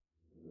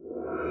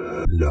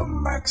Lo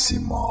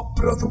Máximo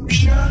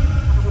Production.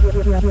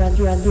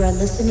 You are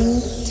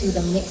listening to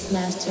the Mix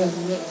Master.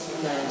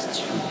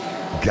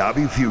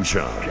 Gaby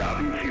Fusion.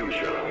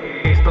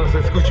 Estás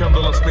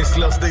escuchando las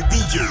mezclas de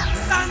DJ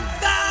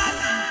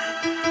Santana.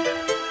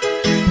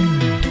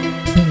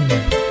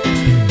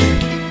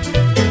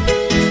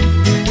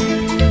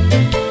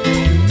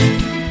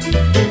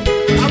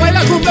 A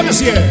bailar cumbia,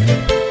 monsieur.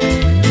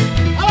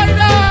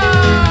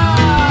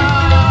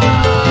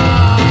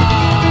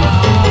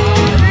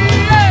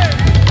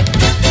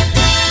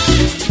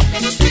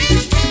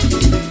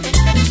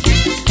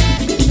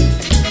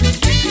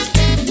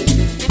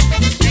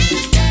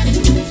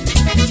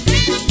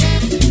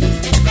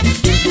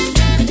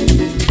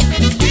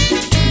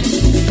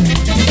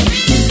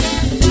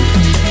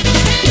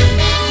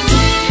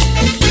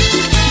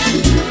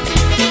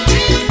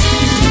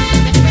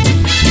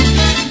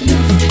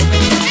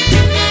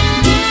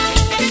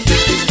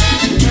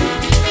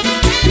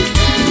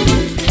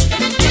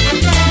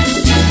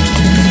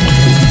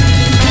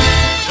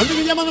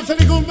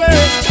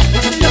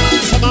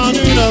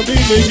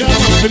 Me llaman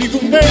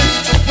Felicumbe,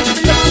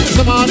 porque me llaman de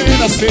esa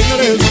manera,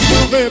 señores,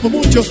 yo no bebo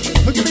mucho,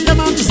 porque me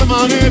llaman de esa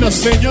manera,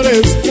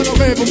 señores, yo no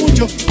bebo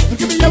mucho,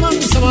 porque me llaman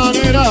de esa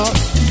manera.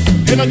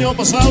 El año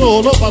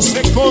pasado lo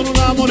pasé con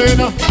una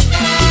morena,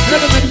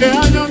 pero en este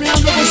año me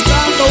ando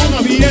buscando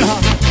una vieja.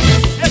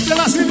 Este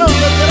vacilón lo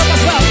quiero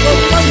pasar con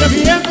un hombre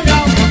bien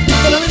pegado,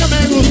 pero a mí no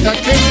me gusta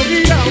que me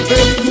digan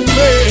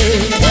Felicumbe,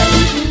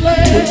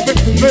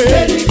 Felicumbe,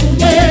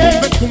 Felicumbe,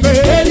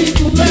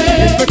 Felicumbe,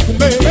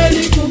 Felicumbe,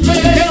 Felicumbe.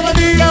 Que no me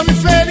diga mi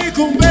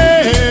Felicumbe,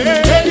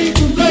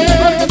 Felicumbe,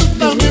 porque tú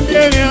también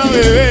vienes a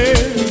beber.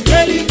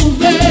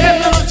 Felicumbe,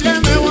 esta noche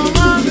me voy a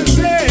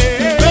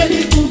amanecer.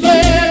 Felicumbe,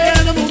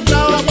 que no me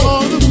gustaba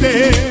por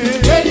usted.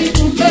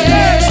 Felicumbe,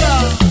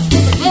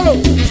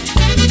 ¡oh!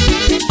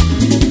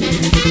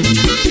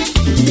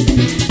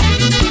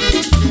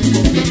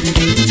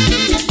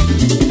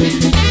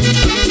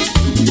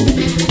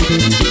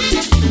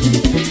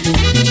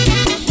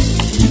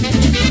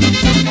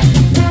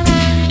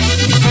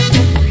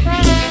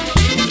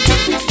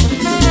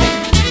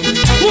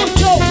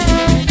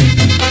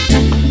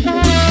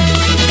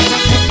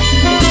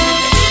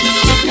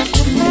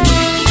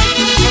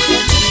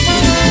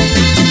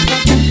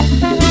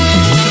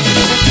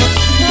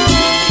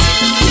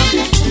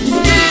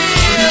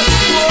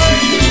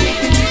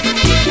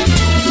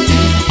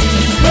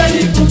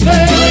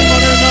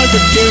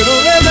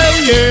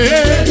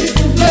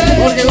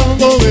 Porque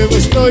cuando bebo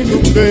estoy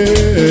cumbe,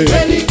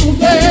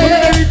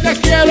 porque te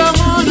quiero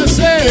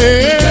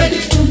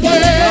amanecer.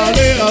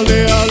 Ale, ale,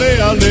 ale,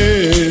 ale,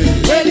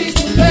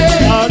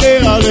 ale,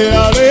 ale,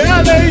 ale,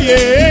 ale,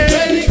 yeah.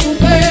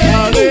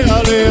 Ale,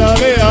 ale,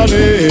 ale,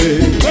 ale,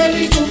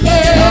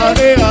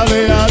 ale, ale,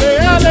 ale,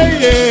 ale,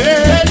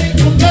 yeah.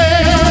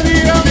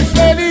 Diga mi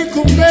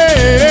Felicumbe,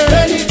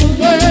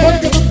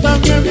 porque tú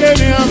también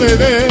vienes a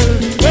beber.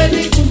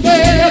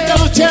 Esta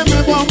noche me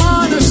voy a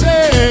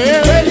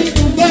amanecer.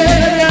 Felicumbe, me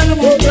he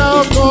encontrado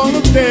con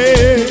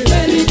usted.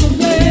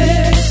 Felicumbe.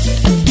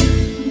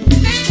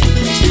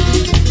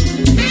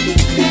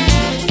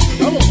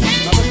 Vamos,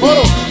 dame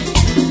coro.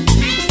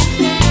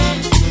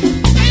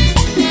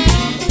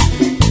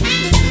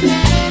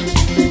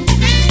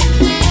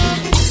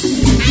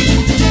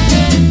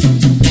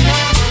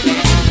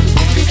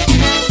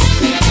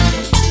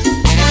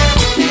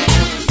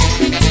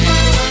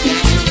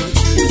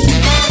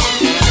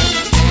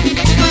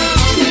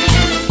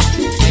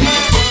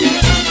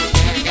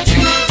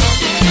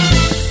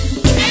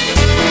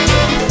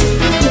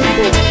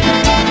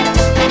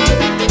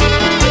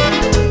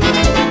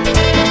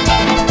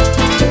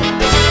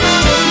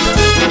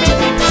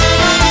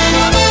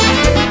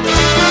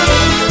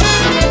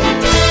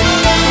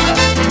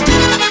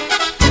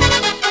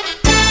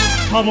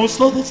 Vamos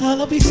todos a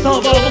la pista,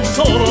 vamos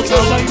todos a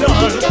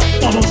bailar.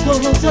 Vamos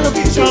todos a la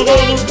pista,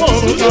 vamos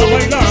todos a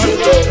bailar.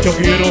 Yo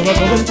quiero a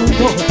todo el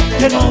mundo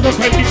lleno de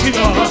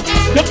felicidad.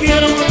 Yo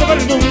quiero a todo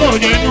el mundo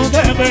lleno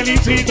de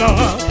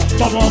felicidad.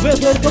 Vamos a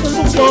beber todo el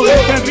mundo de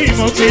este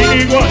ritmo sin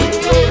igual.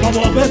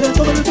 Vamos a beber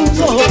todo el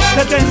mundo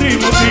de este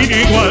ritmo sin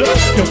igual.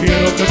 Yo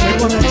quiero que te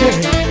emborrache,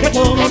 que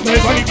todos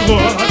beban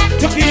igual.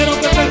 Yo quiero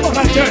que te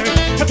emborrache,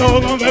 que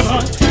todos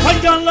beban. Ay,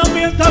 ya el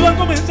ambiente va a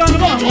comenzar,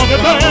 vamos a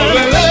beber.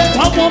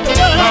 Vamos a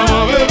beber.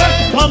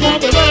 Vamos a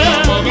beber,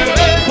 vamos a beber,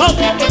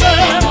 vamos a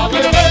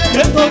beber,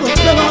 que todo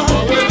se va,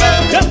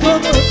 que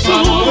todo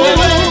sube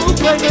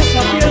en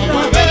esa fiesta,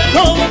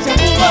 todo se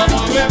mueve,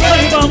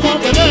 y vamos a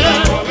beber,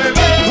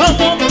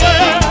 vamos a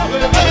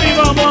beber, y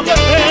vamos a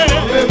beber,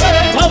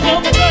 vamos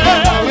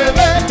a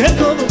beber, que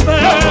todo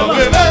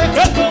beba,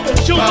 que todo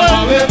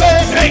sube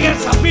en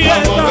esa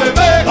fiesta,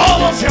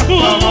 todo se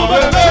mueve,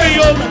 y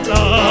vamos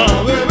a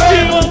beber,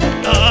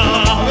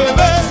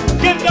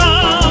 que da.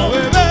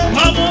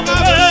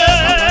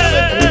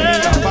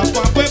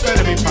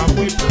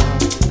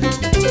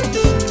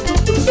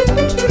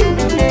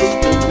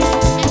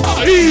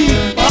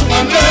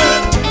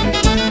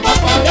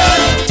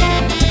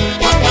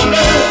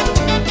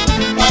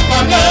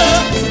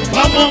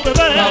 Vamos a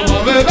beber.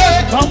 vamos a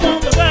beber, vamos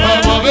a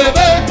beber, vamos a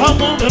beber,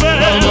 vamos a beber,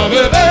 vamos a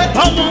beber,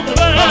 vamos a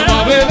beber, vamos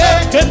a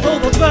beber, que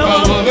todos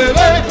vamos a beban,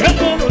 beber, que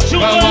todos vamos a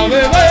chupen,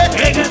 beber,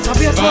 en esta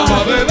fiesta vamos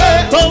a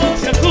beber, todos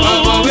se vamos a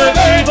acudan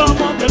beber, y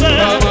vamos a beber,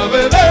 vamos a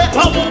beber,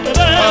 vamos a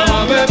beber, vamos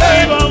a beber,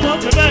 y vamos a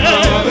beber,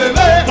 vamos a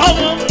beber,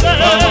 vamos a beber,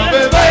 vamos a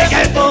beber,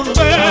 que todos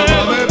beban,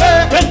 vamos a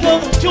beber, que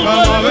todos vamos a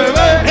chupen,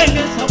 beber, en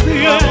esta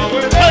fiesta vamos a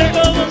beber,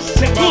 todos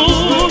se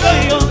acudan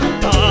y yo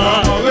cantar,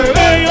 vamos a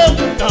beber, y yo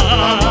cantar,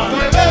 vamos a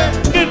beber,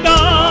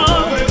 gritar,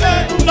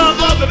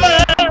 vamos a beber.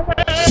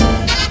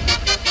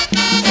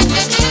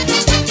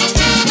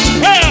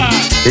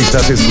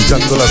 Estás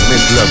escuchando las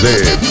mezclas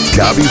de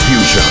Gaby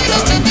Fusion.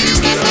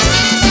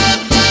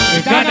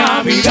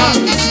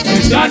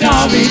 Esta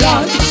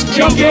Navidad,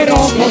 yo quiero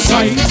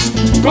gozar.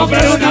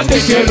 Compraré una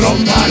teixerro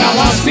para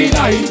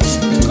vacilar.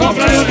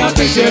 Compraré una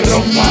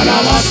teixerro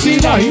para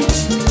vacilar.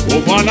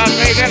 Como a las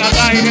 6 de la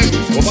tarde,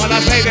 como a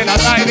las 6 de la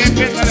tarde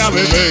empezaré a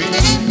beber.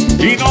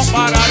 Y no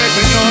pararé,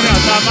 señores,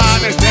 hasta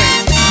amanecer.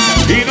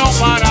 Y no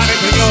pararé,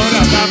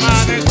 señores, hasta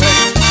amanecer.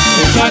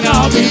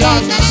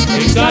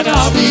 Esta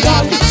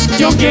Navidad,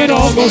 yo quiero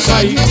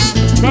gozar.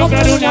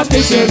 Compraré una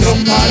teixerro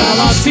para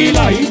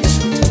vacilar.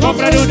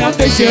 Compraré una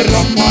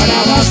teixerro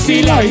para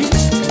vacilar.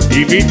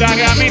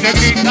 Invitaré a mi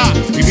negrita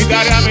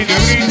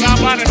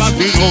para el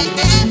vacilón,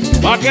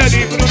 pa' que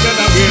disfrute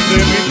también de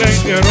mi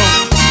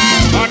teixerrón,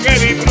 pa' que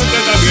disfrute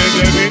también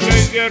de mi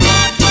teixerrón.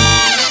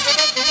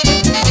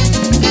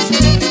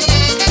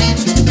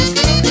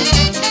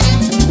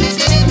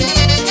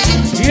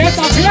 Y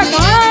esta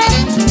fiesta,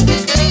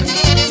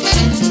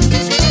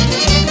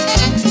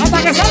 hasta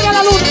que salga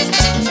la luna.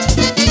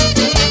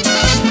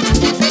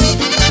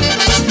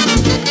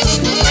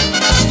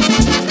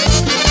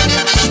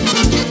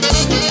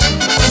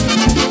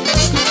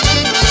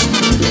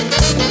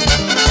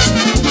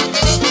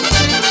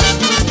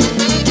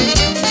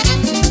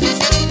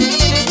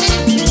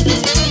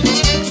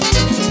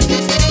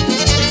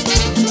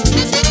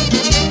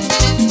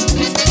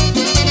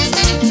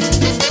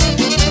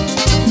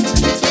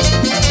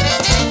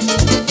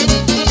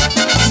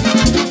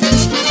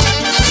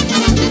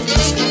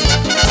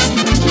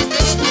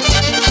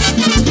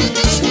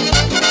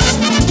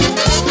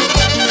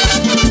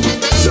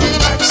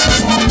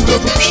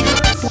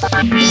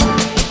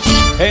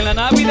 En la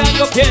Navidad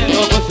yo quiero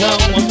gozar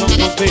un montón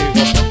contigo.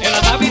 En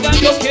la Navidad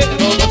yo quiero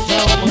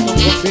gozar un montón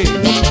contigo.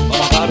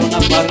 Vamos a dar una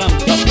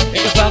parranda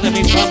en casa de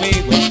mis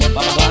amigos.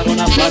 Vamos a dar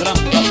una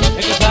parranda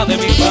en casa de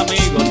mis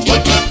amigos.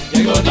 Porque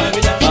llegó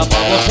Navidad, vamos a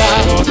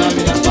gozar,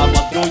 vamos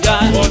a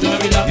trullar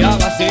y a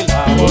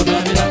vacilar. Vamos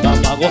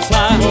a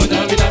gozar,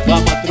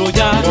 vamos a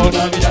trullar,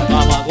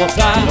 vamos a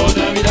gozar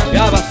y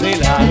a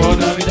vacilar.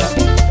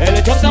 El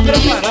lechón está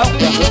preparado,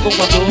 ya fue con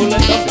guandule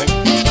también.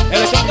 El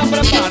lechón está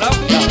preparado,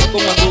 ya fue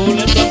con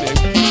guandule también.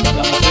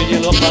 La morcilla y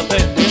los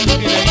pasteles, el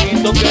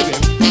guineíto que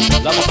bien.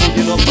 La morcilla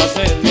y los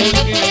pasteles,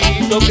 el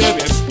guineíto que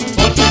bien.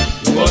 Porque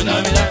llegó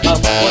Navidad,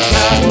 vamos a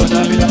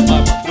gozar,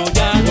 vamos a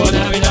trullar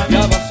y a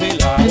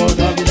vacilar. Vamos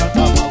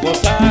a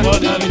gozar,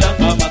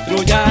 vamos a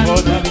trullar,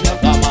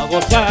 vamos a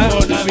gozar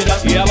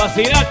y a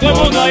vacilar. Todo el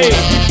mundo ahí,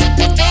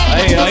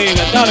 ahí,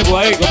 letargo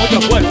ahí, con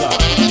mucha fuerza.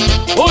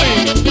 ¡Uy!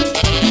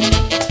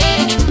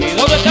 ¿Y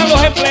dónde están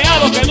los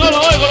empleados? Que no lo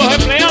oigo, los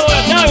empleados de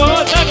Chago,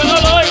 ¿dónde están? Que no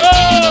lo oigo.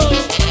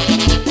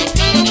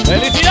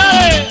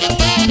 ¡Felicidades!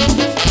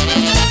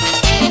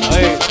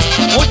 Ahí,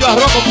 mucho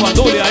arroz con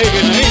guandule ahí,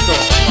 guineíto.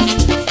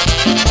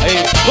 Ahí,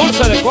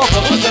 dulce de coco,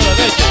 dulce de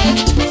leche.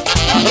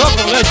 Arroz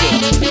con leche.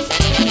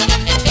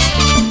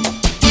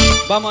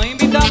 Vamos a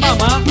invitar a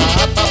mamá,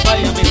 a papá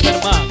y a mis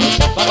hermanos.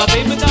 Vamos a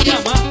invitar a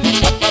mamá,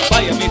 a papá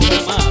y a mis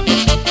hermanos.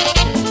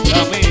 Y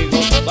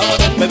amigos, vamos a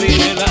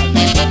despedir el año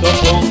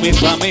con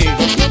mis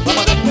amigos.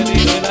 Vamos a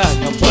despedir el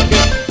año porque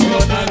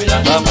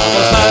vamos a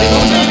gozar,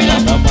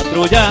 vamos a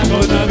trullar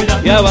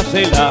y a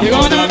vacilar.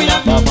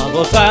 Vamos a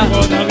gozar,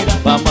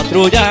 vamos a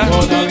trullar,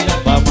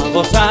 vamos a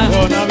gozar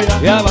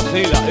y a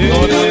vacilar.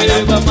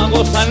 Vamos a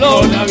gozarlo,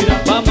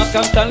 vamos a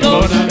cantarlo.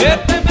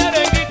 Este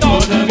merenguito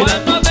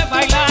bueno de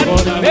bailar,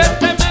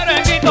 este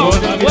merenguito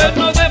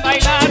bueno de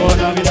bailar.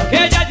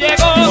 Que ya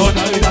llegó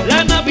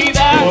la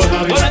Navidad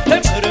con este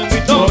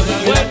merenguito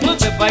bueno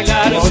de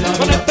bailar,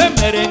 con este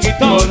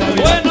merenguito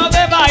bueno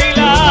de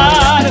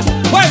bailar.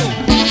 ¡Fuego!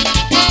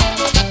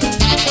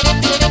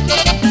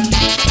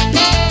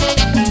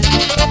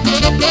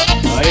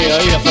 Ahí,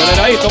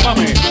 aceleradito,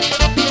 mami.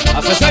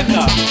 A 60.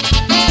 A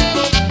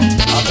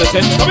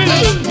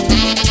 60.000.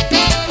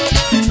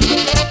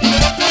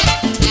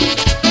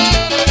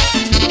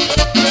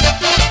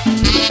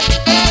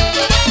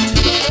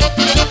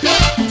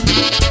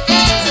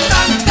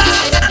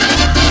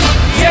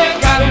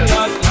 Llegaron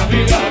las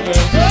Navidades,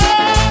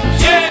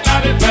 llenas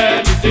de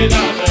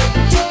felicidades.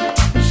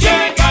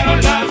 Llegaron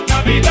las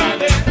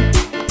Navidades,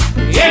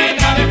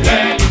 llenas de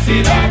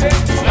felicidades.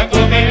 La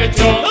comida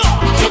echó,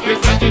 yo que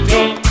se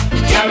chichón,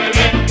 y a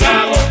beber un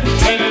trago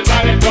en el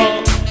malecón.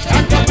 La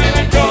comida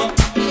echó,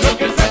 yo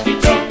que se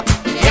chichón,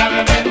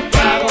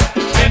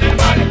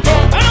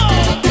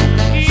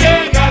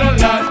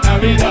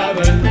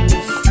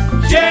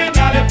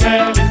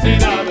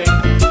 felicidades.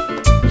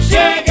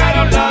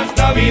 Llegaron las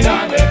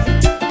navidades,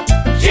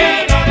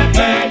 llenas de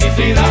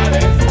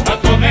felicidades. A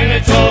comer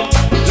lechón,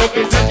 lo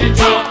que se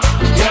chichó,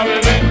 y a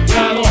beber un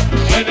trago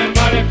en el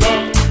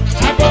malecón.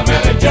 A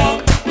comer lechón,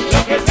 lo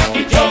que se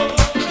chichó,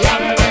 y a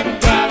beber un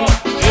trago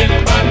en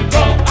el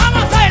malecón.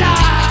 ¡Vamos a bailar!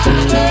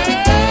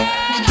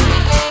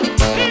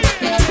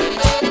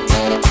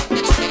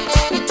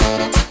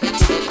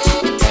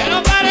 ¡Que no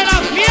pare la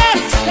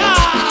fiesta!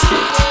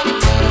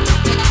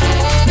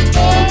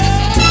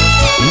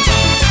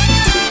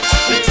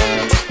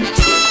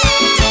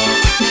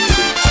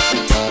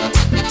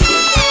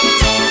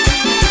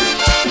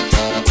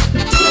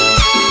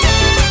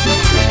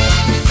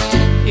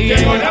 Y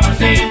llegó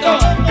Ramoncito,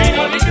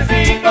 vino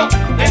limpiecito,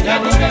 deja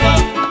tu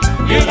reloj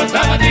y unos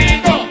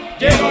zapatitos.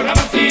 Llegó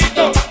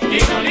Ramoncito,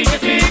 vino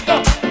limpiecito,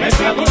 me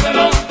trajo un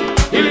reloj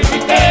y le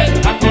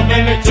invité a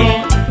comer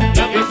lechón,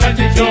 lo que es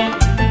salchichón,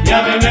 y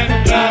a beber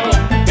un trago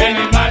en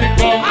el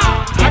malecón.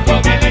 A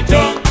comer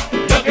lechón,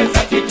 lo que es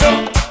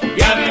salchichón,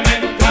 y a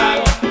beber un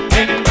trago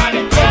en el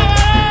malecón.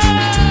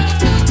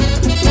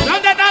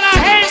 ¿Dónde está la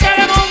gente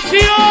de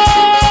Monción?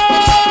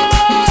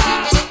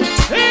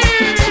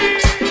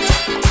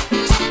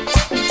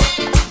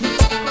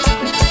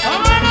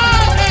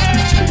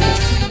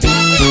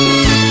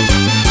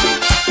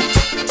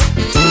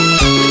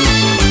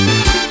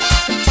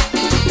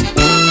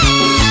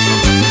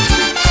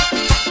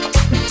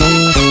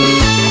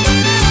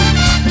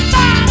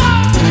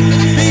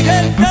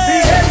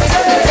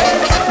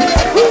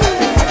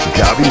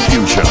 Gaby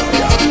Fusion.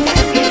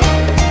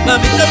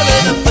 Mamita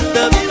buena,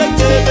 pata, mira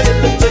que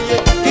me estoy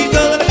y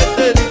toda la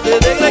gente dice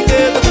negra que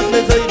no son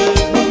desaire.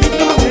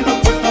 Mamita buena,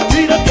 puerta,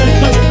 mira que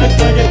estoy en la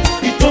calle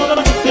y toda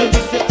la gente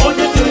dice,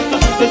 oye, que esto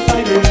es un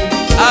desaire.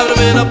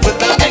 Ábreme la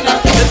puerta, venga,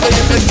 estoy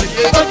en la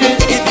calle, oye,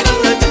 y tira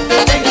la gente,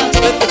 venga,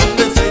 esto es un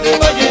desaire.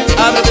 Oye,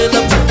 ábreme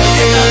la puerta,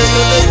 venga,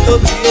 no tengo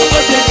frío,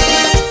 oye,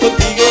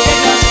 contigo,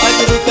 venga, ay,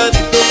 tu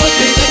ricadito,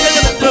 oye, y que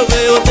yo dentro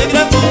veo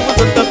negra como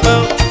un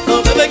tapao. No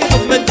me vengas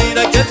con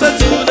mentiras, que eso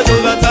es una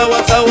cosa, sawa,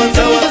 sawa,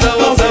 sawa,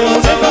 sawa, sawa,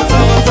 sawa,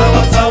 sawa,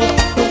 sawa, sawa.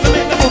 No me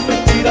vengas con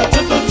mentiras, que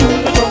eso es un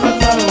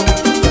asado.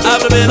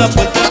 Ábreme la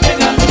puerta,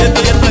 venga, que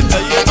estoy en la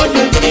calle,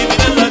 oye, y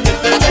mira la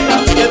gente, venga,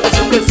 que esto es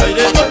un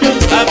desaire.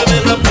 Ábreme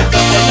la puerta,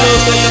 cuando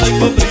yo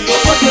tengo frío,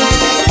 oye,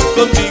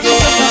 contigo,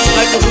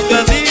 ay, tu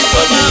ricadito,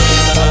 mami.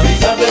 La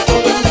Navidad de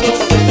todo el mundo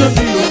me he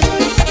sonido,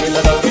 que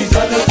la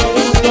Navidad de todo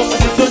el mundo me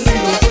he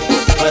sonido.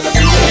 Para que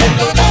yo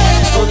venga,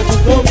 todo el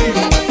mundo mío,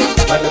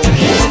 para que yo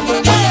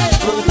venga,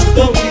 todo el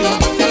mundo mío.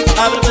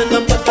 Ábreme la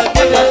puerta,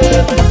 que estoy en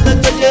la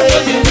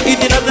calle, y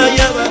tira la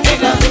llave,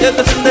 que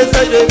esto es un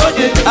desaire.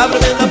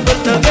 Ábreme la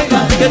puerta,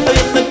 que estoy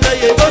en la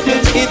calle,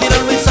 y tira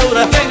Luis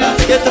Saura,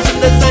 que esto es un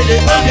desaire.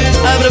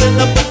 Ábreme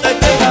la puerta,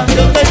 que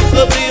yo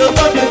tengo frío,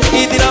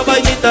 y tira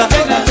vainita,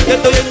 que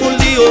estoy en un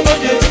lío.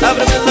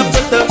 Ábreme la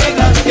puerta,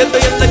 que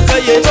estoy en la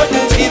calle,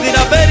 y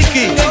tira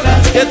Berky,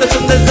 que esto es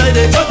un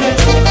desaire.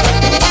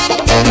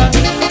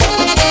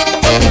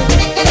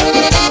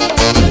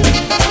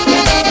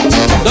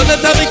 ¿Dónde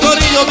está mi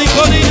corillo, mi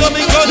corillo,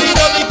 mi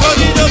corillo, mi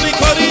corillo, mi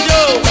corillo?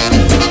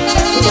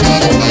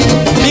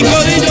 Mi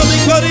corillo, mi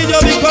corillo,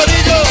 mi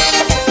corillo.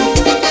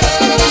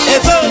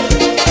 Eso,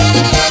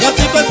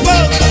 Juancito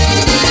Sport.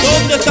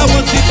 ¿Dónde está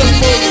Juancito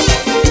Sport?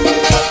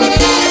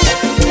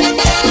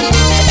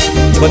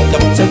 Cuánta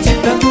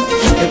muchachita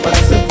que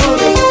parece flor,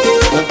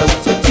 cuánta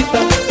muchachita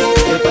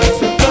que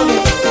parece flor.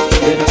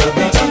 Viene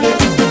Navidad,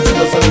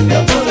 no saben de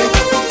amores,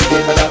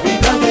 viene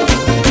Navidad,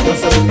 no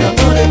saben de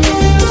amores.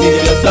 Si yo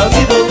hubiera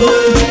sabido que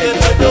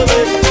iba a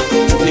llover,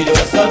 si yo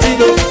hubiera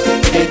sabido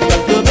que iba a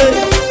llover,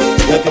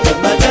 ya que por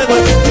la yagua,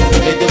 que yo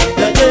vi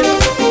de ayer,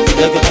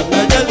 ya que por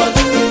la yagua,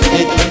 que yo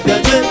vi de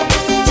ayer.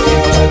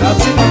 Iba a la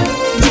cima,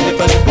 me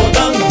paré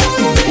bordado,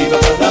 iba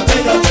para la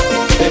vega,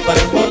 me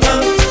paré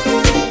bordado.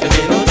 Me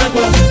dieron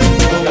agua, un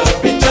galón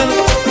pinchado,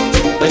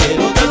 me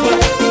dieron agua,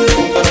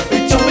 un galón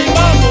pinchado. ¡Mi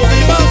vamos, mi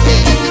vamos!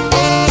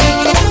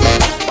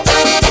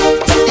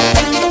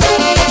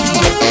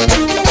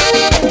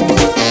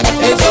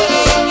 Eso.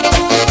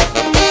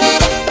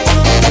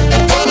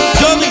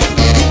 Johnny,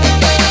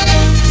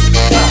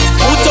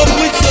 muchos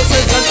juicios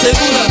en San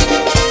Segura,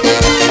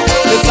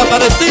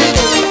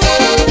 desaparecidos.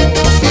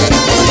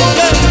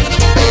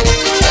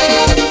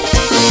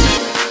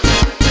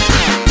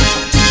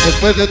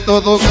 Después de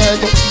todo un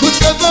año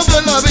buscándome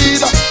en la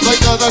vida, no hay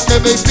nada que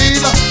me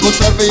impida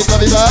gozar mi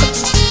Navidad.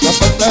 La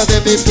falta de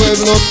mi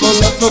pueblo no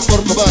la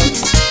soporto más,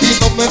 y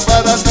no me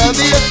para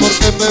nadie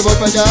porque me voy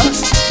para allá.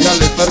 Y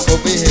al estar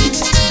con mi gente,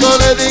 yo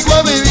le digo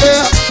a mi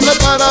vieja,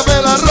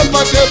 prepárame la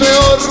ropa que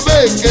mejor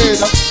me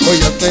queda.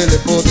 Voy al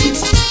teléfono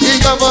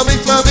y llamo a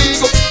mis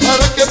amigos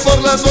para que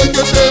por la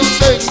noche se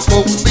usen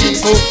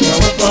conmigo. Yo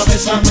con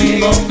mis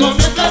amigos,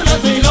 comienza el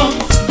vacilón,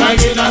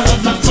 gallina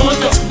de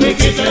sancocho,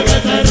 Vicky se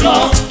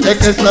becerró. Es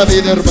que es la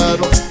vida,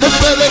 hermano,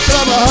 después de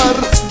trabajar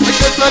hay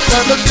que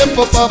sacar el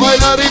tiempo para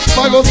bailar y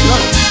para gozar,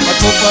 a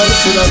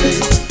compartir la ley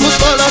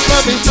junto a las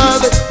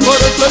amistades, por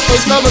eso estoy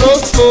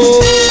sabroso.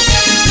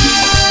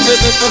 en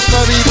estas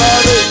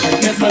navidades.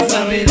 En estas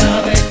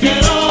navidades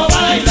quiero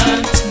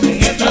bailar,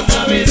 en estas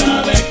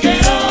navidades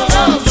quiero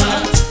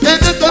gozar. En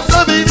estas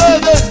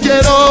navidades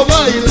quiero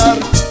bailar,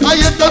 ay,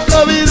 estas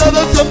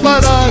navidades son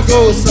para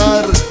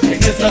gozar.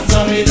 En estas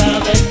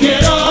navidades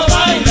quiero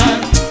bailar,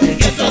 en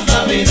estas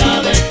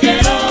navidades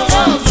quiero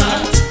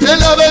gozar. En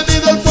la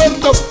avenida del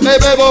puerto me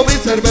bebo mi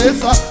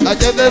cerveza,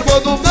 allá en el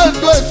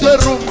monumento eso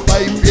es rumba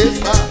y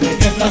fiesta.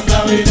 En estas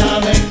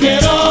navidades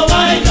quiero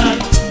bailar,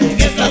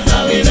 en estas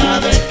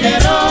navidades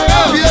quiero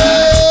gozar.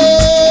 Fiesta.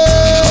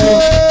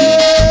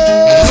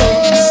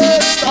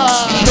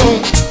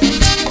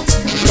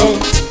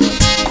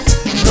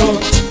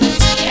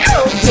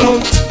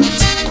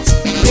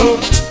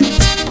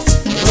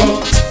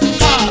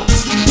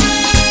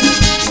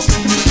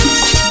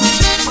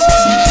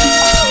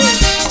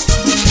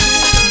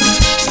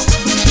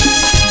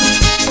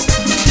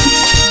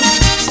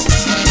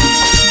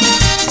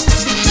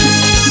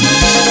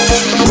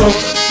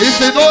 Y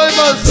si no hay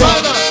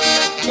manzana,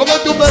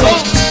 cómete un melón.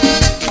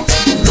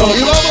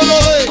 Y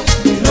vámonos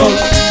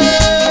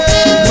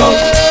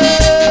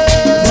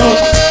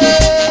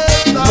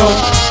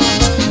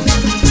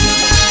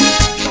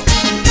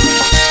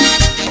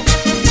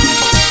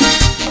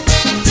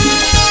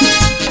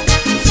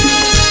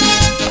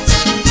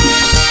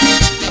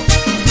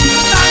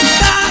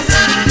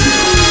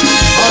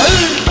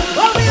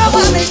Volvió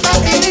Juanita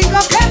y dijo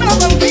que no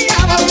volvía,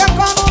 volvió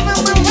con una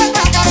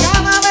maleta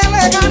cargada de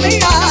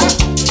lejanía.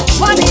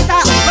 Juanita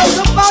con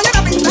su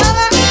pollera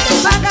pintada,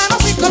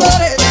 bacanos y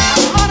colores,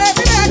 amores y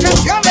de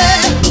canciones.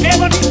 Qué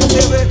bonito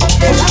se ve,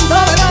 llegando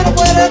del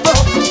aeropuerto,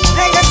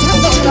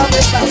 regresando la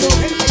mesa, su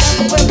gente y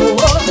su pueblo.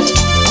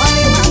 Juan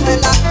y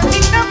Manuela,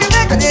 ignacio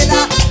de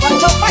canela,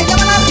 cuando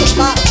bailaba la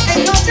rumba, en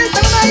noches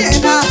de luna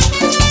llena.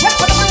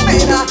 Cuerpo de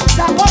palmera,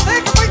 sabor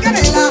de coco y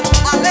canela,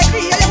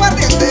 alegría y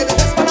aguardiente,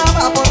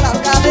 desparaba por las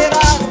caderas.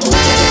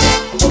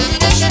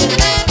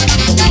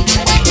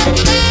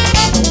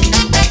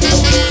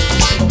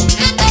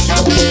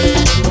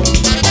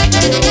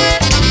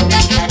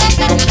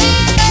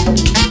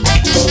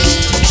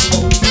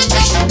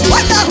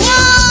 ¡Cuenta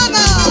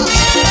Juana!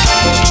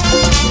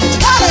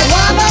 ¡Dale,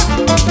 Juana!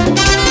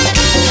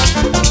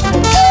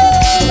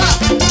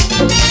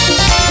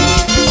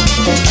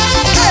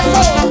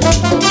 ¡Eso!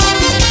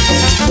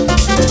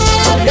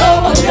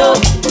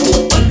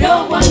 Volvió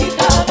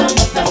Juanita,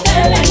 vamos a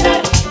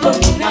celebrar con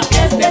una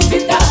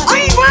fiestecita.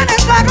 ¡Ay, Juana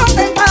está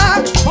contenta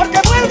porque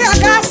vuelve a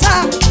casa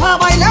a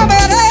bailar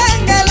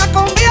merengue, la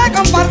cumbia y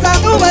comparsa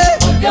nube!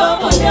 Volvió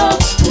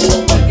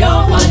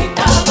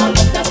Juanita,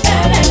 vamos a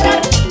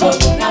celebrar con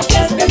una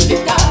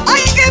fiestecita.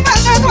 ¡Ay, qué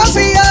falta tú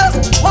hacías,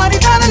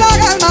 Juanita de la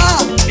Galma!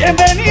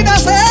 ¡Bienvenida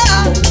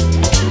sea!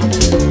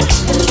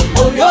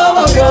 Volvió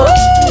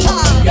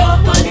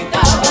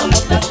Juanita,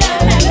 vamos a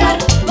celebrar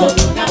con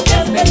una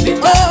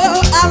fiestecita.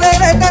 Oh,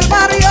 alegre del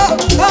barrio,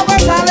 como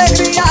es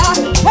alegría,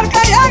 porque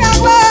llega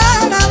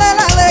Juana de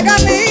la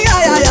lejanía.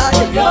 Ay, ay, ay.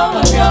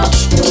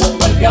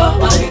 Volvió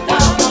Juanita,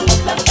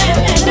 vamos a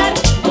celebrar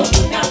con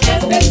una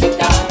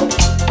fiestecita.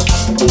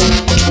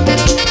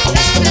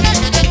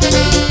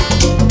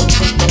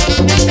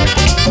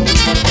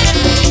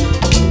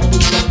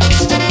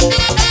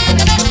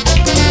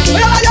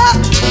 ¡Mírala allá!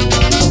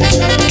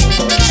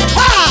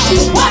 ¡Ah!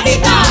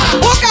 Juanita,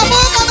 ¡Busca del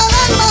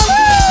alma!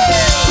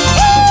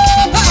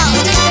 ¡Ah!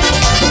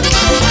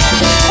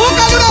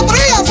 ¡Búscale una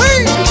fría, sí!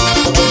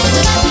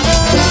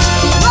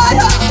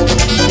 ¡Vaya!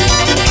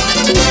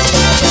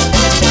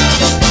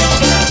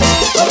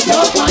 volvió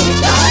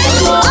Juanita,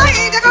 ¡Ay,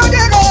 llegó!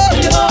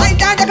 ¡Ay,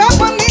 ya llegó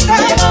Juanita!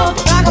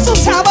 ¡Trajo su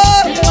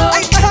sabor!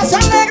 ¡Ay, trajo su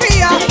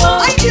alegría!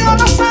 ¡Ay, yo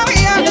no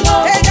sabía!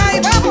 ¡Ella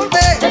iba a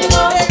volver!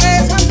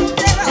 ¡Regresa a su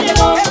tierra! ¡El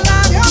radio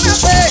me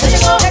hace!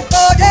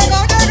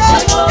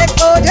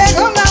 ¡Esto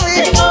llegó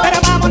Navidad! ¡Pero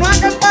vámonos a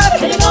cantar!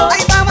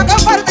 ¡Ay, vamos a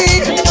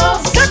compartir!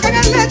 ¡Saquen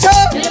el lecho!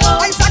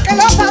 ¡Ay, saquen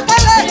los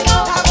papeles!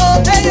 ¡La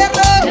botella de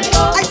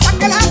ron! ¡Ay,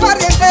 saquen la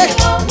corriente!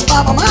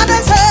 ¡Vamos a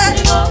amanecer!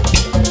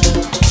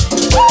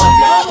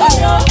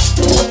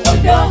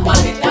 volvió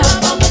Juanita,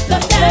 vamos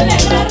a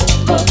celebrar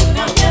con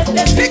una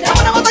fiestecita. ¡Pica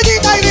una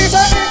botellita y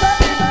dice!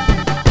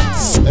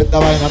 Esta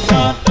vaina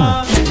está,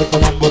 esto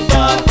mambo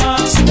está,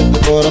 este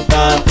coro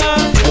está,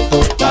 esto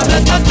está,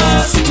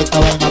 esta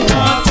vaina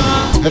está,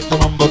 esto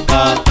mambo está,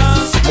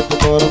 este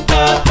coro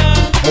está,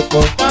 esto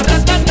está.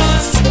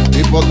 El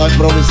tipo está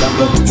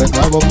improvisando, de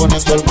nuevo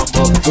poniendo el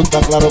mambo. Tú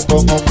estás claro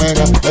como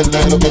Omega, el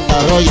negro que está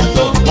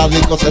rollando. La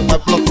disco se está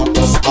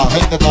explotando, la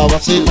gente está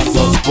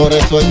vacilando. Por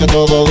eso es que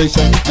todos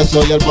dicen que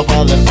soy el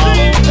papá del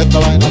mambo. Esta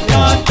vaina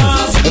está,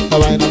 esta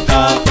vaina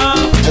está,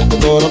 este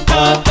coro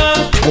está,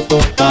 esto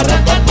está,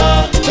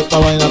 ratata. Esta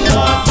vaina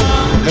está,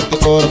 este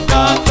coro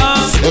está,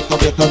 esta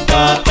fiesta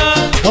está.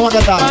 ¿Cómo que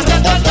está?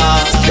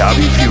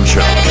 Gaby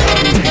Fusion.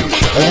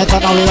 En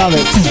estas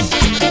navidades,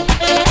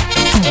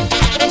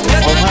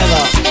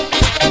 Omega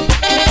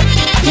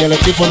y el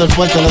equipo del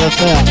Fuerte le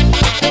desea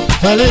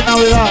 ¡Feliz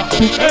Navidad!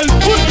 El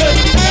Fuerte.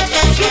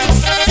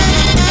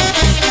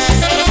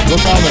 Tú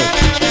sabes,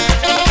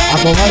 a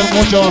comer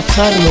mucho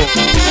cerdo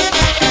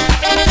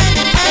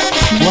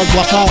o al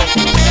WhatsApp.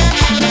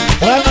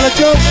 Tráeme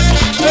lechón.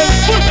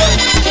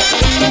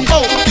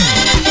 Oh.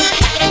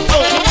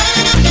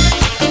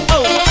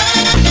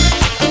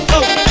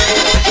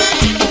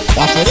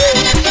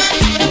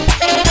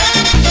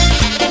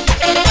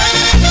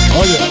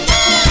 Oye,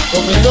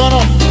 conmigo no,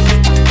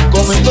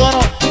 conmigo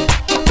no,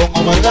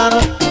 conmigo no,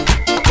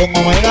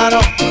 conmigo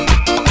no,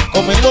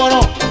 conmigo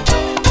no,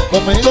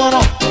 conmigo no,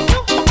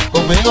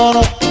 conmigo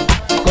no,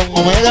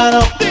 conmigo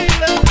no.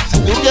 Si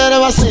tú quieres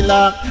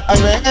vacilar,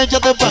 ay ven,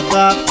 échate pa'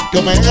 acá, que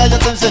Omega ya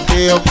te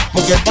encendió,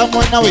 porque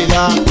estamos en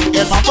Navidad, y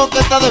el mambo que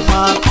está de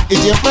más, y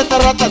siempre está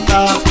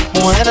ratatá,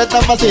 mujeres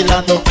están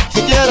vacilando,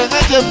 si quieren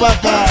echen pa'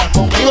 acá,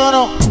 conmigo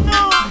no,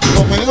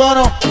 conmigo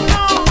no,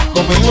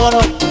 conmigo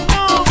no,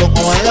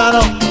 conmigo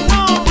no,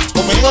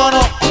 conmigo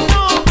no,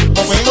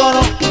 conmigo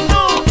no,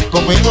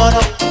 conmigo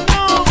no,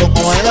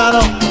 conmigo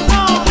no.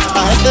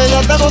 La gente ya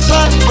está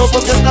gozando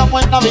porque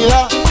estamos en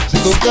Navidad, si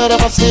tú quieres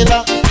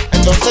vacilar,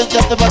 entonces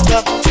échate pa'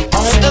 acá. La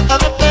gente está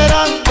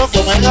esperando que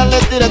Omega le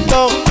tire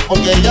todo,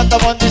 porque ya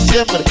estamos en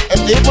diciembre,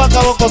 el tipo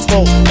acabó con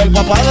todo. El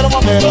papá de los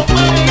bomberos,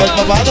 el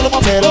papá de los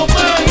bomberos,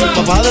 el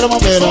papá de los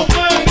bomberos,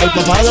 el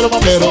papá de los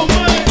bomberos,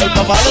 el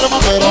papá de los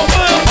bomberos.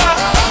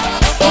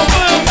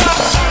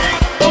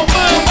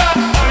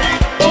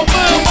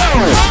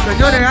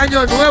 Señores,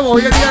 año nuevo,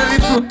 hoy es día de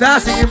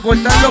disfrutar sin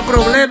importar los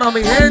problemas,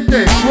 mi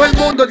gente. Todo el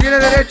mundo tiene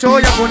derecho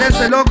hoy a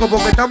ponerse loco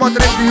porque estamos a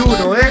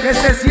 31, ¿eh? ¡Que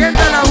se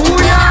sienta la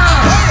bulla!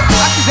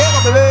 Aquí se va,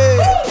 bebé,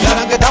 y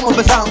ahora que estamos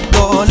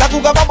empezando, la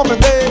cuca vamos a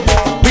prender,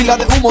 pila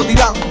de humo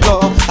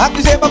tirando.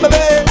 Aquí se va,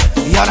 bebé,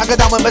 y ahora que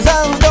estamos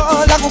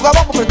empezando, la cuca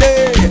vamos a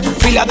prender,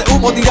 pila de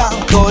humo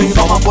tirando. Y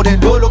vamos a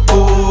ponernos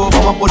loco,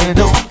 vamos a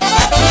ponernos,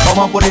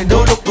 vamos a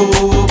ponernos loco,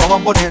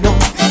 vamos a ponernos.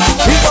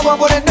 Y vamos a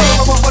ponernos,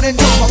 vamos a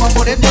ponernos, vamos a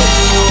ponernos,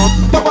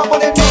 vamos a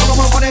ponernos,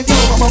 vamos a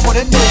ponernos, vamos a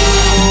ponernos.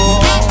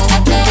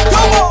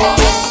 ¿Cómo?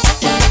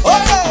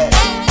 ¡Oye!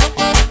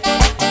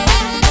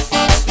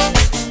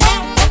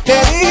 Te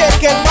dije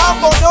que el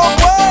mambo no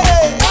muere.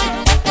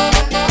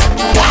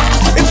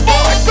 It's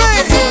more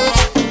crazy.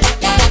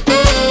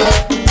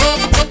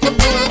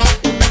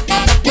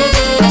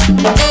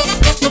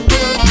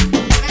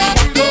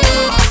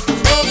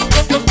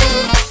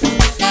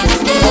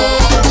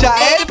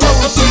 Chael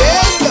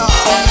produciendo.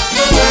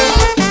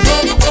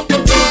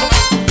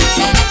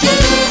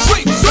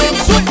 Sweet, sweet,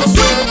 sweet,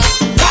 sweet.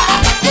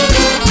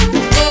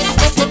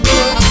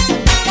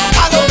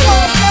 A lo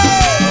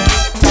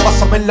pobre.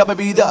 Pásame la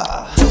bebida,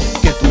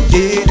 que tú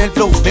tienes el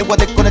flow, me voy a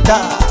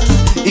desconectar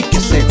y que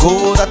se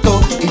joda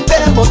todo y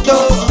tenemos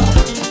todo.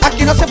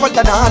 Aquí no hace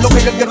falta nada, lo que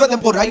hay que rueden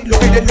por ahí, lo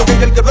que hay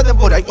que rueden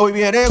por ahí. Hoy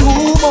viene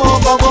humo,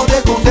 vamos a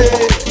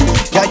esconder.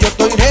 Ya yo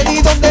estoy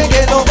ready, donde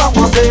que lo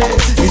vamos a hacer.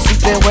 Y si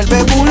te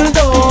vuelve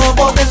bulto,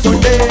 vos te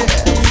solté.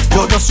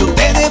 Yo no sé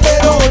ustedes,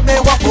 pero hoy me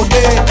voy a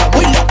poner. Está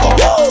muy loco.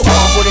 Vamos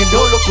a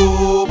ponernos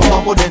loco, vamos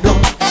a ponernos.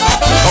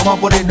 Vamos a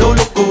ponernos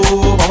loco,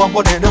 vamos a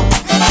ponernos.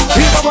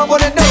 Y vamos a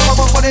ponernos,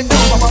 vamos a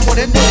ponernos, vamos a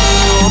ponernos.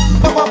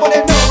 Vamos a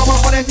ponernos, vamos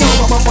a ponernos,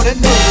 vamos a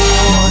ponernos.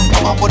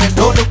 Vamos a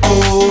ponernos loco,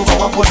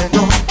 vamos a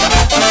ponernos.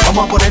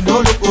 Vamos a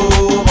ponernos loco,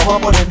 vamos a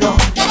ponernos.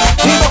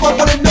 Y vamos a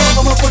ponernos,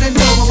 vamos a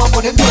ponernos, vamos a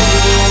ponernos.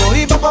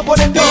 Y vamos a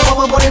ponernos,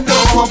 vamos a ponernos,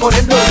 vamos a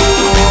ponernos.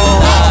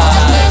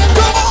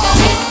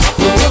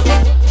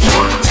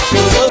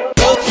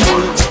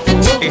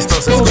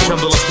 Estás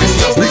escuchando las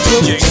mezclas de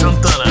DJ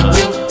Santana.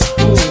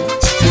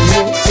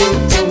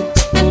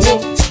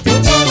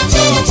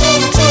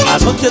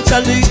 Anoche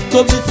salí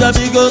con mis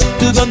amigos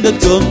de donde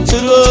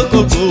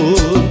controlo.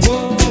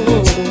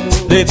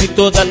 Bebí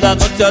toda la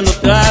noche a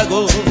los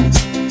tragos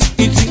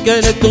y sin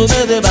querer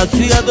tomé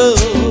demasiado.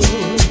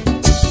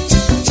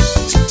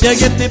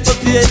 Llegué tipo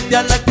 7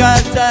 a la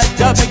casa,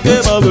 ya me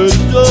quemaba el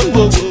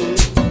sol.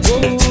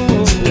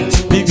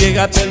 Mi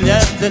vieja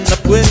peleando en la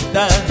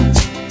puerta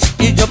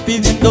y yo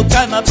pidiendo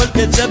calma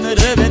porque se me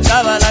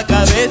reventaba la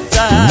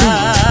cabeza.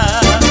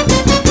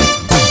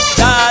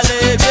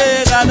 Dale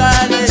vieja,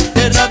 dale,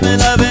 cérrame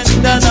la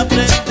ventana,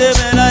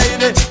 préndeme el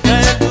aire,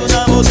 tráeme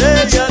una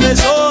botella de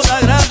soda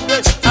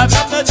grande,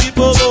 háblame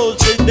tipo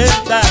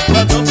 270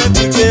 cuando me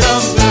pique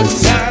hambre.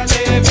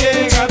 Dale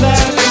vieja,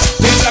 dale,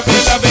 cérrame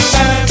la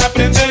ventana,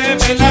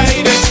 prendeme el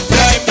aire,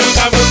 tráeme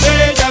una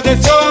botella de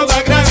soda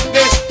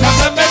grande,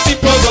 háblame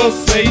tipo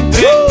 12 y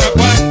 30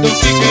 cuando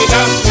pique el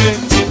hambre.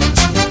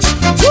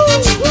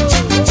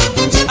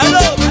 Aló,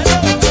 aló.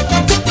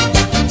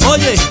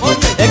 Oye,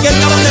 es que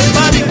estaba en el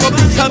party con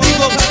mis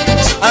amigos,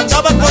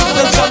 andaba con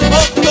César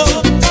Bosco,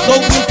 con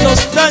Wilson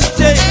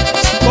Sánchez,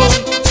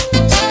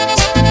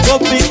 con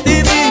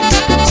Pitini.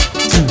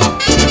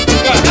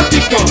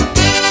 Fanático.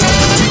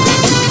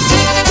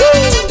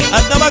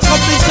 Andaba con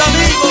mis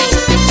amigos,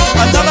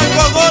 andaba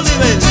con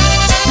Oliver.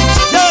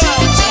 ¡Llora!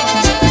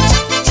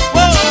 ¡Oh!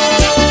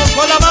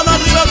 Con la mano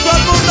arriba todo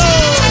el mundo.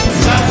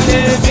 Dale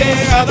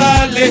vieja,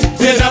 dale,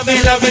 cérrame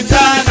la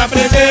ventana,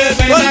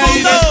 prendeme el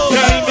aire,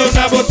 tráeme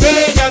una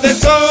botella de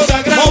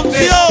soda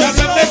grande,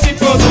 háblame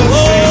tipo 12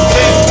 y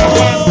 30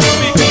 cuando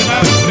pique el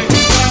hambre.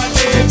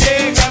 Dale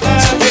vieja,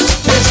 dale,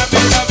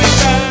 cérrame la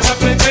ventana,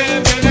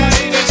 prendeme el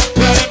aire,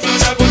 tráeme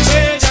una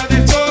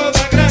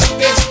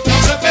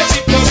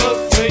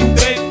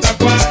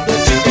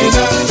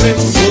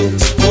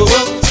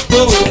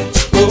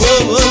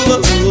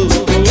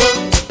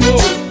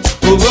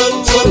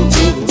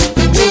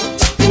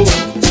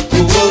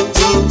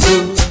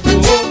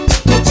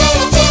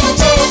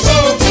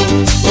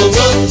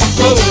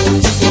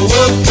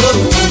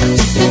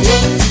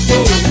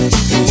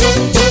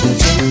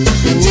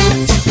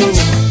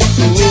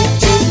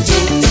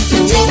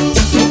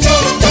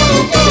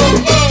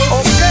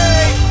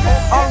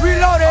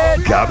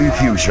Gaby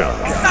Fusion.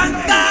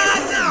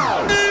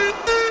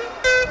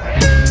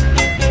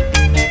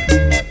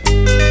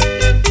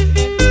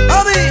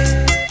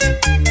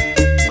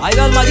 Ahí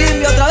va el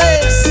Mayimbi otra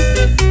vez.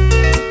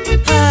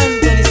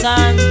 Anthony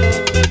Santos.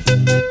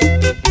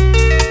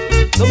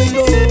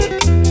 Domingo.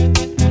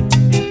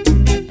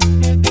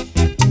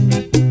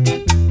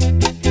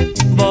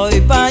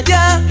 Voy para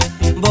allá,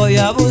 voy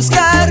a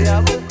buscar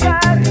la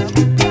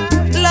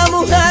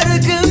mujer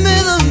que me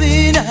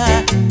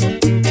domina.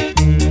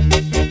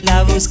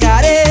 La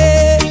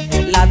buscaré,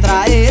 la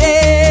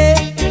traeré,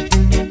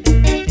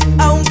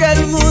 aunque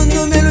el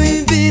mundo me lo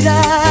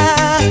impida.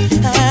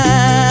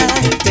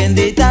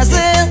 Benditas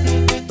sean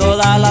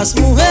todas las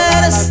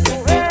mujeres,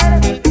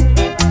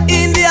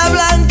 india,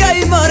 blanca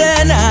y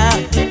morena,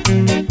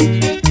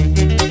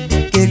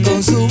 que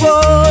con su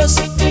voz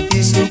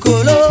y su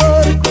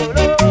color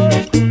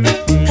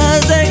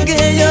hacen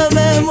que yo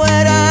me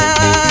muera.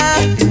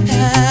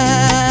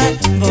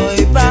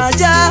 Voy para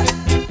allá,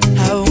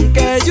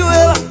 aunque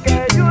llueva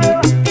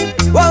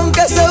o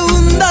aunque se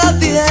hunda la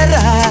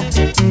tierra,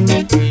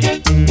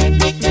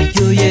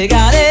 yo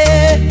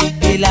llegaré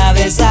y la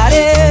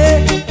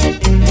besaré,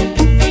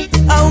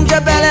 aunque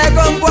pelee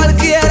con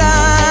cualquiera.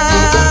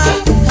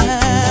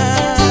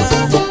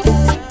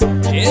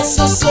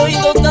 Esos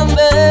oídos tan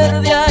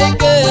verdes hay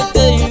que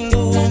te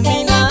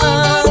ilumina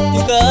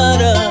tu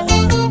cara,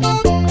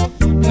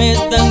 me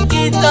están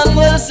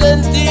quitando el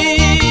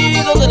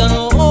sentido de la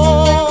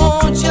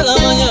noche a la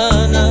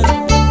mañana.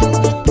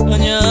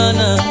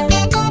 Mañana,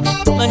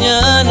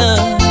 mañana,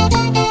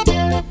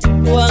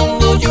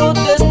 cuando yo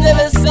te esté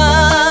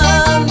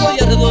besando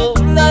y a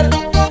redoblar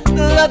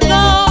la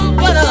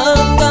campana,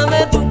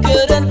 dame tu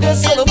querer que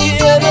solo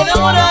quiero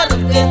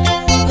enamorarte.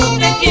 No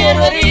te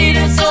quiero herir,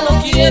 solo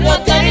quiero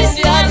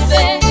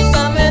acariciarte.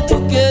 Dame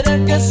tu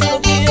querer que solo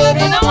quiero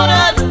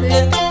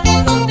enamorarte.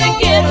 No te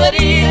quiero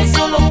herir,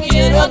 solo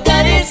quiero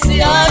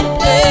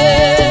acariciarte.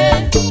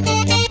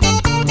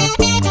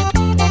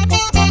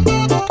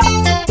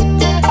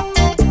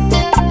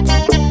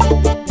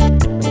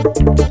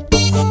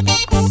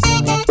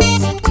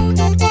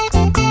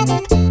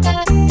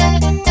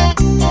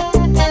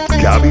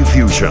 Gaby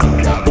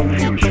Fusion.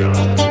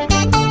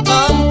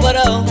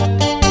 Amparado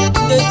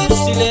de tu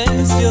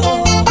silencio,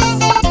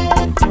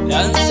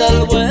 lanza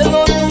al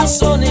vuelo tu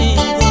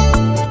sonido.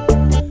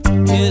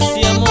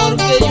 Ese amor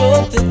que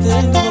yo te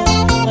tengo,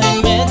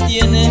 ay, me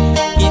tiene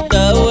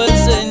quitado el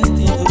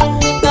sentido.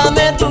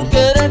 Dame tu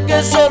querer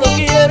que solo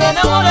quiero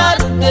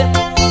enamorarte.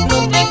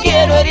 No te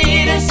quiero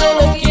herir,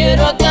 solo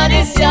quiero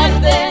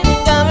acariciarte.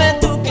 Dame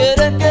tu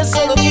querer que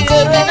solo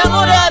quiero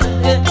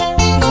enamorarte.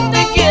 No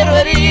te quiero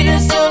herir,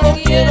 solo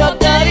quiero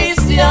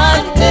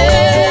acariciarte.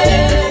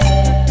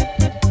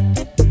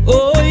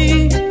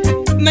 Hoy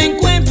me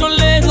encuentro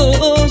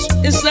lejos,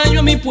 extraño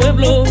a mi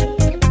pueblo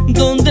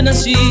donde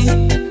nací.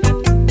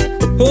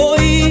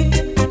 Hoy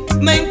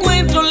me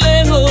encuentro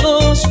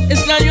lejos,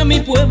 extraño a mi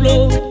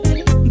pueblo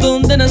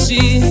donde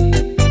nací.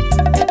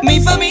 Mi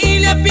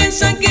familia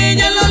piensa que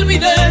ya lo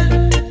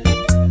olvidé,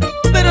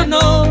 pero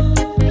no,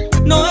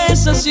 no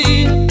es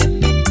así.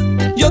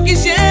 Yo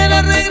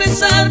quisiera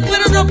regresar,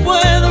 pero no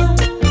puedo.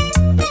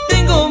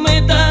 Tengo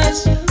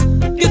metas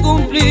que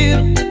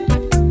cumplir.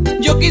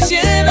 Yo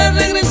quisiera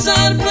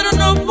regresar, pero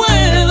no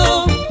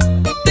puedo.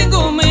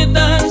 Tengo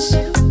metas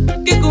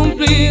que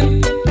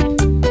cumplir.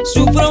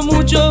 Sufro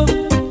mucho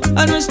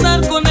a no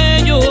estar con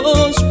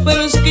ellos,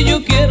 pero es que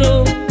yo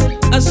quiero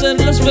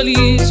hacerlos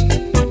feliz.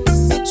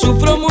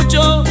 Sufro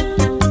mucho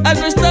al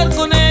no estar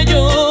con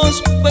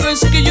ellos, pero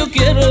es que yo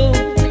quiero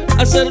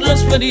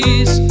hacerlos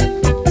feliz.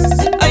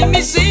 Ay,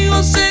 mis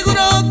hijos,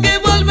 seguro que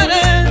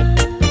volveré.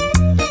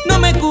 No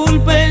me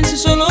culpen si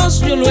solos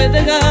yo lo he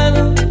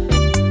dejado.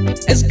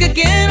 Es que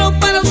quiero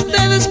para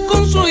ustedes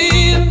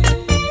construir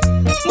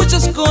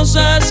muchas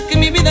cosas que en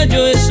mi vida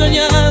yo he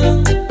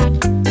soñado.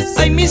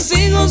 Ay, mis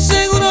hijos,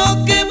 seguro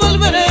que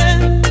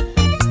volveré.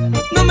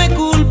 No me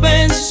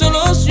culpen si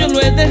solos yo lo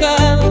he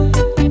dejado.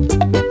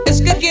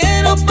 Es que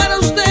quiero para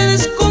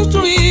ustedes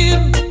construir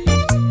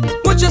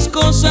muchas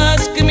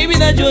cosas que en mi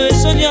vida yo he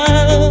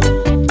soñado.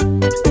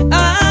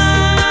 Ay,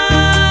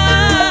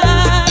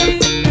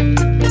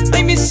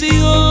 ay, mis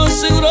hijos,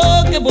 seguro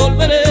que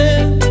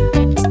volveré.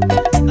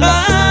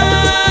 Ay,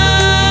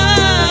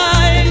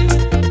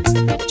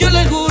 yo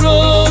les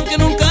juro que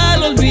nunca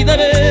lo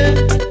olvidaré.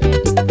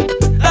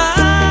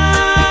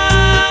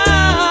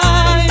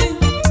 Ay,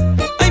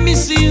 ay,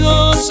 mis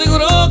hijos,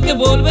 seguro que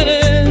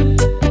volveré.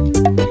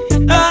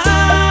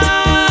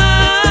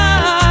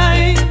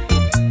 Ay,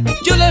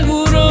 yo les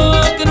juro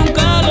que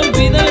nunca lo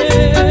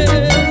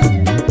olvidaré.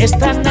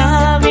 Esta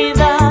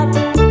Navidad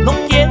no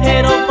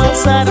quiero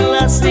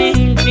pasarla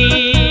sin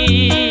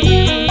ti.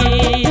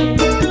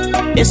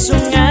 Es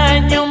un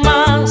año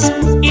más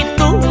y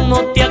tú no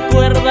te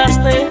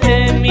acuerdas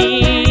de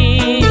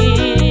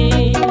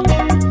mí.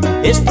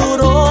 Es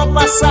duro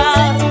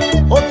pasar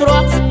otro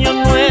año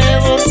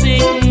nuevo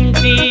sin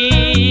ti.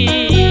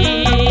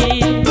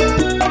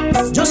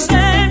 Yo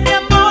sé, mi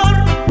amor,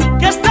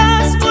 que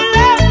estás muy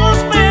lejos,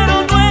 pero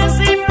no es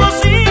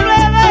imposible.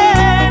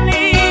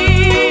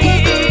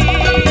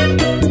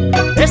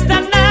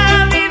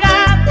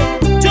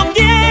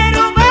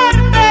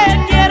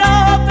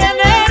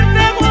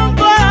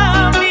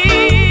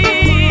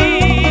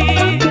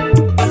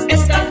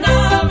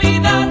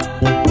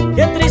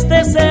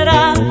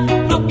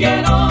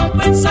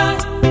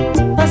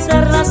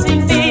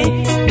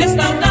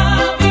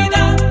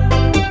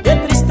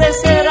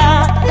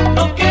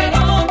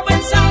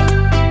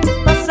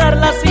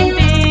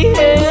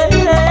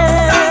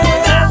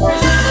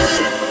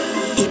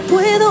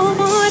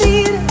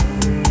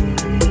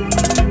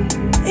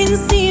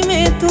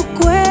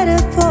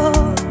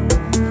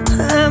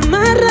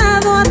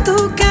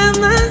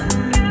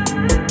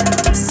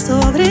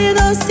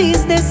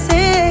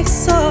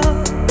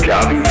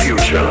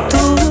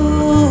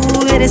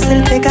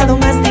 estado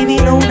más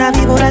divino, una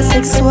víbora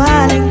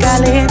sexual en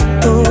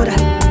calentura.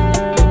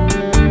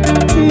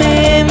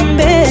 Me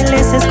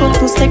embeleces con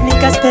tus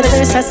técnicas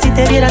perversas, si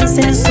te vieran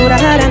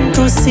censuraran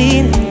tu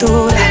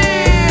cintura.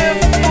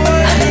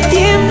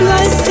 Tiemblo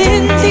al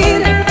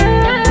sentir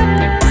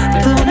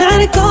tu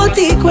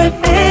narcótico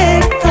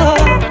efecto,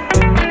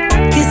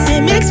 que se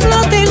me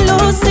exploten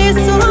los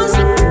sesos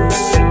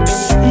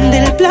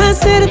del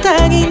placer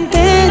tan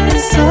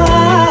intenso.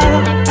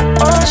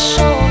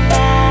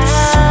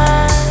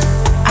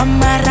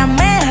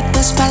 Amárrame a tu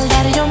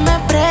espalda, yo me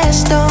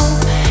presto.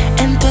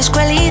 En tu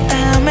escuelita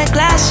dame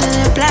clase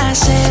de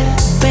placer.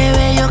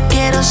 Bebé, yo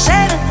quiero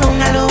ser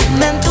un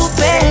alumno en tu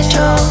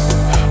pecho.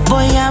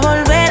 Voy a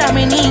volver a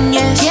mi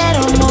niñez. Quiero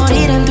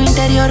morir en tu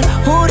interior.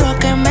 Juro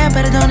que me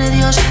perdone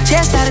Dios si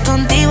estar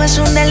contigo es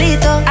un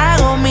delito.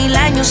 Hago 1000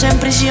 años en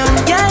prisión.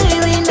 Ya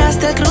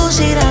adivinaste el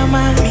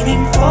crucigrama. Mi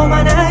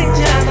ninfómana en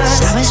llamas.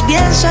 Sabes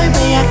bien, soy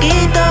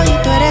bellaquito y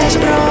tú eres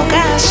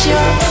provocación.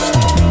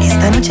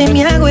 Esta noche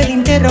me hago el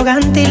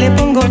interrogante y le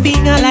pongo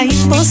fin a la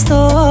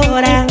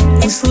impostora,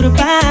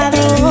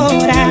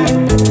 usurpadora.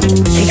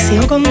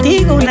 Exijo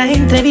contigo una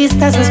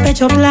entrevista,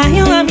 sospecho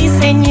plagio a mi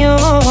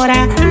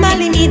señora,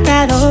 mal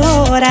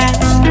imitadora.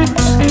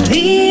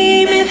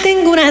 Dime,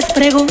 tengo unas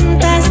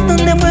preguntas.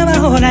 ¿Dónde fue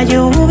bajo la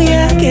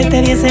lluvia que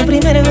te di ese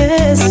primer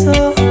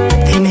beso?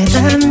 Dime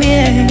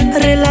también,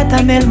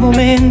 relátame el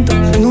momento,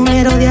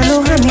 número de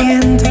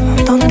alojamiento,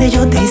 donde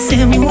yo te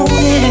hice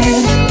mujer.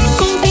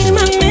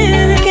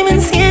 Confírmame que me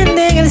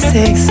enciende en el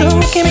sexo,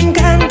 que me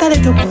encanta de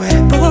tu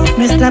cuerpo,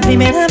 nuestra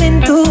primera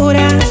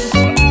aventura.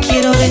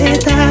 Quiero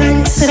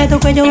detalles, será tu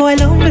cuello o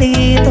el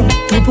ombligo,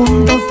 tu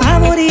punto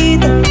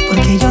favorito,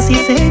 porque yo sí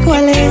sé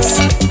cuál es.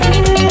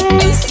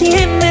 Si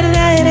en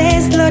verdad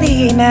eres lo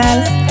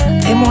original,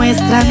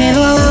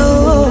 demuéstramelo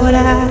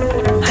ahora.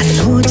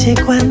 Anoche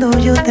cuando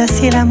yo te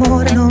hacía el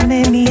amor no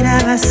me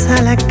mirabas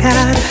a la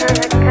cara.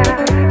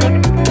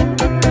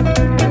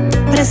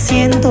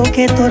 Presiento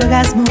que tu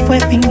orgasmo fue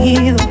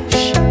fingido.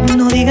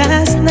 No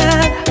digas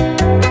nada.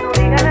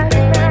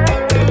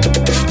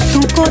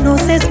 Tú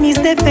conoces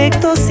mis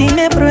defectos y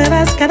me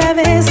pruebas cada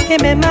vez que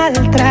me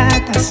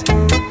maltratas.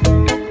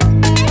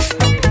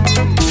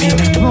 Me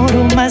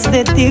enamoro más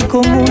de ti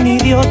como un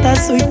idiota.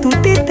 Soy tu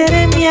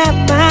títere, mi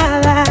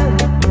amada.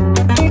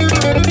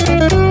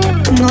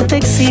 No te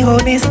exijo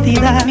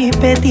honestidad, mi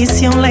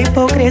petición, la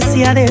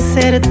hipocresía de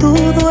ser tu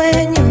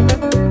dueño.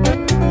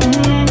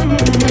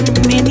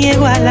 Me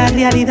niego a la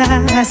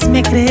realidad,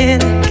 hazme creer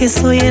que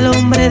soy el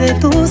hombre de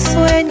tus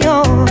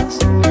sueños.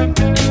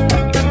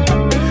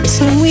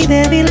 Soy muy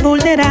débil,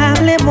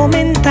 vulnerable,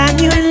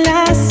 momentáneo en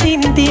las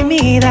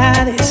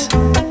intimidades.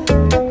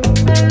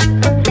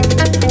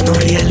 No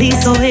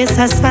realizo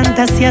esas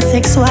fantasías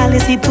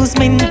sexuales y tus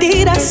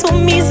mentiras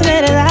son mis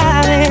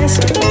verdades.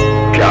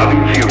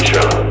 Gaby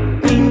Fusion.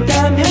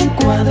 Píntame un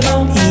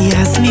cuadro y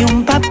hazme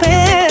un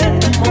papel.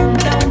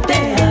 Monta un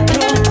teatro,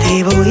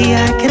 te voy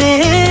a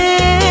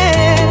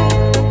creer.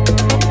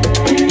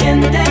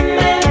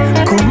 Miénteme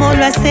como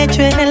lo has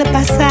hecho en el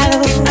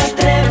pasado.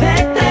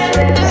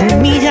 Atrévete,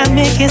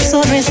 humíllame que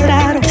eso no es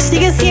raro.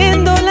 Sigue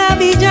siendo la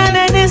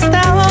villana en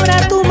esta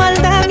obra. Tu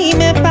maldad a mí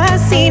me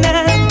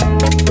fascina.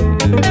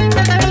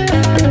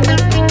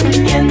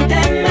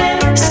 Miénteme,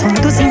 son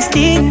tus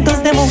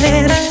instintos de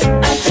mujer.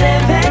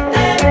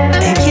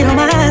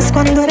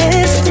 Cuando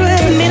eres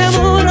cruel, me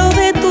enamoro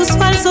de tus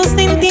falsos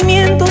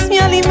sentimientos, me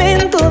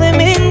alimento de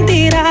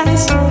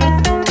mentiras.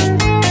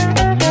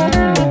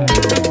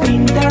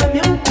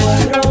 Píntame un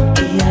cuadro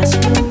y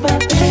hazme un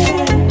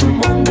papel.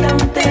 Monta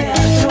un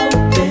teatro,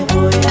 te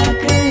voy a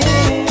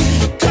creer.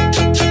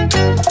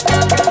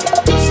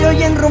 Se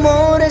oyen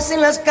rumores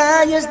en las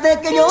calles de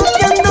que yo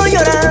te ando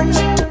llorando.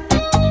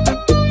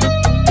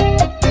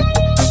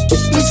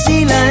 Y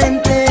si la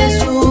gente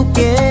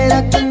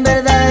supiera que en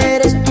verdad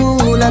eres tú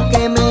la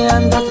que me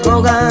andas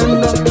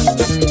rogando.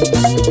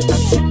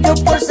 Yo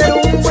por ser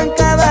un buen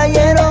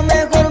caballero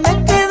mejor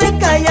me quedé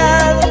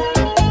callado.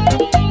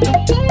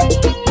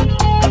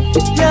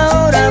 Y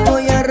ahora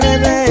voy a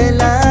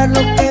revelar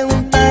lo que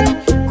un tal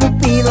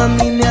Cupido a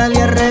mí me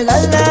había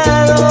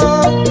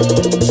regalado.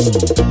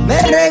 Me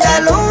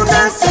regaló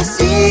una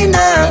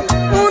asesina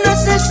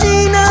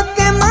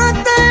que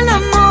mata el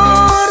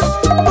amor,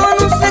 con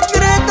un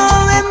secreto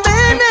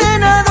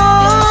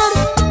envenenador.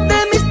 De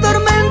mis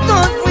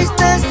tormentos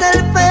fuiste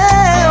el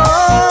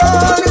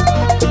peor.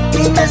 Y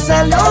me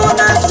salió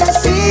una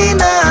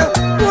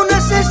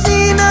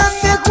asesina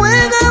que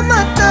juega a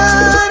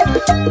matar.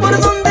 Por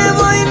donde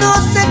voy no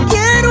te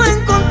quiero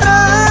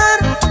encontrar.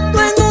 Tú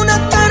en una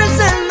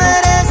cárcel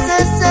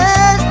mereces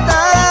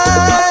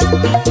estar.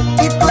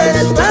 Y tú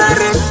eres la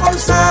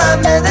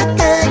responsable de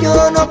que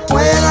yo no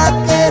pueda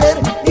querer.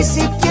 Ni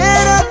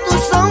siquiera tu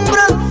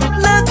sombra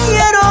la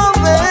quiero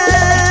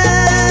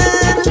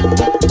ver.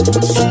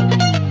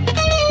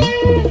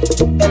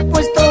 He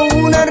puesto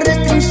una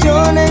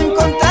restricción en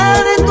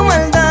contra de tu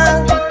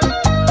maldad.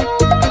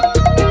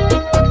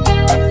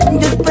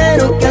 Yo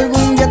espero que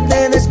algún día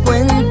te des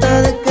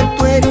cuenta de que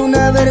tú eres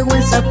una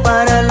vergüenza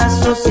para la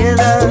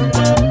sociedad.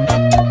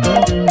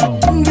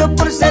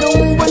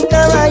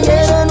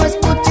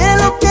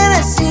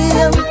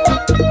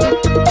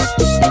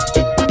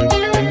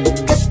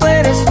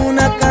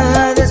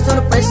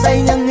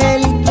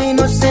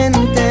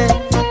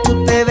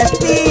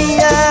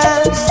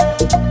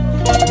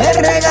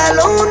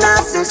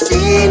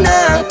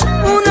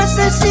 una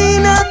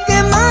asesina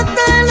que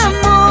mata el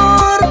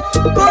amor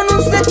con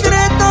un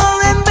secreto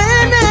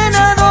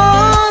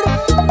envenenador.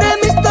 De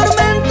mis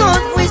tormentos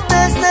fuiste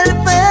el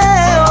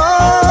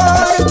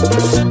peor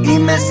y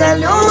me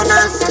salió una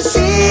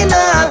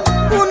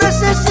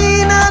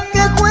asesina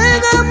que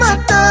juega a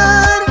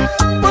matar.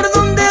 Por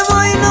donde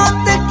voy no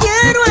te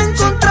quiero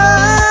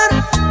encontrar,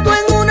 tú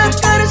en una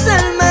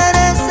cárcel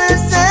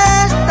mereces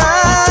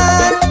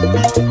estar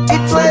y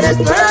tú eres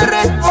la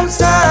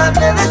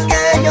responsable de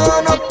que yo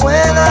no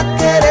pueda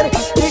querer,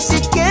 ni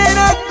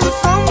siquiera tu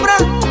sombra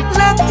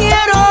la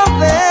quiero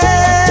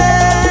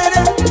ver.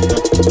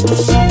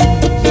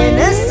 ¿Quién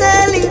es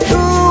el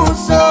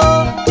intruso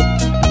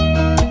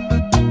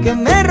que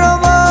me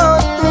robó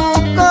tu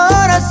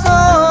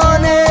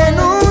corazón en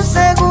un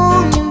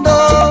segundo?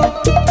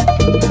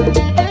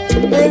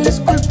 Él es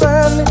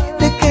culpable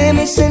de que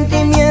mis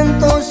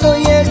sentimientos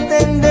hoy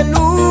estén de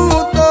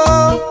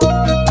luto.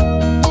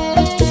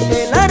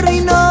 Él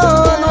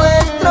arruinó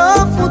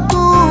nuestro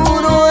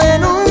futuro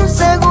en un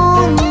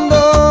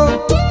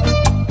segundo.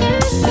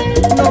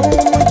 No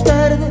muy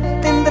tarde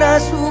tendrá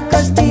su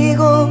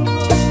castigo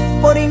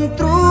por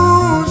intruso.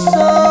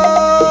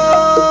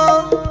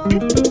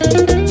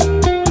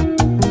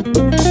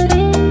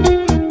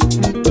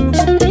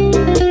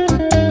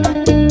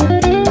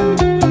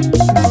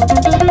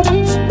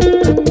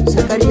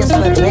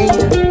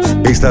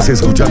 Estás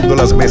escuchando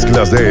las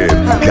mezclas de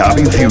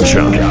Gaby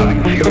Fusion.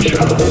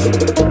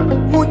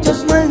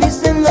 Muchos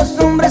maldicen los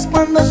hombres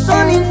cuando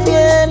son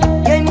infiel,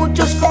 y hay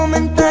muchos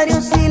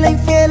comentarios y la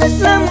infiel es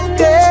la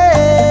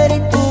mujer. Y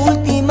tu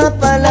última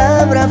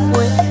palabra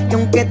fue que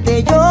aunque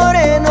te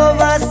llore no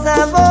vas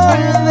a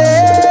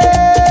volver.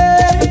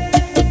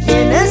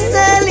 ¿Quién es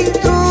el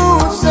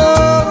intruso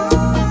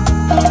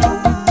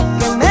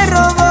que me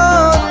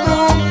robó tu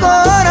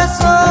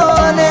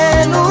corazón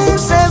en un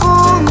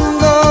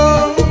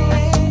segundo?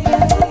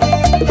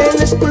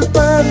 Él es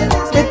culpable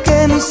de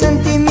que mis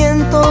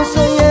sentimientos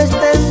hoy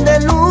estén de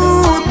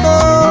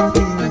luto.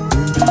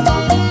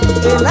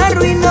 Él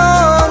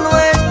arruinó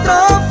nuestro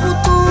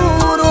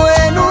futuro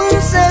en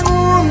un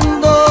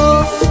segundo.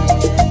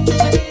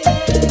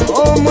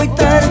 Oh, muy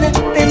tarde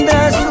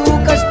tendrá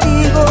su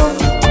castigo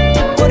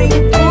por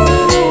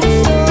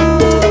intruso.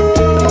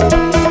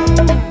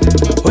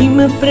 Hoy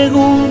me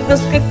preguntas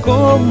que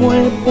cómo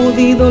he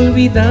podido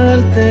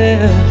olvidarte,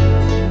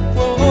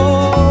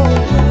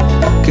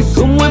 que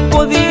cómo he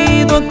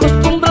podido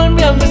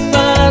acostumbrarme a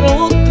besar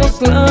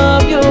otros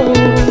labios.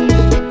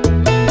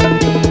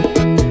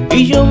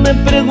 Y yo me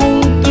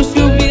pregunto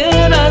si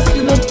hubieras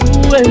sido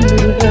tú en mi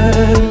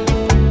lugar,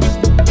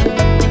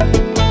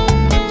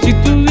 si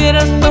tú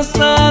hubieras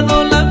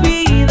pasado la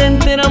vida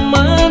entera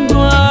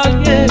amando a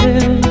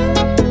alguien,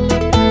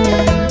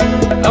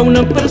 a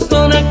una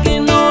persona que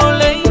no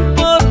le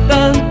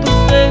importan tus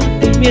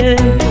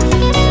sentimientos.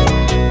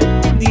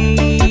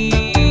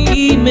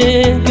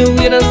 Dime qué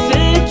hubieras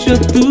hecho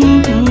tú.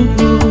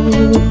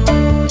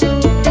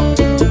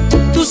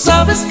 Tú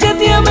sabes que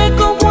te amé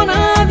como a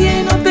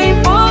nadie y no te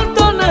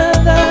importó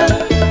nada.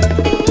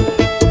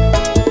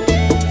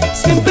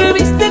 Siempre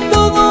viste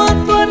todo a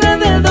tu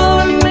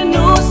alrededor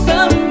menos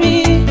a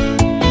mí.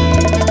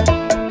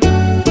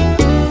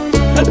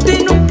 A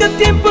ti nunca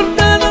te ha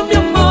importado mi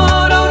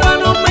amor, ahora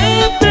no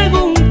me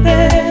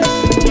preguntes.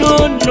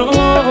 No, no,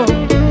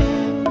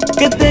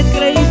 que te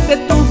creíste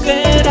tú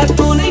que eras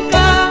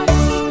única,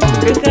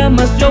 que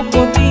jamás yo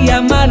podía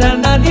amar a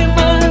nadie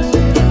más.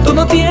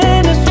 Todo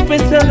tiene su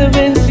fecha de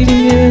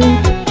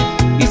vencimiento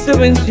y se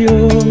venció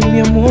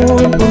mi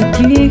amor por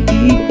ti.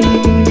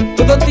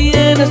 Todo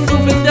tiene su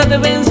fecha de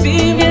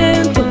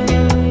vencimiento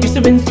y se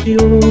venció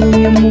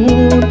mi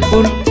amor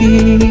por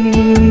ti.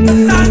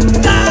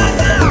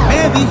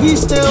 Me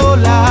dijiste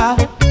hola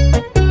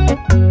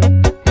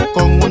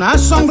con una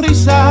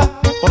sonrisa,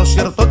 por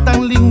cierto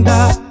tan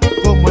linda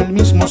como el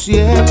mismo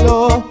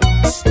cielo.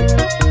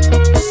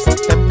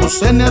 Te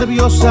puse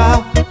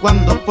nerviosa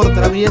cuando por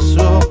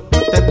travieso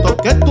te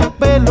toqué tu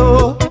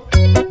pelo.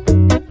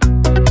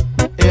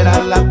 Era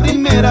la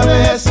primera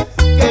vez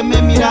que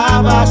me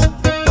mirabas,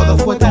 todo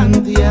fue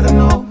tan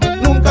tierno,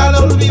 nunca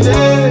lo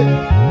olvidé.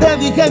 Te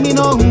dije mi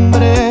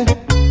nombre,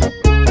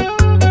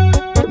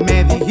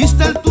 me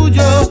dijiste el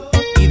tuyo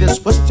y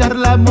después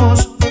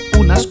charlamos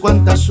unas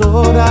cuantas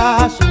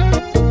horas.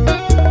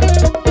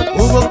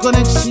 Hubo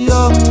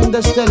conexión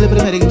desde el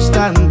primer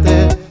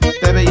instante,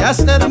 te veías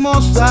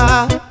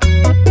hermosa,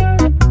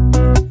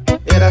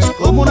 eras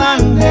como un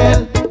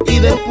ángel y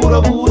de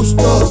puro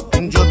gusto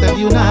yo te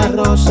di una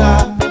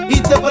rosa y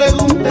te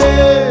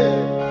pregunté,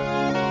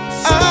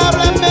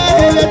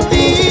 háblame de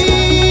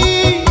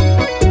ti,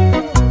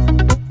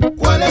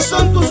 ¿cuáles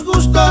son tus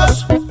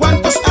gustos?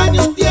 ¿Cuántos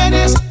años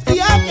tienes y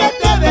a qué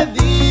te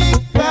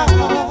dedicas?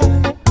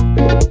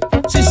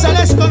 Si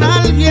sales con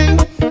alguien,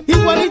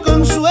 igual y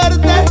con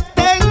suerte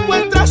te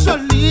encuentras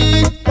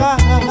solita.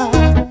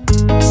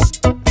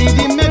 Y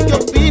dime qué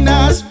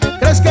opinas,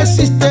 ¿crees que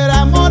existe el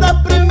amor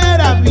a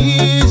primera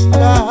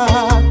vista?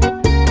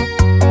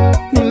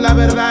 La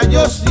verdad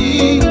yo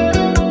sí,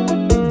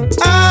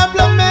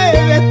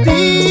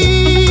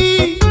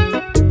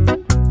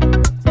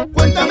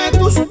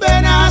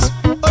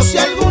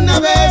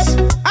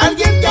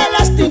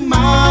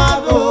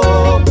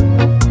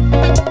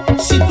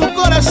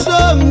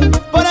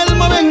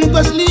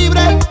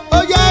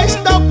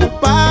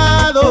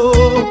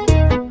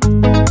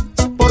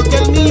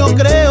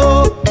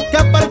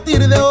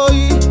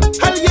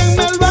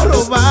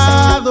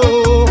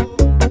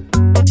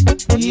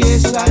 y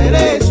esa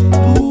eres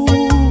tú.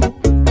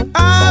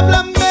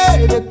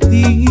 Háblame de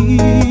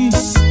ti.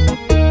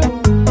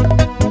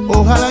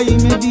 Ojalá y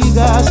me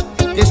digas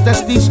que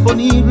estás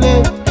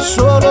disponible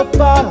solo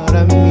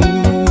para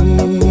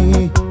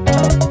mí.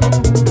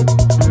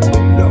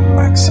 Lo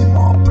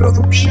Máximo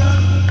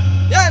Producción.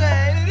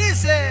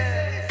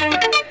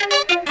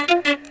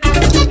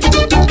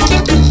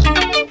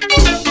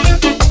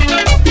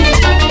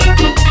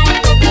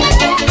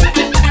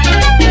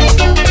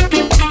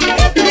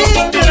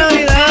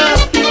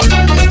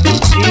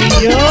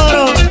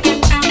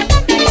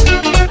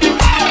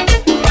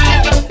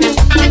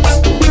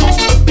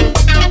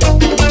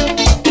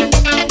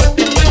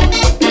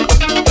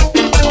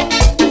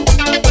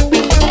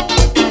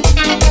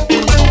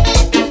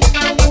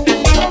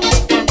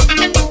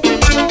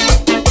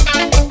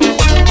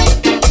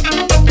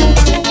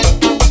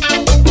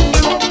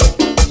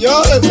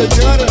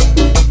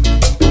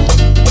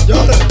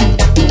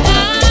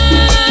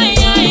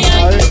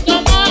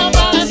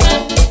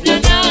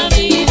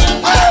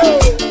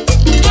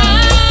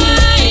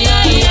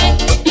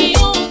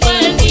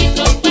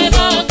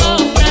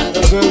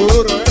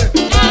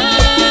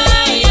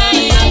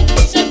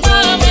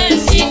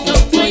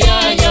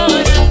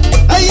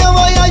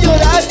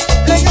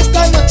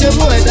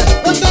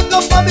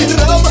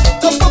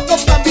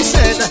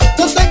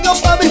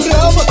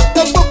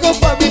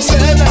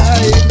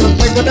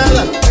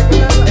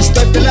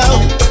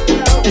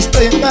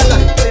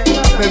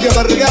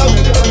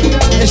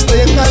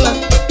 Estoy en mala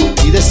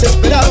y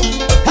desesperado.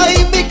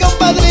 Ay, mi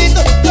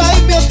compadrito,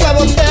 tráeme otra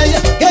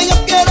botella, que yo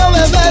quiero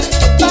beber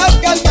para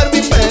calmar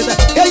mi pena,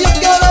 que yo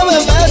quiero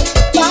beber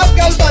para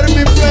calmar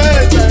mi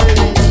pena.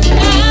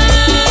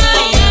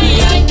 Ay,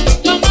 ay, ay,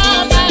 ¿cómo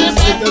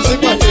pasa? ¿Usted se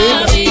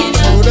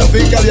imagina una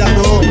finca de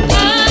arroz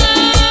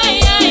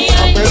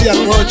a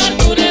medianoche?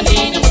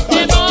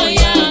 Te voy a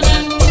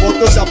dar.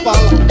 Moto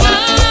zapala.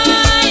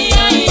 Ay,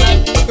 ay, ay,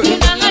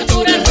 una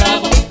altura el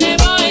rabo te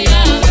voy a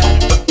dar.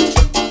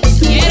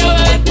 Quiero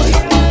beber,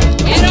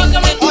 quiero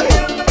comer,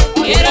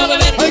 quiero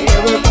beber, quiero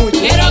comer, quiero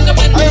beber, quiero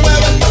comer,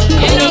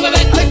 quiero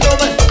beber, quiero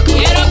comer,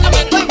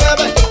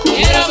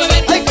 quiero beber, quiero comer, quiero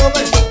beber, quiero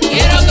comer,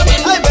 quiero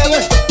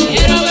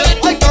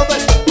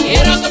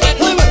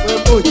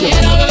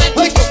beber,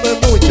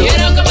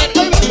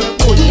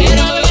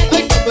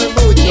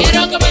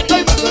 quiero comer,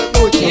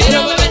 quiero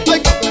beber,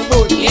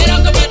 quiero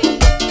comer,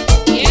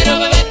 quiero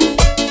beber,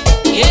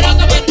 quiero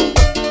comer.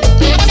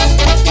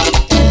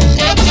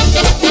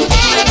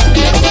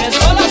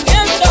 Empezó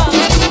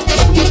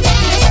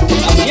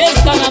la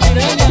fiesta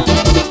navideña,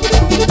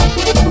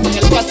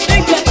 el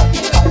cacique,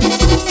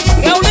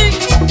 Raulín,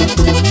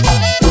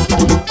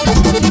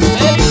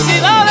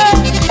 felicidades.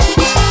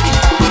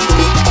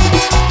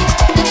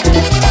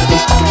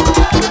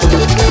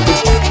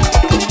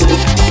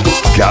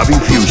 Gaby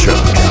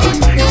Fusion.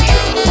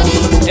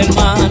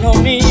 Hermano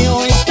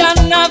mío, esta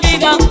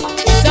Navidad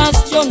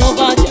quizás yo no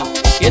vaya,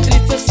 qué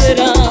triste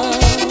será.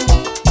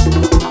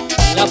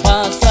 La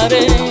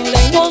pasaré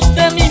lejos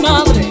de mi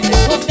madre,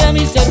 lejos de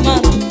mis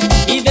hermanos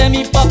y de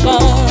mi papá.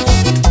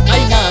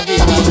 Ay,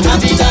 Navidad,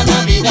 Navidad,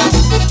 Navidad,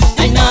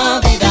 ay,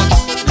 Navidad,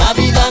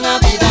 Navidad,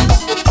 Navidad,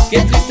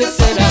 qué triste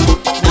será.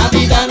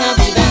 Navidad,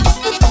 Navidad,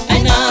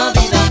 ay,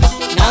 Navidad,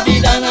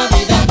 Navidad,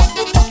 Navidad,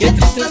 qué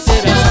triste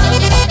será.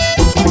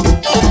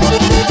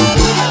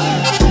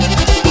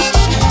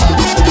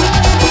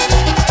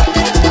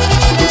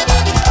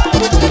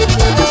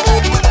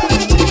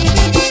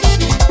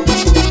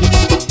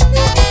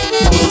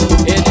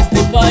 En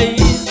este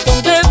país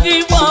donde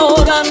vivo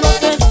ahora no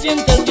se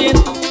siente el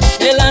viento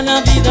de la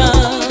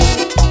Navidad.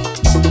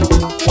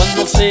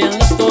 Cuando sean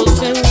las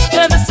 12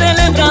 ustedes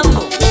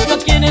celebrando, yo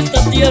aquí en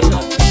esta tierra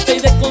estoy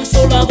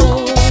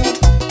desconsolado.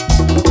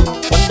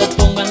 Cuando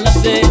pongan la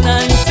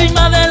cena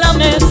encima de la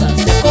mesa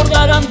se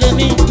acordarán de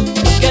mí,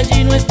 porque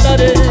allí no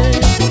estaré.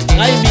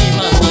 Ay, mi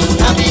mamá,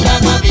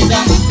 Navidad,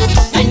 Navidad,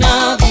 ay,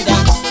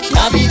 Navidad,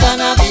 Navidad,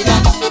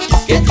 Navidad,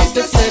 qué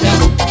triste será.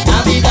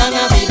 Navidad,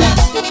 Navidad,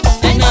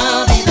 ay,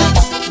 Navidad,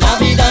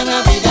 Navidad,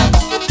 Navidad,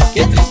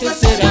 qué triste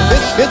será.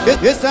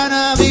 Esta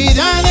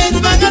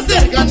Navidades van a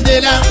ser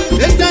candela,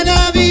 esta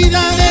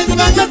Navidades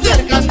van a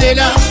ser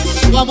candela.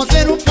 Vamos a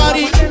hacer un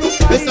party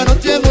esta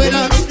noche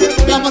buena,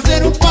 vamos a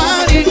hacer un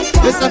party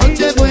esta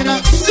noche buena.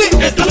 Sí,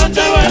 esta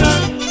noche buena,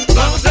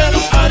 vamos a hacer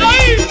un party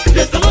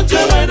esta noche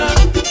buena,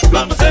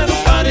 vamos a hacer un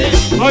party.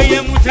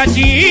 Oye,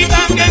 muchachita,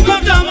 que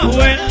encontramos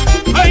buena.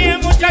 Oye,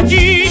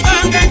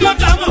 muchachita, que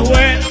encontramos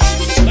buena.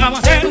 Vamos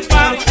a hacer un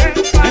party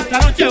esta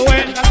noche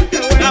buena.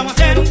 Vamos a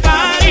hacer un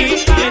party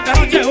esta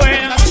noche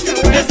buena.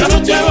 Esta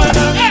noche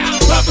buena,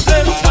 vamos a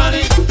hacer un party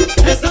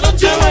esta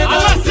noche buena,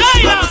 vamos a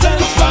hacer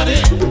un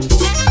party.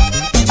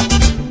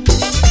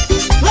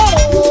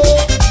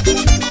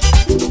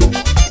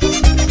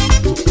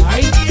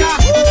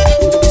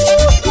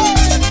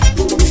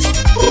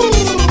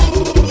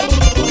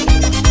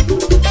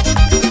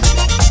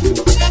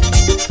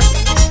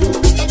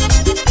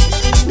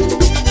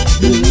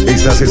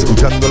 Estás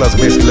escuchando las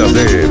mezclas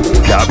de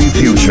Gaby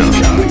Fusion.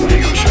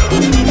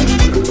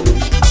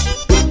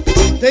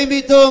 Te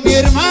invito mi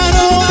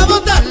hermano a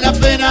botar la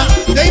pena.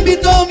 Te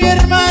invito mi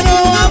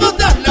hermano a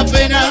botar la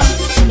pena.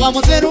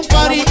 Vamos a hacer un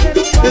party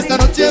esta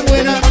noche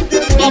buena.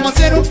 Vamos a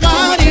hacer un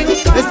party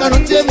esta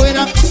noche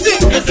buena. Sí,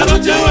 esta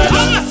noche buena.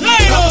 Vamos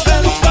a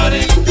hacer un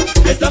party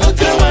esta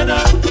noche buena.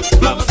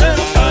 Vamos a hacer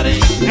un party.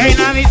 En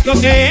la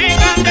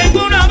discoteca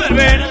tengo una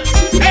verbena.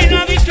 En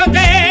la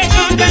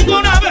discoteca tengo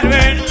una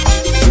verbena.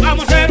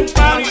 Vamos a hacer un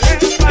party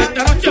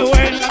esta noche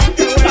buena.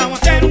 Vamos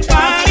a hacer un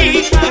party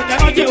esta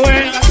noche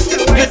buena.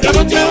 Esta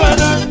noche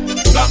buena,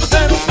 vamos a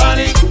hacer un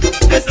party.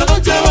 Esta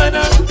noche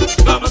buena,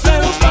 vamos a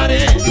hacer un party.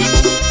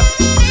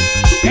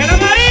 El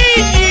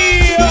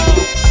amarillo,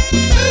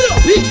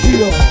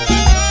 Rojillo,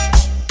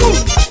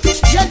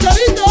 y el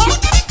chavito.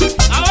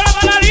 ahora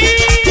para la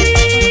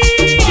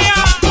línea.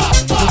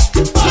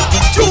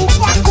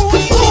 Chupa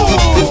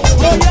culo,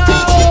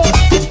 collao.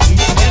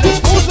 Se le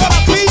puso la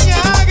piña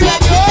agria,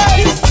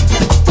 Joyce.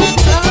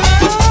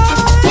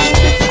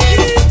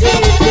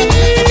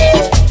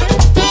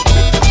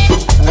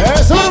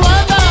 Es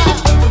urbana,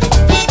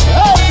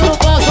 el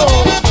grupazo,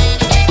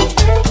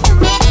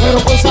 pero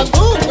con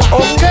sanduca.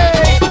 Ok,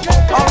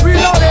 I'm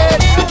reloaded.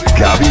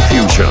 Gaby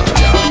Fusion.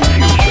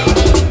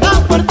 La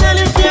puerta del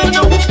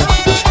infierno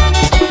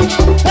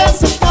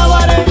es un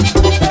cabaret.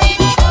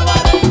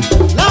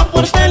 La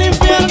puerta del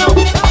infierno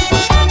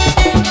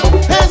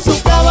es un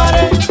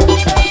cabaret.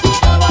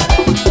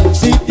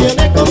 Si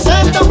tiene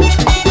concepto,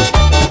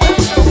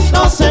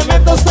 no se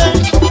meta usted.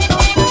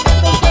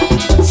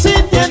 Si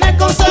tiene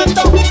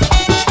concepto,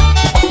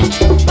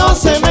 no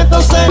se meta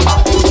usted.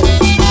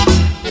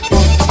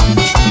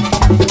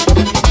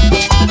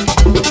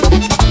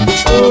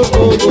 Oh,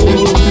 oh,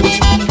 oh.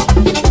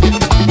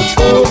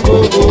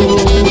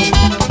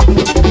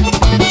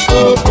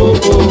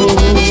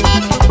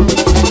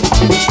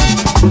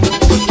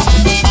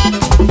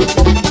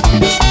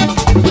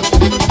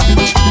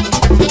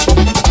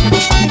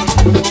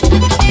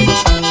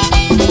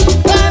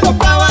 Pero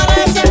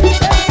cabarece,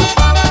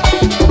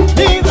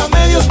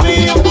 líbrame Dios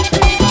mío.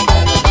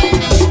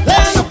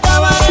 Pero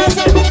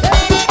cabarece,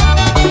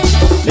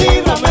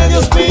 líbrame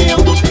Dios mío.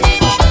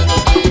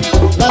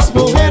 Las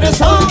mujeres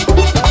son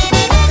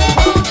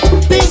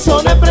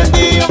tizones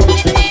prendidos.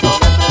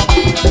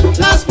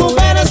 Las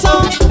mujeres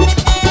son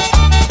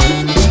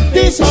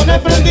tizones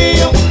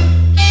prendidos.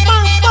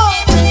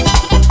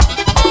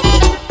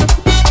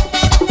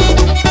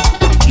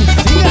 Y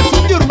sigue el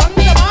son de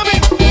Urbana, mami.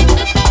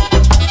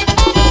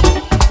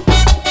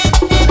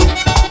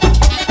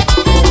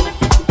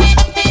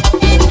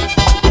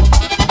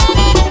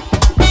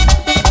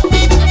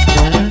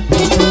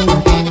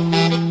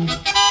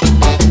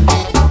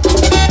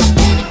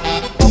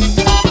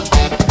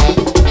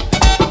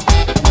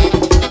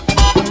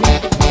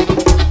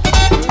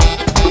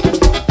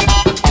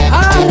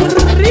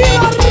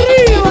 ¡Arriba,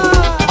 arriba!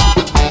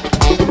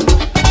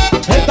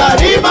 ¡El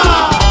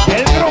tarima!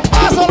 ¡El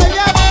grupazo le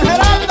llaman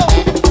Geraldo!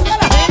 ¡A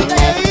la gente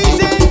que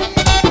dice!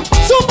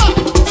 ¡Zumba!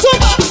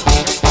 ¡Zumba!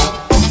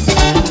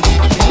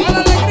 llegó la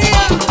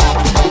alegría,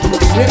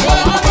 llegó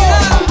la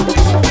Navidad.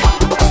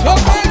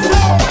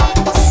 ¡Comienza!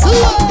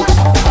 ¡Suba!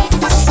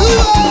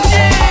 ¡Suba!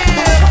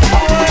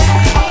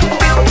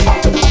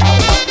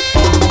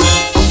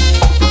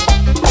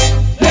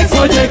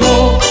 Eso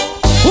llegó.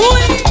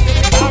 ¡Uy!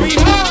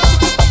 Navidad.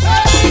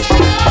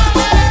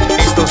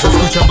 Estás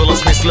escuchando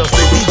las mezclas de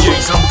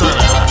DJ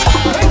Santana.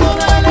 Tengo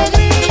la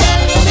alegría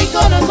en mi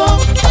corazón.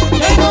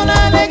 Tengo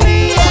la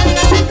alegría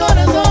en mi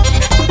corazón.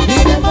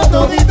 Diremos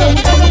todito,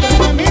 muchachos,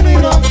 traigan vino y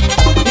ron.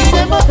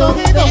 Diremos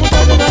todito,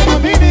 muchachos,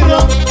 traigan vino y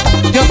ron.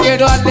 Yo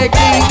quiero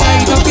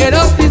alegría y no quiero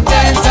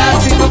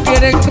tristeza. Si no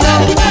quieren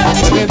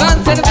ron, me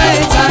dan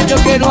cerveza. Yo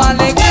quiero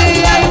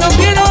alegría y no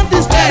quiero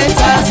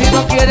tristeza. Si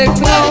no quieren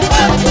ron,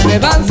 me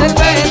dan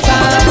cerveza.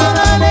 Tengo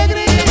la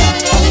alegría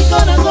en mi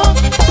corazón.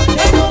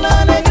 Tengo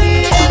la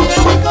alegría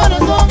en mi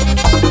corazón.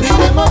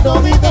 Diremos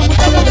todito,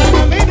 muchachos,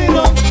 traigan vino y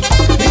ron.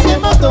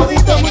 Diremos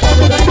todito,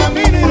 muchachos, traigan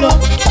vino y ron.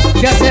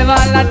 Ya se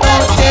va la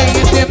noche y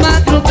es de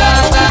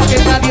madrugada. Que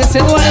nadie se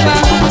duerma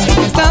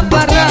en esta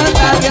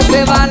parranda. Ya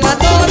se va la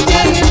noche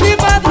y es de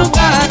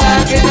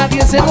madrugada. Que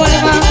nadie se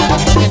duerma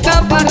en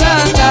esta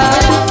parranda.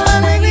 Tengo la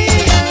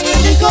alegría en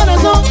mi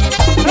corazón.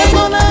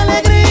 Tengo la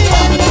alegría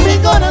en mi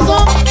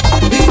corazón.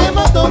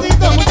 Diremos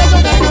todito,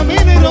 muchachos, traigan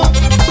vino y ron.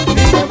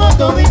 Diremos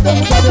todito,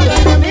 muchachos,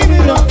 traigan vino y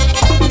ron.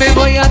 Me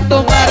voy a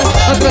tomar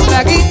otro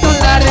traguito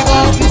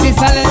largo. Y si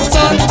sale el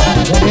sol,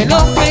 veré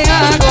lo que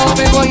hago.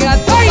 Me voy a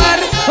tomar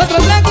otro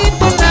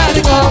traguito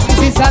largo. Y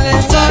si sale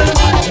el sol,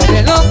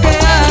 veré lo que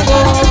hago.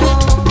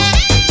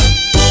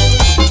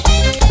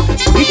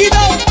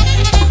 ¡Hijito!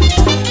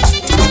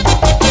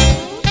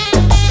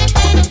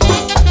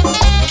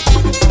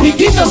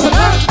 Hijito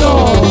sonando.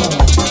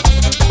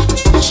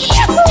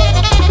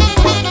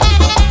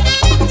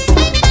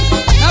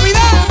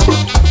 ¡Navidad!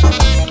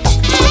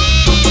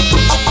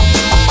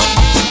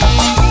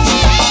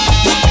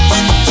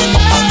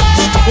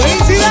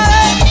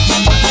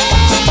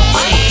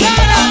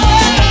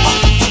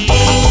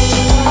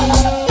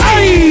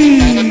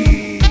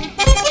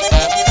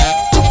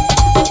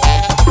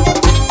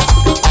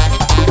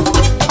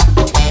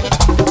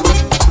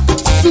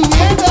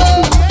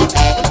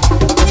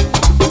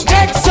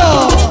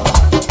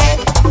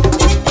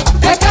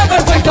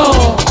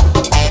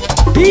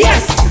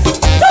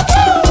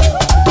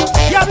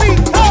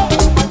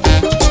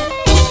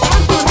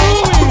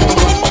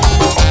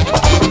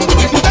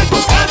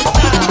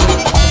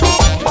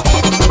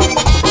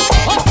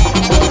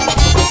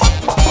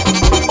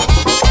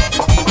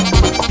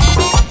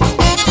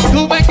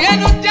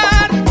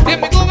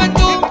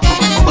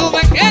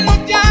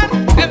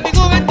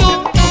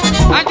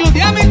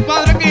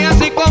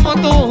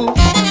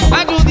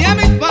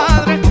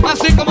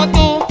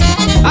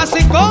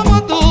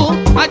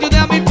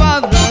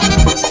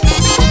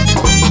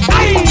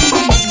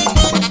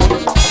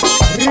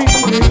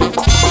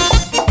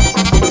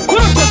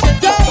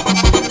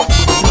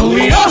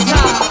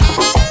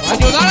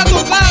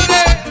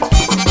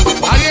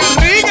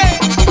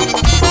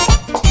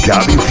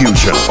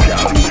 Fusion.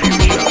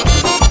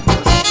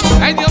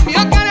 Ay, Dios mío,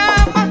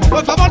 caramba,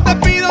 por favor te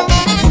pido.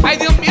 Ay,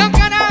 Dios mío,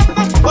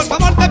 caramba, por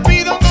favor te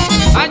pido.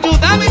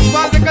 Ayuda a mis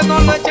padres que no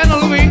lo echen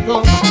al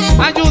olvido.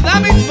 Ayuda a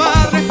mis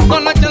padres, no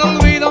lo echen al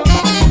olvido.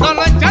 No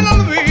lo echen al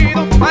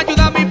olvido.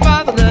 Ayuda a mi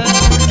padre.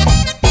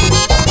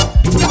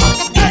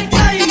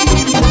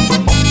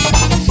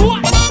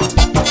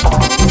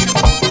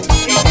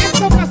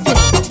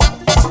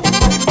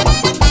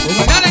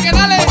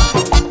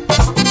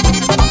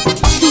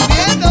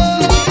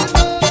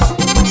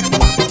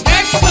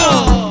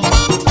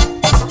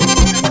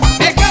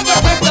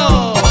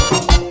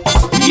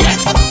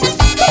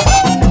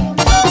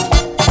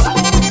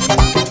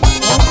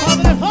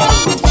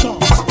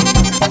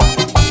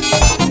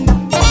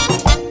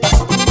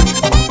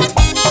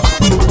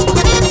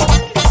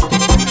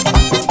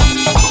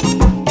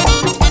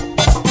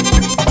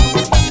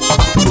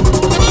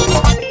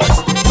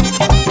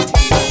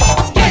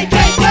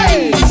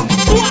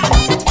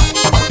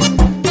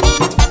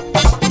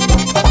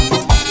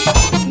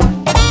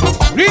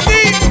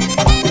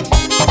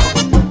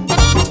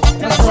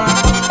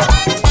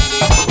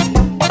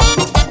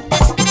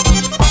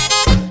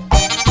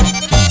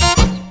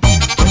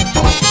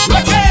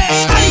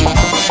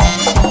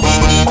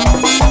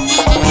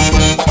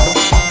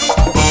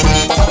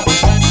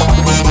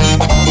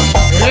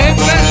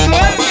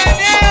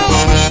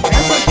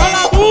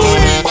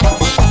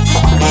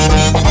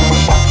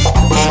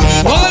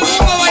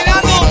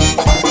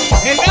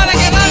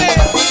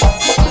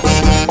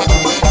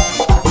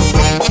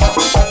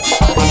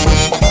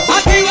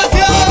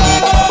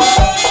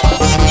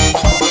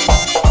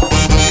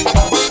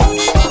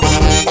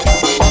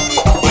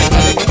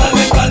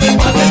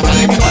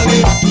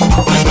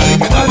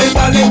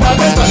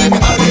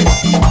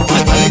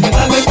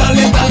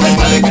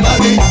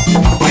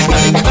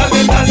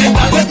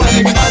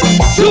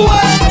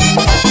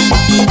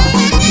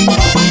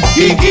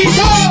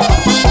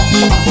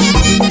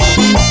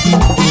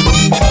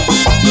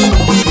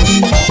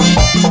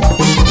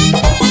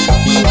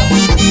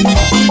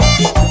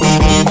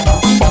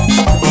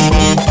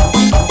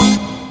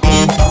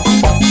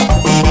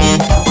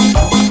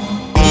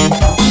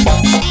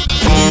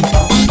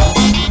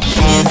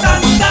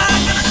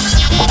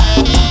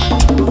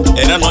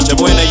 Era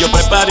Nochebuena y yo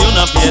preparé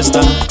una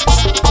fiesta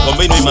con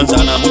vino y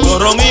manzana, mucho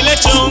ron y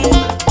lechón.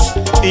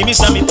 Y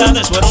mis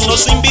amistades fueron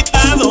los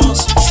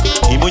invitados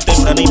y muy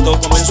tempranito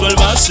comenzó el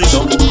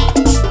vacilón.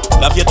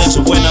 La fiesta en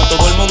su buena,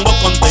 todo el mundo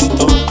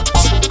contento,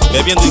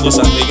 bebiendo y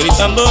gozando y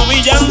gritando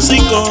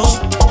villancico.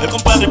 El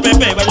compadre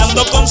Pepe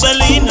bailando con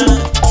Celina,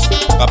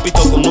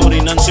 Papito con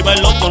Nuri, Nancy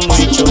bailó con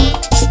Luicho.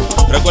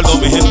 Recuerdo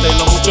mi gente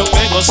lo mucho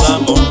que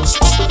gozamos,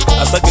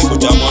 hasta que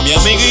escuchamos a mi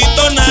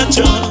amiguito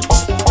Nacho,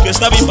 que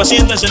estaba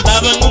impaciente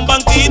sentado en un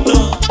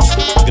banquito,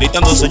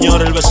 gritando: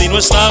 señor, el vecino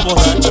está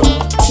borracho.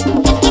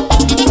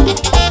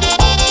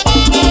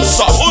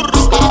 Sabor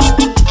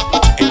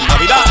en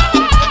Navidad.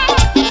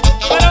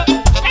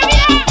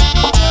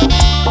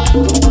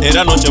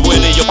 Era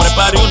Nochebuena y yo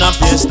preparé una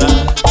fiesta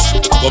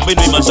con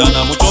vino y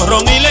manzana, mucho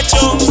ron y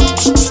lechón.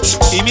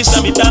 Y mis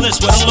amistades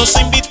fueron los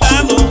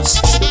invitados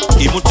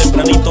y muy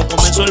tempranito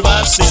comenzó el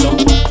vacilón.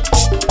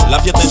 La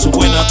fiesta en su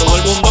buena, todo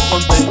el mundo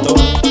contento,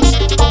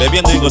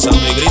 bebiendo y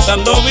gozando y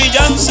gritando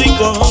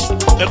villancicos.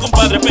 El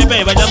compadre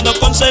Pepe bailando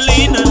con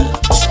Celina,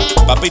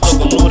 Papito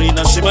con Nuri,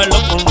 Nancy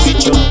bailó con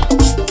Luicho.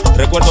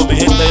 Recuerdo mi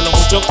gente lo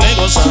mucho que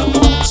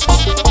gozamos,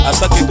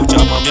 hasta que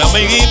escuchamos a mi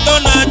amiguito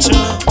Nacho,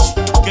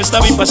 que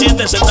estaba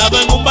impaciente sentado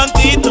en un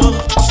banquito,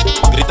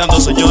 gritando: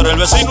 señor, el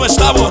vecino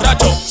está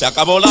borracho. Se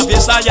acabó la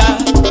fiesta ya,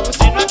 el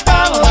vecino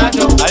está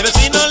borracho. Al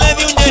vecino le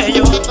di un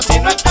yello, el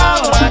vecino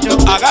está borracho.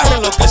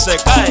 Agarren lo que se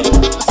cae, el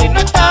vecino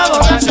está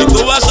borracho. Si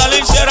tú vas a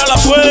salir, cierra la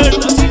puerta, el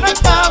vecino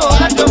está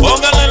borracho.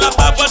 Póngale la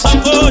tapa al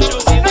sancocho,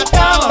 el vecino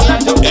está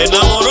borracho.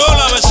 Enamoró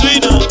la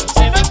vecina, el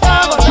vecino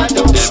está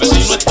borracho. El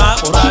vecino está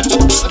borracho,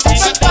 el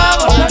vecino está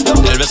borracho.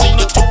 El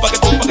vecino chupa que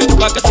chupa que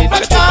chupa que chupa que chupa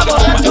que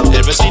chupa.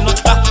 El vecino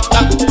está,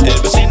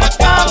 el vecino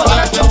está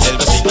borracho. El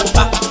vecino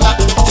está,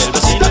 el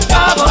vecino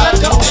está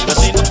borracho. El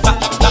vecino está,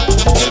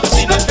 el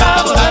vecino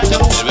está borracho.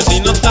 El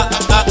vecino está,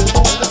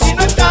 el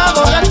vecino está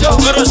borracho.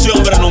 Pero ese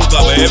hombre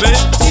nunca bebe.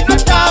 El vecino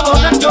está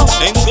borracho.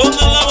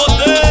 Encontra la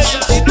botella. El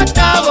vecino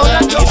está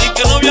borracho. Y dice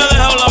que no había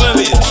dejado la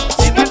bebida. El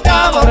vecino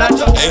está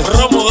borracho. El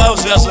romo dado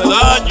se hace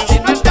daño. El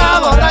vecino está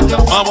borracho.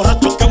 Más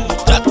borracho que un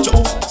muchacho.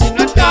 El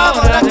vecino está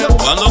borracho.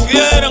 Cuando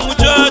quieran,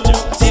 muchachos.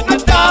 El vecino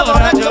está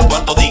borracho.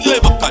 Cuando diga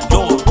el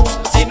bacallón.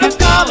 El vecino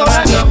está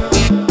borracho.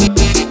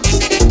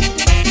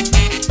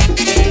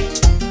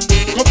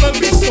 Con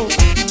permiso.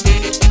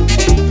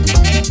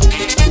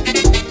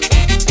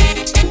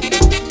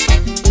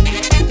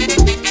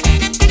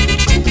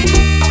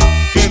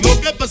 Que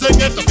lo que pasa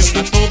en esta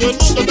fiesta, todo el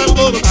mundo está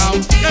alborotado.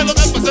 Que lo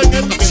que pasa en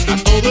esta fiesta,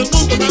 todo el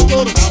mundo está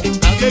alborotado.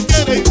 Nadie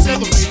quiere irse a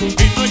dormir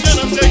y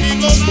mañana seguir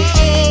volado.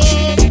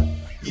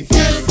 Y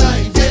fiesta,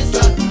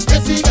 que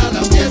siga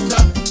la fiesta.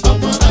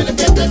 Vamos a darle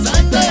fiesta a esa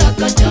gente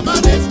hasta que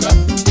amanezca.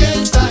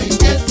 Fiesta,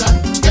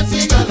 que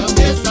siga la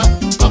fiesta.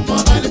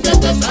 Vamos a darle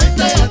fiesta a esa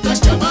gente hasta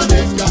que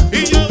amanezca.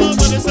 Y ya va a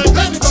amanecer.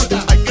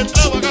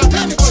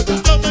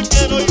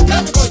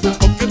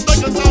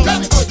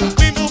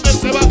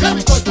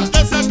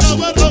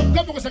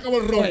 ¿Cómo que se acabó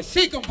el ron? Pues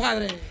sí,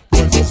 compadre.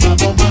 Pues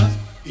usamos más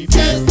y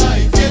fiesta,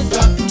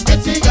 que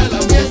siga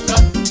la fiesta.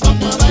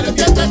 Vamos a darle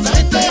fiesta a esa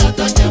gente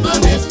hasta que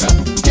amanezca.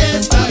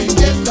 Fiesta,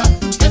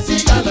 que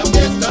siga la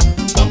fiesta.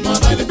 Vamos a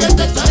darle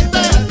fiesta a esa gente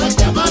hasta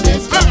que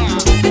amanezca.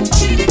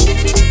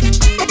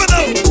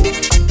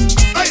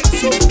 ¡Ay,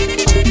 eso!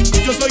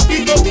 Yo soy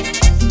Kiko,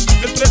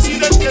 el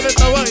presidente de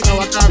esta vaina,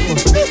 bacaco.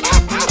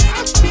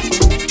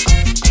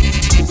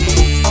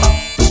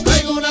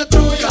 Traigo una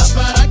trulla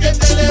para que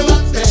te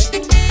levante.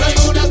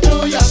 Traigo una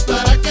trulla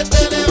para que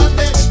te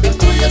levante. Esta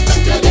trulla está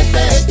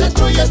caliente, esta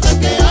trulla está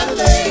que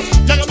arde.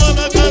 Llegamos a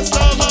la casa,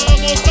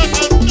 vamos a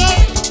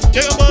cantar.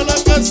 Llegamos a la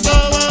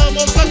casa,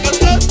 vamos a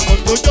cantar.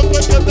 Cuando yo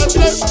cuente hasta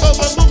 3,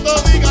 todo el mundo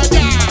diga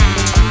ya.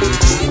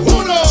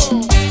 1,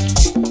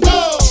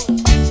 2,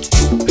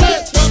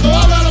 3, cuando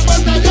abra la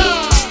puerta ya.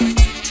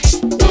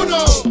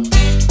 1,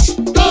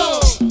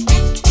 2,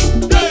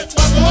 3,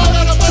 cuando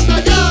abra la puerta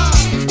ya.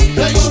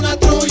 Traigo una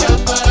trulla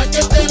para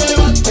que te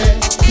levante.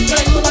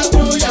 Traigo una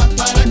trulla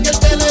para que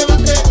te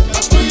levante. La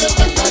trulla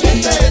está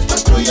caliente, esta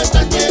trulla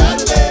está que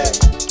arde.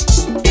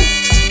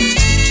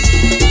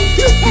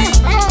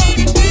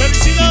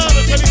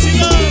 ¡Felicidades,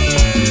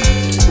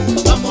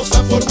 felicidades! Vamos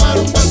a formar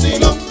un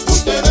vacilón.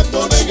 Ustedes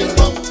ponen el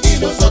ron y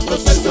nosotros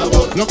el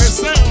sabor. Lo que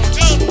sea,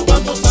 bacano.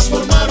 Vamos a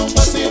formar un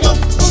vacilón.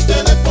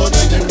 Ustedes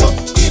ponen el ron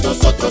y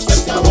nosotros el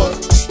sabor.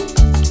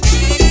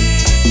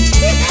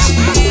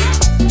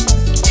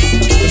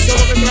 Eso es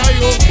lo que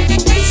traigo.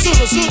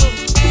 Solo, solo.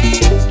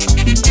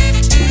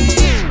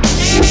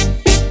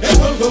 El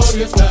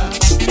jolgorio está,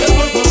 el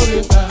jolgorio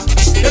está.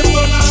 En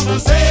por la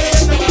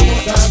maceta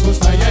vamos a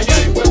gozar, ay,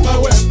 ay, huepa,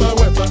 huepa,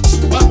 huepa.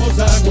 Vamos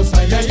a gozar,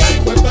 ay, ay,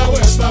 huepa,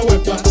 huepa,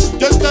 huepa.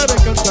 Yo estaré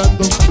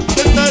cantando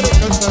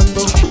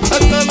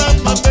hasta la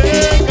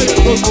maneca y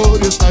el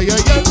golgorio está, ay,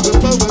 ay,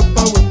 huepa,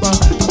 huepa, huepa.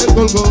 El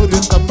golgorio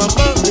está,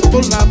 mamá, y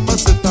por la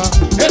maceta.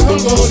 El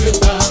jolgorio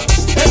está,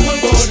 el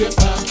jolgorio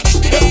está.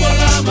 En por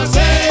la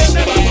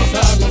maceta vamos a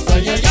gozar,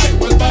 ay, ay,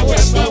 huepa,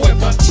 huepa,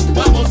 huepa.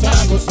 Vamos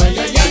a gozar, ay,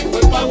 ay,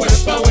 huepa,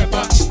 huepa,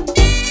 huepa.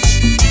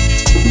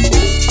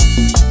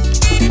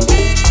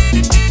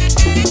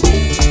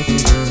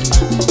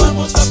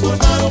 Vamos a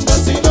formar un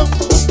vacilón.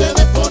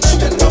 Ustedes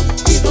ponen el ron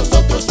y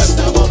nosotros el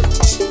sabor.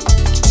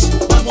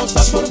 Vamos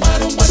a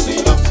formar un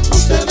vacilón.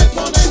 Ustedes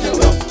ponen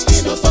el ron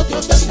y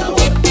nosotros el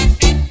sabor.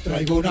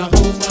 Traigo una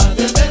juma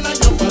desde el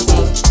año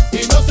pasado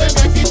y no se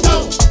me ha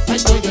quitado. Ay,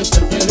 estoy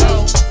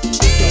desesperado.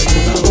 Traigo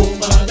una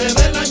juma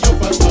desde el año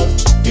pasado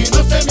y no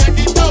se me ha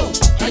quitado.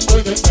 Ay,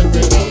 estoy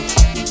desesperado.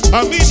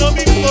 A mí no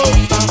me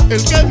importa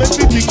el que me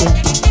critique.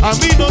 A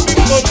mí no me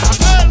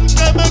importa el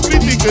que me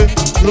critique.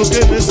 Lo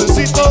que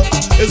necesito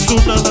es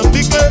un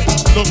alambique.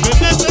 Lo que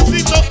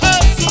necesito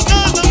es un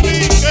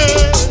alambique.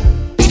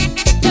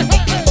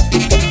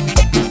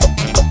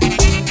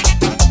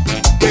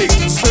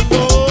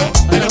 Díselo.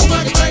 Ay, la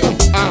juma que traigo,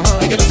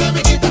 ay, que no se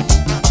me quita.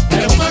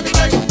 Ay, la juma que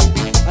traigo,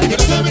 ay, que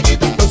no se me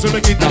quita. No se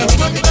me quita. Ay, la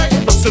juma que traigo,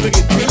 No se me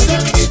quita. ay, que no se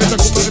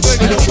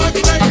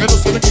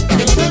me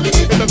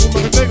quita. Esta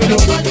cumba que traigo Ay, la yo.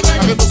 juma que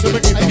traigo, A que no se me quita. ay, que no se me quita. Esta cumba que traigo yo. A que no se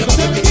me quita. Ay, que no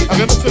se me quita. A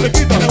que no se me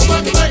quita. Ay, la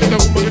juma que traigo, Esta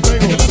cumba que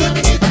traigo. ay, que no se me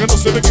quita. A que no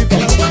se me quita.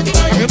 Ay, la juma que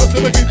traigo, A que no se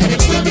me quita. ay, que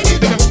no se me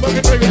quita. Esta cumba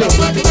que traigo yo. Ay, la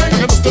juma que traigo, A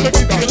que no se me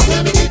quita. ay, que no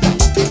se me quita.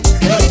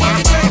 Ay, la juma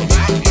que traigo,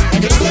 ay,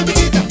 que no se me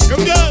quita.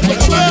 Cambiando,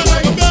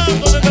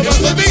 cambiando, nena,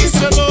 vas a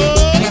díselo.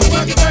 Ay, la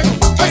juma que traigo,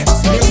 ay, que no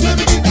se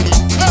me quita.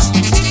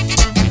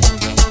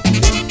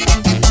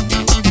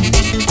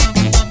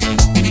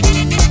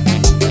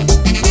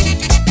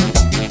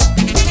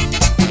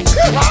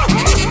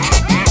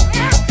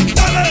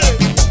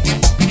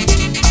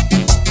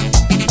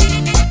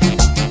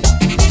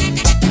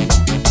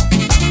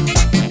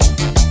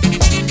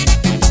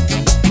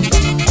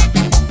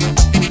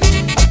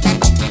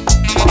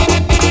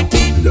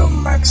 Lo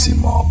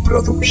máximo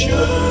Production.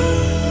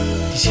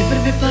 Y siempre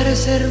me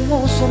parece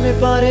hermoso, me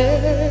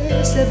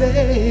parece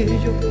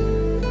bello.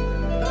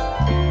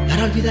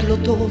 Para olvidarlo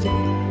todo,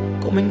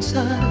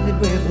 comenzar de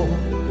nuevo.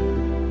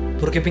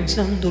 Porque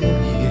pensándolo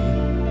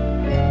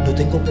bien, no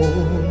tengo por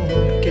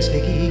qué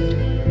seguir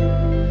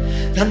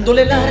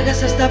dándole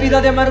largas a esta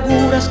vida de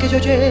amarguras que yo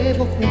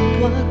llevo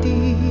junto a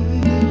ti.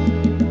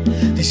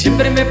 Y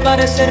siempre me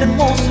parece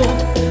hermoso,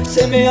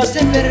 se me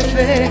hace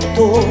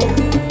perfecto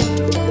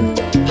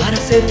para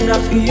hacer una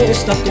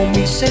fiesta con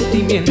mis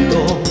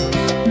sentimientos,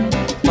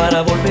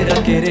 para volver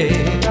a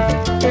querer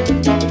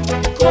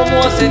como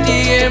hace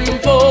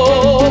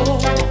tiempo,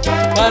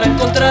 para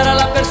encontrar a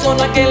la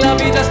persona que la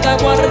vida está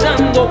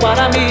guardando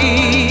para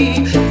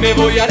mí. Me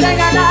voy a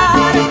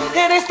regalar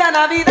en esta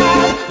Navidad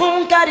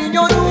un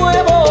cariño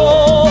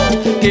nuevo,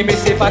 que me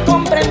sepa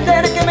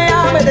comprender, que me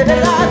ame de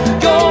verdad,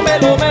 yo me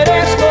lo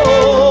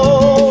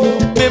merezco.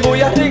 Me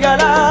voy a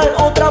regalar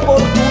otra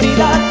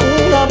oportunidad,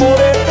 un amor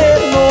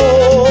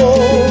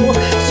eterno,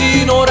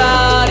 sin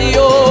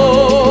horarios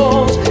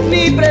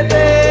ni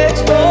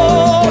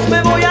pretextos.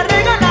 Me voy a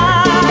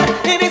regalar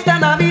en esta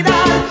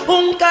Navidad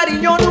un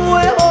cariño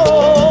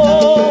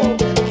nuevo,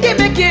 que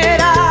me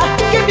quiera,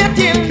 que me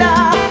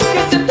atienda,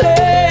 que se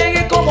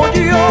entregue como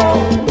yo.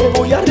 Me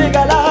voy a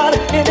regalar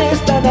en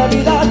esta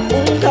Navidad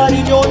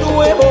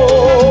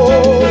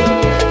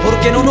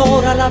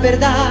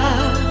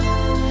verdad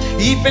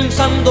y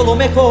pensando lo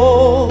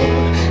mejor,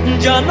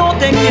 ya no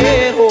te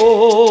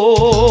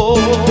quiero.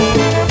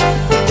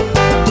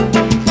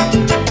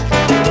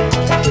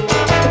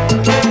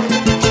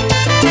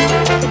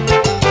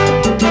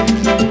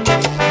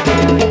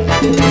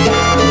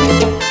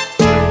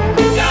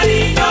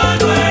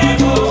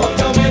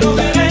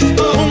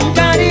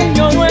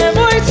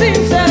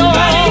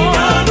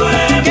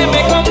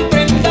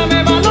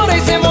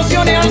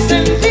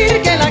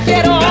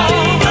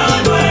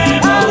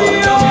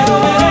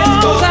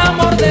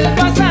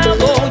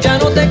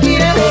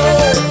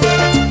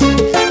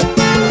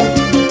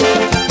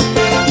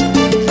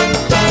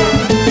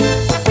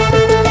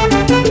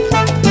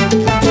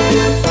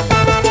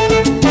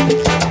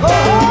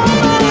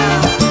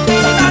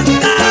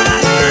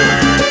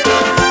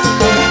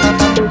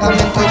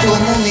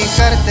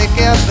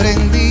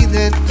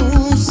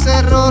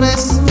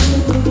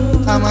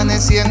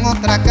 Amanecí en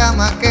otra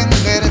cama que en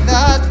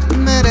verdad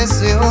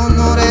merece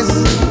honores.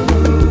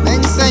 Me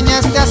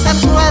enseñaste a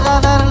hacer rueda,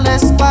 a dar la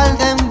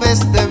espalda en vez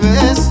de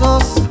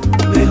besos.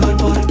 Mejor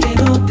porque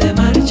no te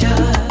marchas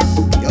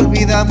y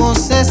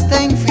olvidamos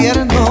este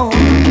infierno.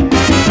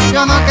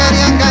 Yo no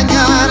quería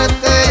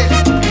engañarte,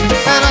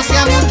 pero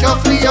hacía mucho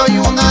frío y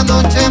una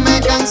noche me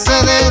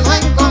cansé de no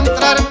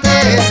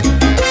encontrarte.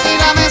 Y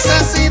la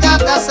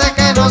necesidad hace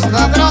que los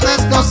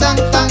ladrones no sean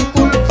tan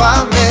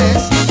culpables.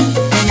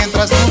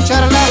 Tú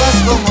charlabas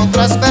con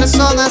otras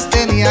personas,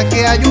 tenía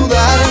que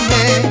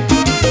ayudarme.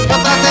 Yo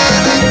traté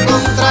de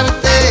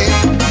encontrarte,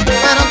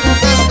 pero tú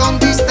te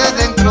escondiste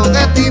dentro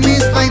de ti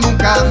misma y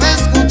nunca me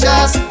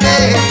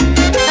escuchaste.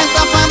 En tu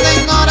afán de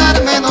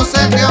ignorarme, no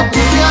se te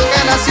ocurrió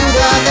que la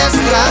ciudad es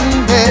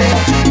grande,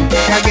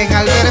 que alguien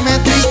al verme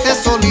triste,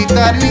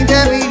 solitario y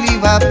débil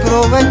iba a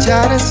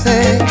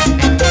aprovecharse.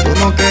 Yo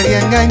no quería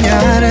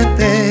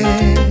engañarte,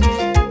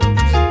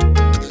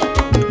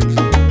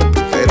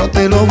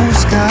 te lo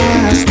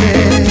buscaste.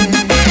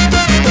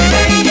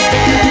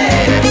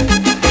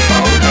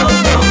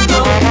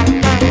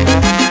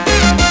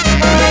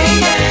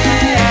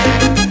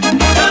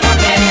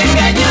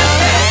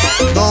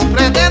 No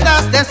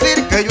pretendas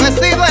decir que yo he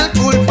sido el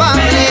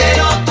culpable,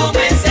 pero tú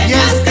me enseñaste. Y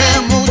es que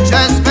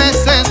muchas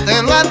veces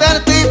te lo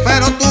advertí,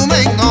 pero tú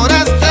me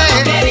ignoraste.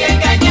 No quería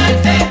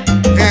engañarte.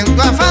 En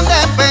tu afán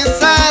de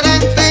pensar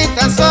en ti,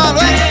 tan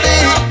solo en ti.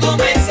 Pero tú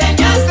me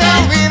enseñaste. Te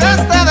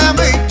olvidaste de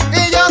mí.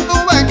 Yo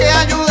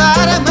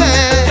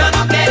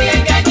no quería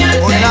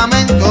engañarte. Hoy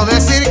lamento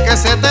decir que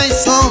se te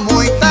hizo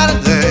muy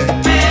tarde,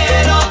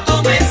 pero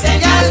tú me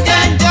enseñaste.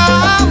 Alguien ya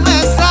me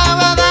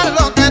sabe dar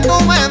lo que tú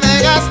me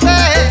negaste.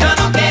 Yo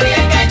no quería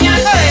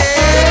engañarte.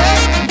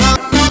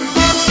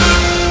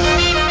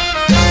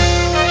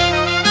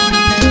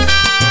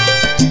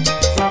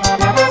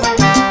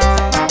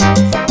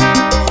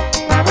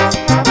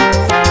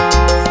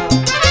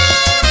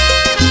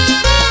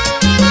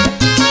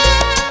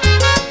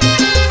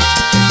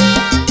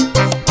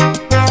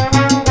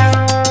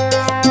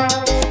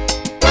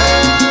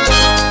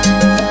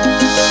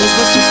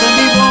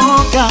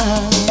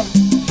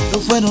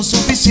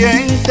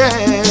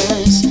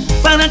 Suficientes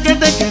para que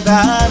te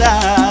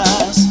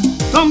quedaras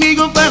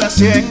conmigo para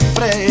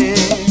siempre.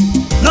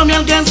 No me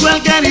alcanzó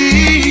el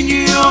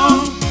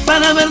cariño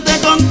para verte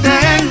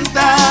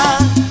contenta.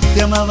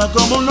 Te amaba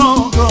como un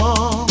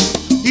loco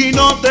y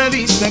no te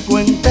diste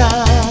cuenta.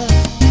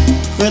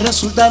 Pues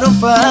resultaron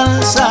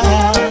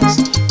falsas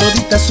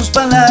toditas sus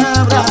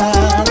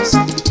palabras.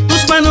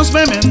 Tus manos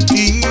me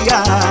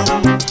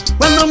mentían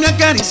cuando me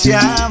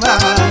acariciaban.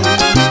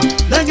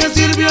 ¿De qué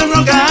sirvió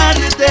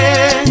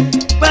rogarte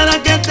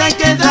para que te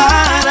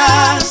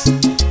quedaras?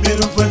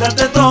 Pero fue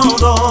darte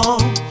todo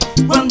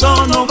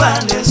cuando no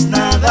vales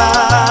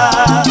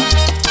nada.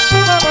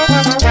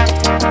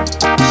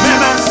 Me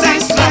vas a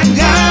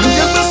extrañar,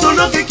 yo paso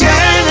lo que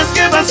quieres,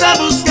 que vas a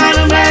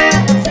buscarme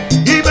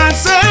y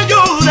vas a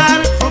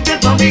llorar porque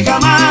tú a mí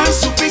jamás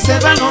supiste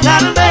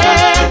valorarme.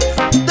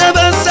 Te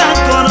vas a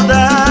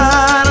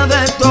acordar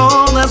de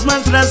todas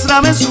nuestras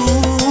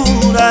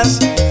travesuras,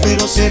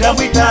 pero será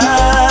muy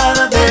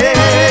tarde.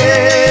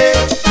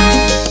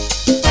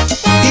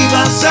 Y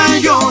vas a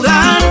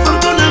llorar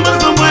porque un amor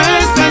como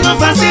este no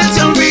fácil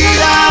se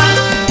olvida.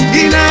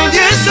 Y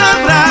nadie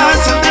sabrá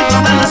hacerte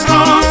todas las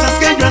cosas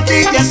que yo a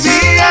ti te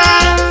hacía.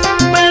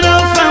 Pero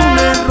fue un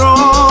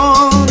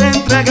error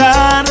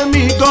entregar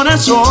mi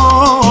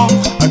corazón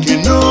a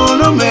quien no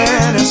lo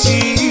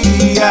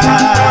merecía.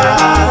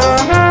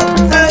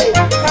 Hey.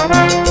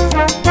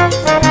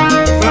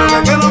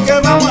 Pero ¿qué es lo que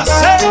vamos a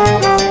hacer?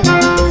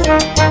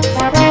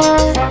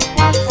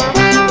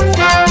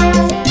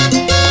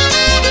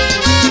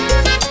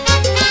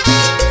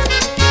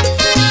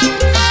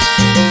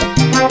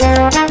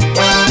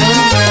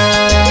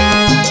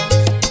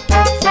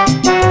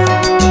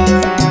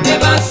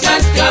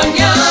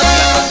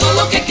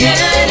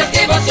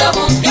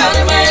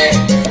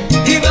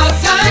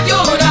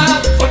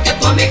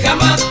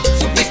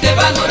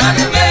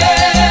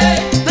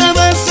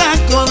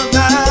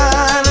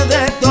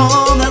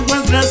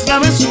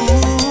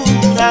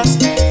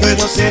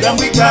 Será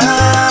muy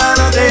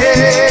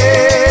tarde.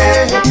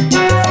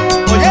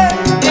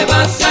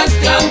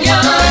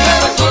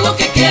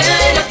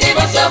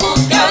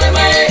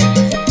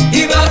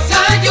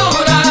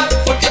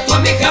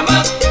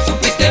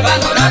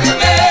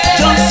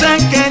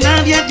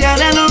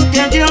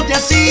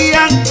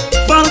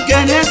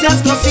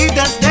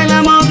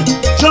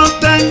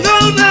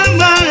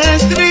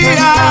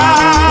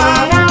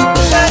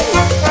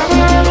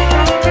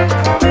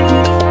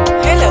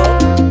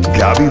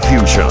 Gaby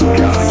Fusion.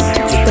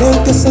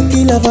 Creo que hasta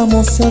aquí la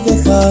vamos a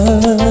dejar.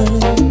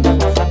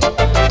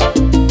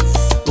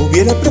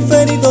 Hubiera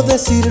preferido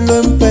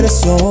decirlo en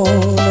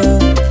persona.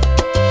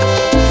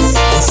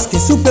 Es que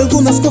supe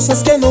algunas cosas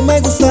que no me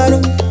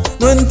gustaron.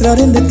 No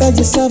entraré en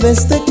detalles,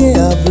 sabes de qué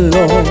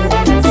hablo.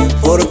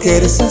 Porque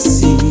eres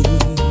así,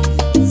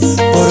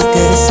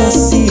 porque eres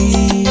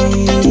así.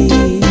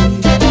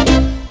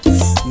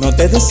 No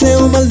te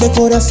deseo mal de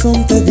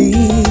corazón, te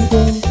digo.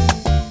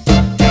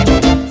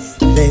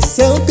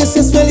 Deseo que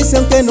seas feliz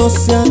aunque no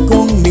sea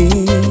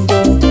conmigo.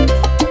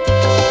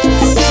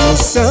 No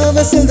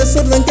sabes el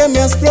desorden que me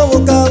has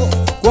provocado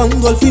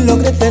cuando al fin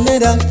logré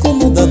tener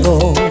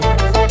acomodado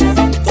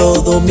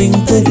todo mi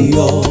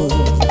interior.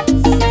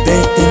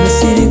 ¿De qué me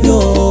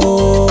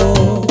sirvió?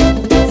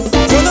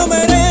 Yo no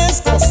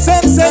merezco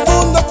ser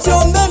segunda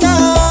opción de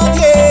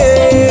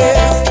nadie.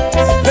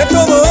 De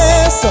todo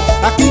eso,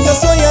 aquí yo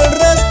soy el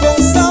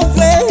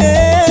responsable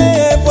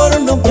por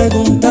no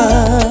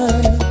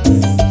preguntar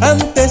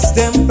antes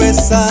de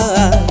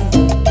empezar.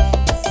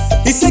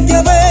 Y sé que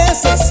a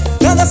veces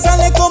nada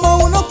sale como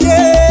uno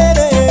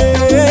quiere.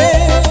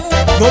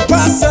 No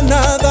pasa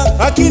nada,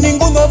 aquí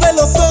ninguno de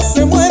los dos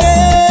se muere.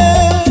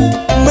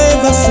 Me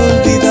vas a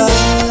olvidar,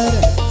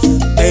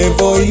 te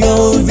voy a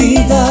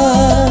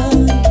olvidar.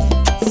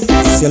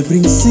 Si al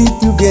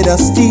principio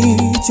hubieras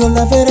dicho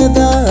la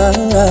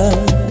verdad,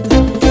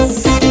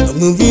 no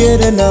me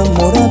hubiera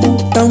enamorado,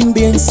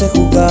 también sé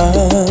jugar.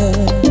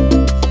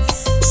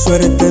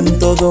 Suerte en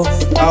todo,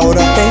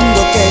 ahora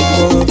tengo que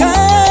colgar.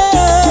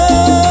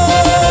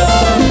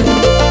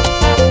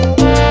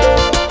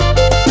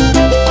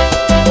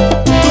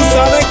 ¿Tú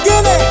sabes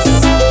quién es?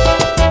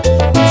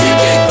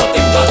 Chiquito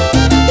Timbal.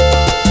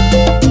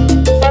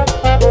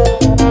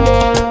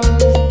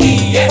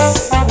 Y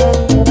es.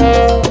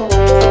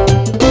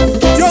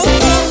 Yo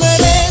no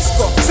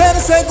merezco ser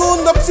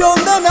segunda opción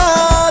de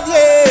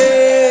nadie.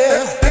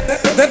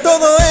 De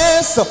todo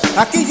eso,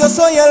 aquí yo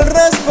soy el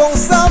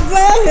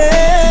responsable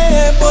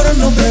por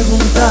no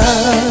preguntar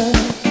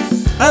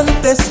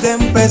antes de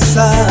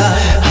empezar.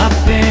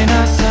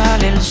 Apenas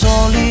sale el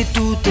sol y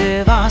tú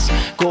te vas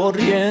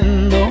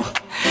corriendo.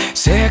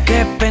 Sé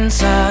que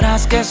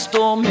pensarás que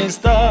esto me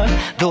está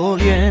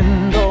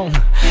doliendo.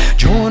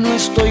 Yo no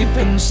estoy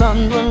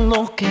pensando en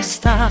lo que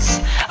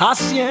estás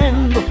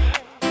haciendo.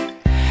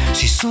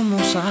 Si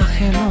somos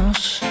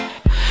ajenos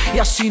y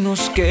así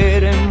nos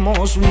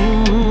queremos.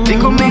 Si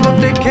conmigo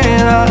te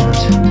quedas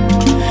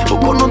o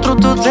con otro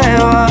tú te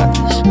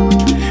vas,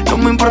 no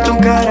me importa un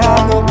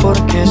carajo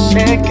porque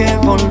sé que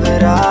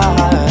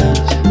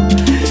volverás.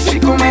 Si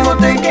conmigo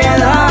te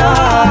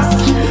quedas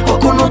o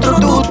con otro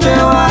tú te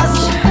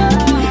vas,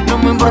 no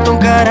me importa un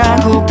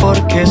carajo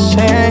porque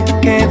sé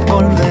que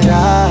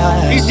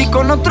volverás. Y si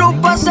con otro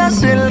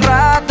pasas el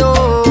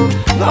rato,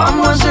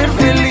 vamos a ser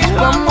feliz,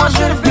 vamos a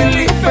ser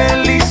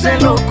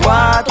felices los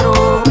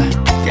cuatro.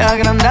 Te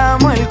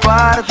agrandamos el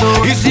cuarto.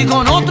 Y si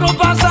con otro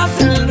pasas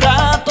el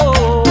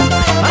rato,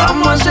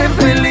 vamos a ser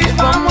felices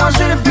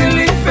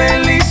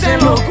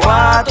los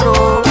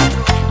cuatro.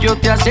 Yo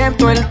te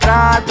acepto el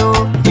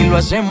trato y lo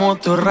hacemos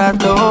todo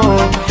rato.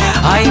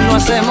 Ay, lo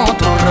hacemos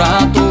otro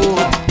rato.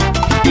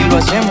 Y lo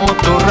hacemos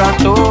todo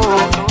rato.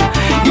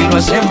 Y lo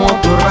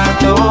hacemos todo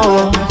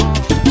rato.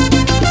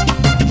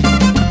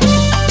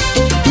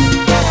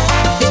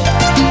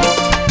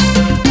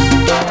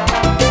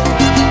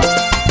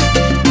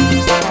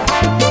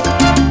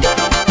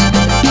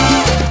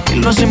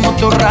 Lo hacemos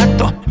todo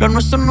rato, lo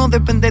nuestro no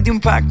depende de un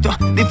pacto.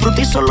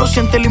 Disfruta y solo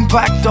siente el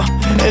impacto.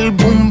 El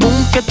boom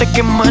boom que te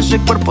quema ese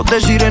cuerpo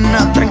de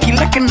sirena.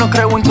 Tranquila que no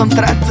creo en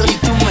contratos.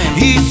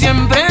 Y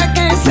siempre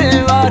que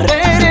se va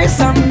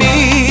regresa a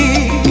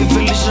mí. Y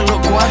felices los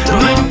cuatro.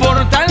 No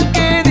importa el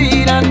que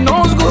dirán,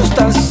 nos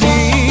gusta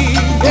así.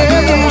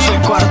 Tenemos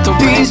el cuarto.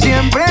 Y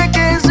siempre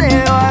que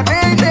se va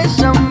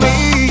regresa a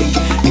mí.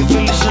 Y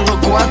felices los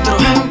cuatro.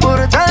 No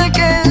importa el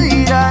que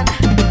dirán,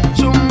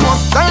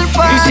 somos tal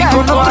para. Y si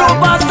con otro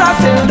pasas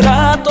el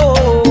rato,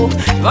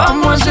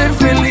 vamos a ser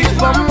felices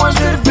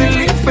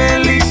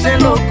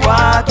los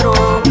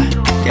cuatro.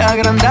 Te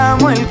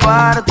agrandamos el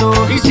cuarto.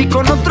 Y si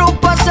con otro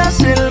pasas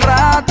el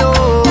rato,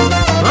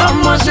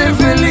 vamos a ser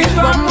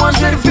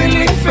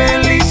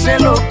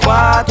felices los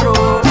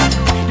cuatro.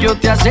 Yo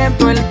te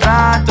acepto el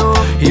trato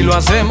y lo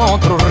hacemos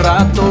otro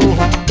rato.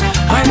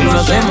 Ay, lo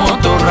hacemos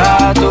otro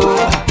rato.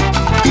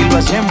 Y lo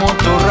hacemos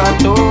otro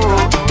rato.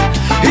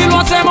 Y lo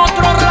hacemos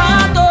otro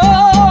rato.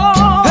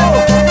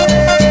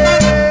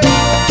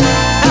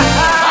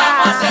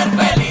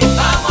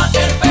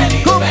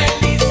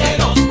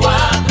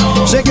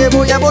 Sé que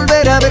voy a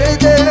volver a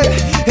verte,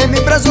 en mi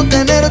brazo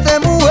tenerte,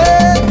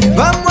 mujer.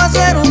 Vamos a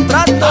hacer un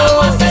trato.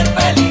 Vamos a ser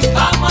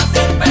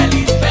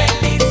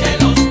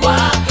felices los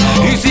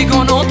cuatro. Y si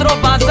con otro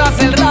pasas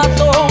el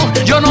rato,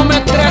 yo no me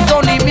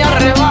estreso ni me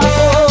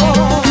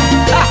arrebato.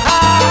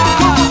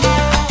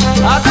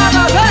 ¡Acá,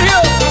 Sergio!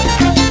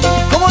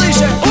 ¿Cómo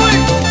dice? ¡Uy!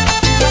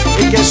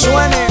 Y que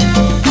suene.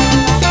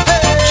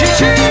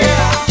 ¡Chichi!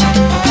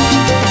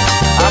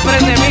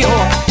 Aprende,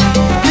 mijo.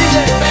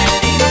 Dice.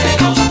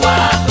 Felices los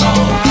cuatro.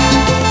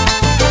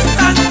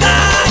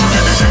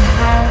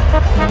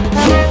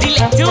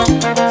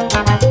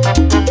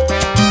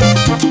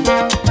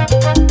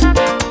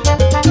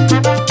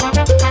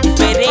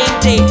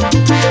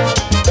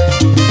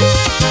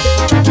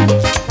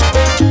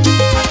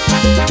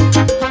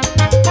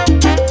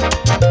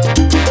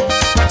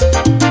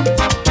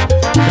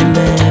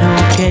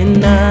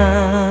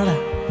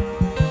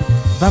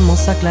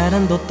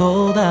 aclarando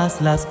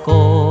todas las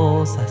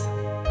cosas.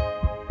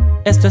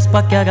 Esto es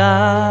pa' que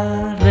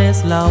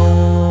agarres la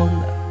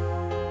onda.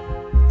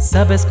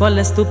 ¿Sabes cuál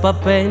es tu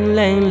papel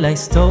en la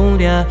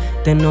historia?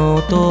 Te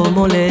noto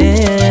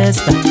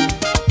molesta.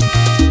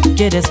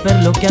 Quieres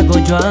ver lo que hago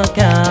yo a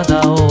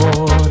cada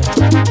hora.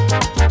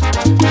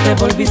 Te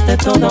volviste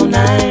toda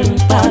una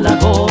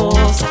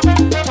empalagosa.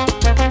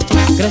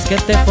 ¿Crees que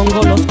te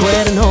pongo los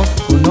cuernos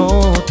o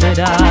no te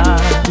da?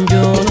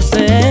 Yo no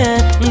sé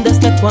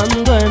desde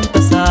cuándo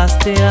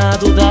empezaste a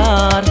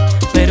dudar,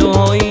 pero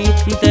hoy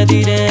te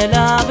diré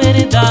la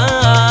verdad.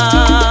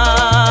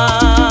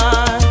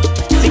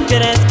 Si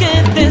crees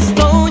que te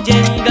estoy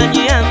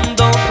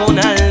engañando con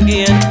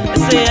alguien,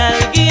 ese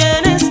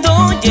alguien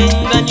estoy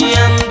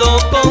engañando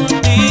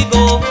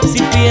contigo.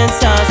 Si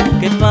piensas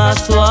que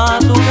paso a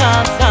tu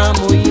casa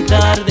muy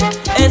tarde,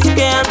 es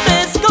que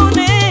antes con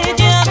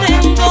ella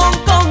tengo un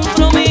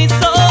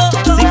compromiso.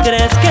 Si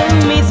crees que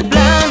en mis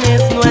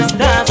planes no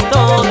estás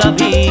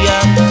todavía,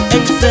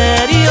 en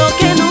serio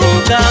que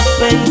nunca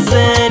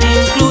pensé en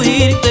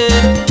incluirte.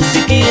 Si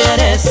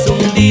quieres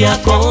un día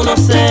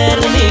conocer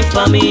mi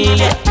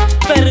familia,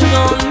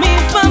 perdón, mi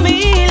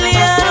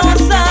familia no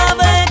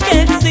sabe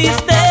que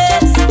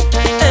existes.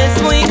 Es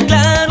muy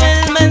claro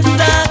el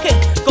mensaje,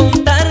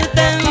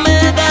 contarte me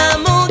da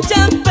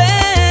mucha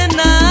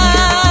pena.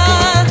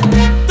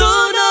 Tú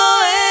no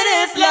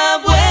eres la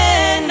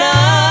buena.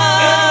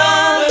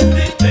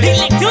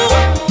 Dile tú.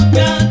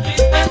 Mucha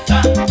tristeza,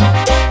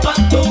 ocupa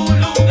tu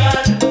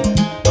lugar.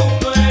 Tú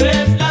no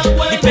eres la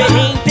buena.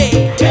 Diferente.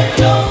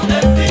 Quiero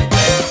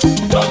decirte,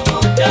 con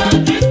mucha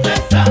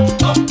tristeza,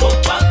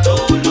 ocupa tu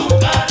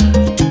lugar.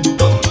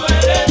 Tú no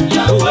eres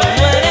la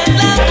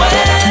buena.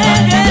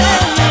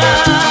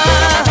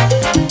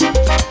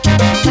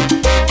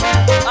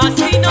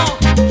 Así no,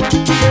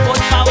 por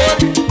favor.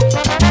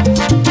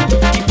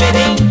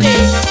 Diferente.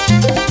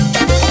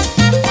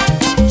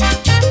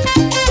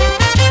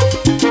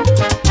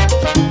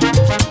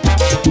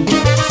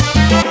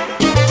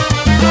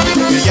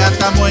 Que ya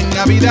estamos en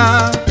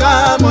Navidad,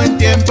 estamos en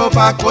tiempo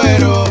pa'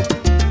 cuero.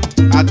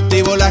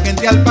 Activo la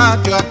gente al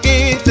patio,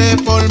 aquí se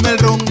forma el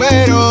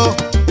rumbero.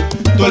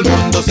 Todo el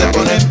mundo se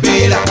pone en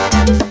pila,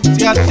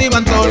 se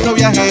activan todos los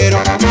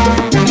viajeros.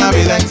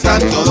 Navidad en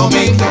Santo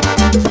Domingo,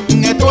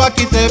 esto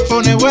aquí se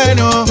pone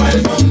bueno. Todo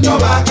el mundo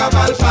baja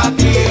pa'l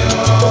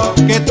patio,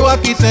 que esto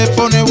aquí se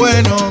pone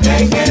bueno.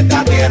 En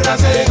esta tierra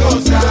se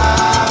goza,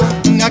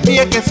 aquí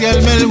es que se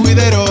arma el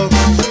juidero.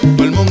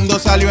 Todo el mundo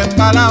salió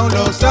embalado,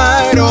 los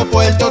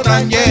aeropuertos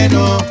tan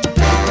llenos.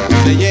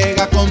 Se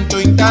llega con tu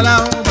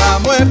instalado,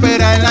 vamos a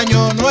esperar el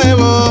año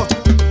nuevo.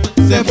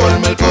 Se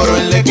forma el coro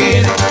en la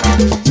esquina,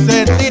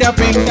 se tira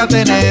pinta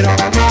tenero,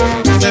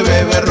 se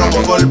bebe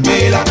romo por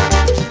pila.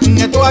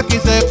 Esto aquí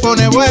se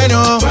pone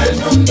bueno, todo el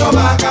mundo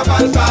baja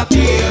pa'l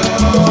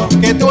patio.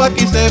 Que esto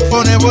aquí se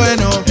pone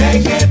bueno,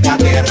 en esta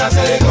tierra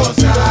se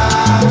goza.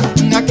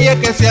 Aquí es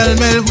que se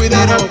arma el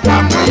juidero,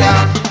 vamos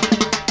allá.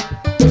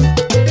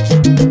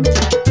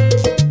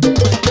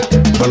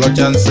 Con los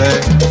chances.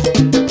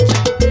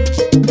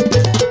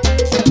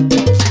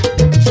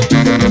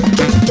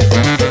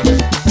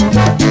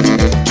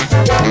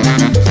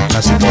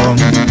 Clasicón.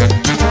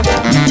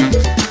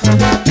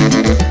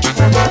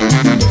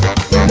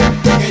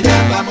 Que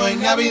ya estamos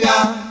en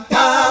Navidad,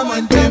 estamos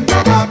en tiempo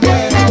pa'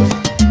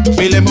 cuero.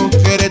 Pile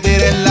mujeres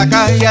tiren la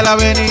calle a la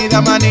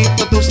avenida,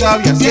 manito, tú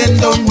sabes,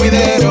 haciendo un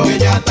juidero. Que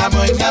ya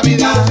estamos en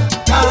Navidad,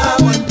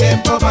 estamos en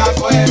tiempo pa'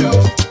 cuero.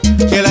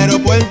 Que el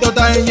aeropuerto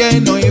está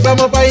lleno y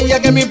vamos pa' allá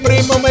que mi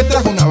primo me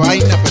trajo una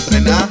vaina pa'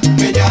 estrenar.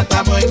 Que ya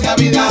estamos en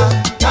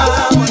Navidad,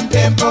 estamos en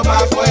tiempo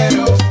pa'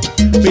 cuero.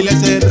 Pile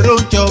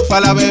serrucho pa'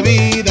 la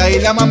bebida y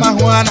la mamá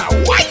Juana,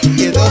 guay,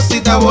 que esto sí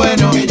está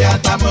bueno. Que ya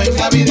estamos en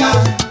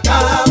Navidad,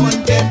 estamos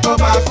en tiempo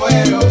pa'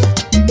 cuero.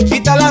 Y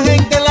está la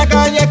gente en la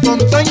calle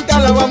contenta,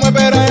 la vamos a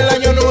esperar el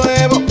año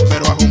nuevo,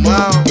 pero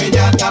ajumado. Que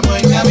ya estamos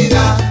en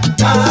Navidad,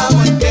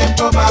 estamos en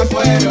tiempo pa'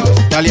 cuero.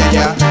 Dale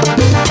allá.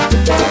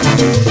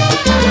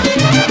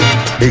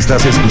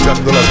 Estás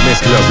escuchando las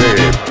mezclas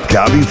de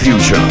Gaby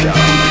Fusion.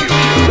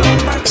 Lo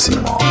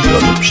máximo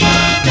Production.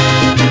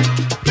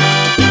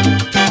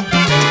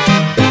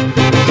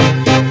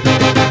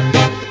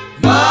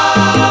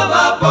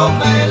 Mamá,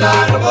 ponme el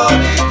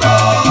arbolito,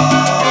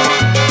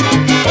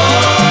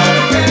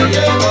 porque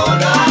llegó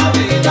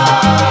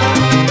Navidad.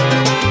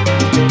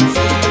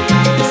 Si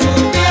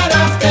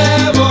supieras qué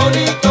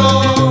bonito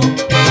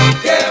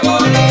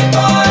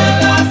en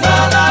la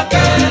sala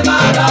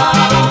quedará.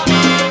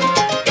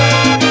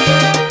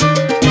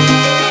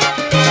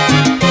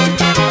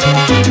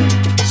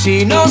 Si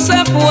no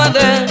se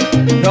puede,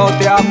 no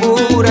te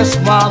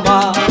apures,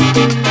 mamá,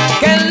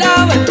 que en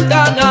la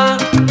ventana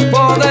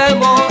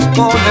podemos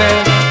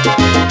poner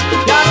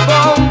las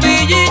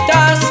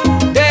bombillitas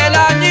del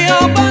año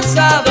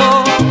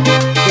pasado,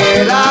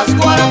 que las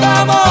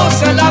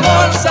guardamos en la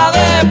bolsa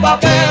de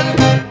papel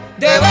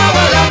debajo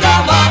de la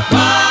cama.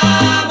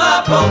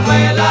 Mamá,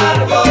 ponme el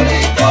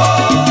arbolito,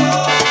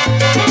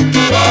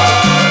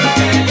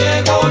 porque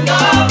llegó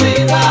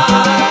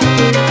Navidad.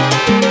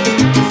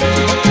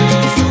 Si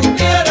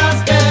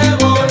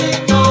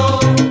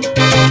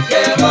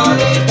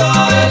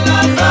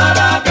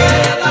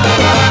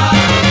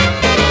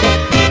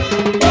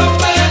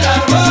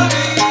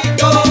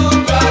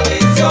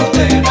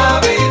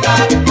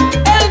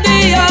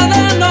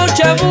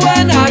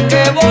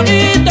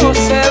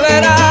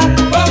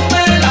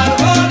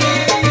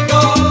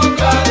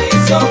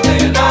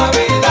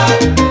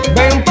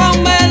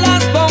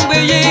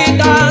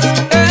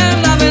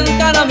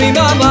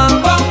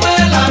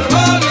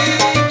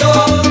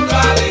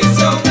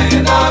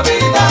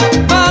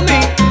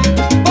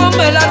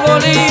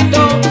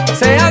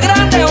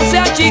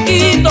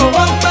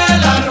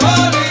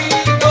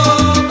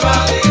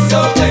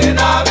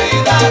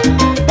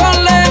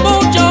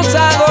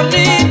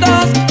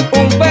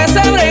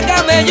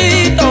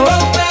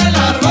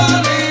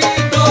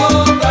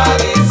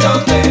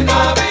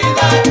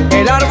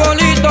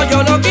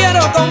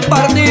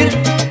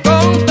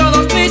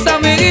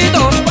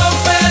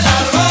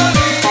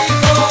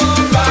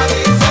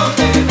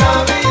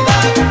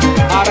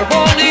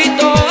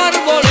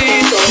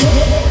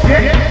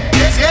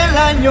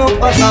año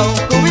pasado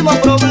tuvimos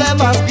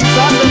problemas,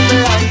 quizás este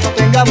año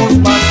tengamos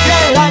más. Si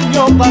el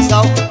año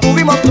pasado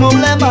tuvimos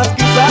problemas,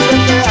 quizás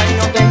este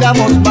año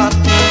tengamos más.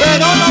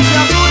 Pero no se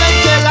apuren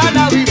que la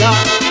Navidad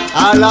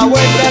a la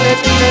vuelta de la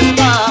esquina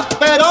está.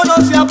 Pero no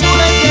se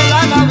apuren que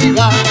la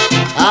Navidad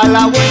a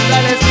la vuelta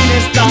de la esquina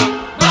está.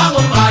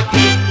 Vamos pa'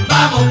 aquí,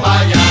 vamos pa'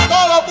 allá.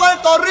 ¡Todo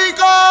Puerto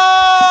Rico!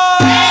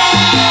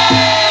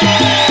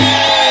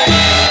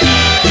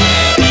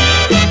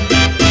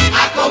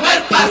 A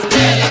comer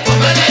pastel, a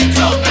comer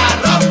lechón,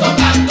 arroz con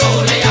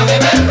gandules y a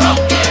beber ron.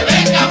 Que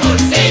venga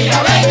morcilla,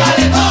 venga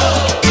de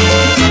todo.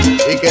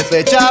 Y que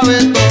se chave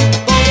todo,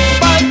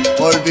 bye.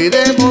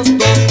 Olvidemos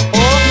todo,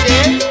 ok,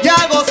 y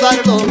a gozar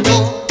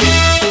todo.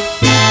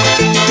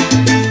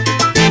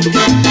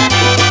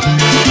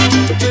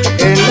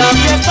 En la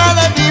fiesta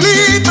de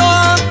Pilito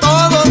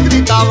todos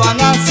gritaban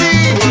así.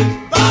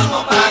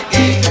 Vamos pa'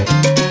 aquí,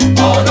 o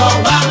nos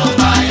vamos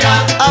pa' allá.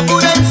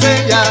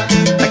 Apúrense ya,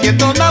 aquí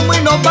entonamos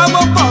y nos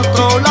vamos pa'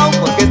 otro lado,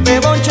 porque este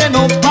bonche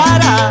no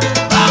para.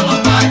 Vamos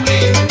pa'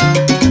 aquí,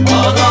 o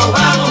nos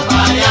vamos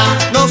pa' allá.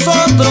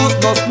 Nosotros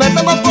nos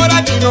metemos por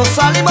aquí, nos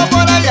salimos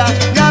por allá,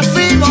 y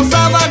así nos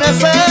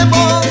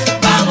amanecemos.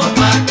 Vamos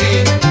pa'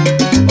 aquí,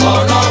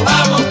 o nos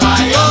vamos pa'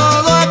 allá.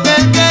 Todo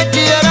aquel que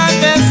quiera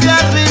que se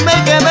arrime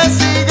y que me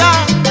siga,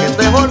 que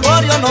este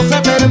jolgorio no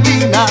se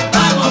termina.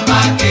 Vamos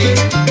pa' aquí,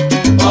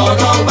 o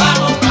nos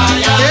vamos pa'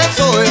 allá.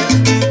 Eso es,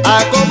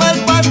 a comer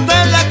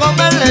pastel y a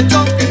comer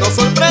lechón, que nos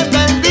sorprende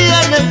el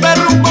día en este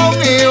rumbón.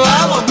 Y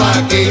vamos pa'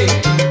 aquí,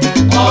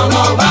 o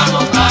nos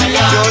vamos pa'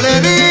 allá. yo le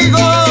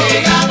digo,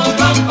 sigamos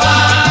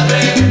compadre,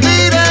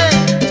 mire,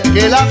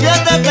 que la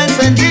fiesta está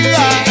encendida.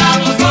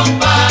 sigamos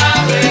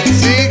compadre,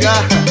 Siga,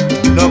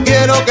 no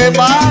quiero que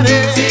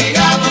pare.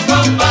 sigamos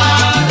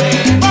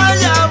compadre,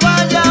 Vaya,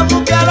 vaya,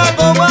 busque a la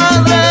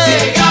comadre.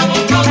 sigamos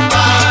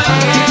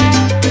compadre,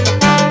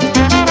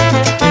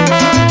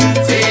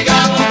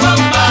 sigamos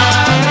compadre,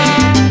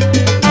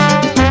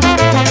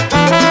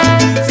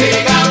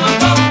 sigamos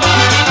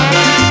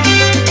compadre,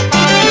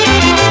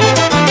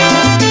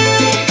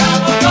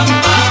 sigamos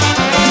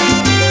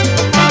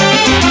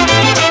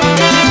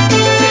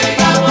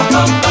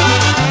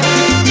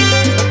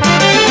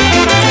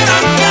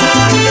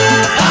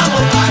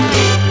vamos pa'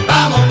 aquí,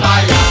 vamos pa'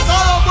 allá.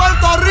 ¡Todo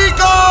Puerto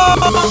Rico!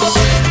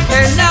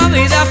 En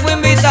Navidad fui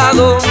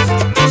invitado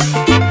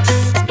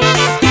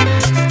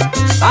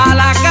a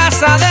la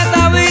casa de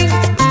David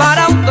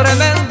para un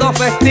tremendo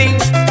festín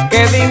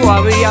que mi hijo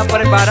había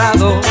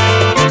preparado.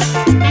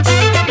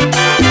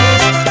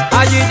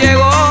 Allí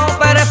llegó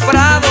Pérez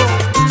Prado,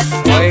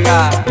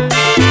 oiga,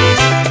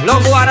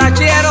 los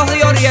guaracheros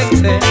de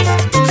Oriente.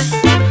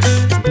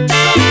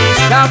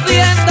 La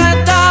fiesta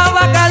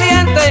estaba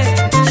caliente,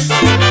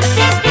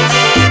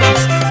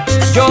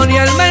 Johnny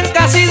el men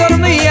casi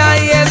dormía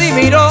y Eddie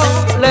Miró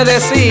le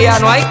decía: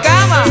 no hay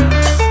cama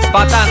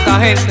pa' tanta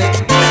gente.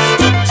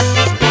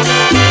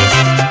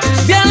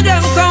 Vi al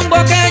gran combo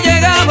que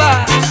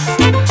llegaba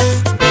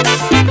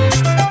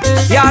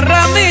y a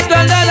Ramito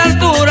el de la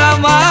altura,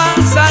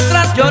 más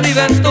atrás Johnny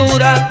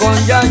Ventura con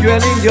Yayo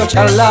el indio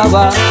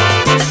charlaba.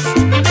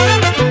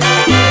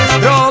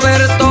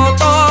 Roberto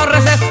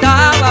Torres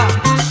estaba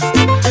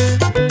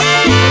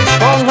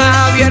con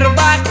Javier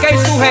Vázquez y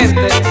su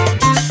gente.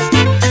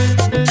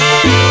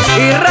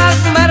 Y Ras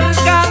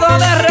Mercado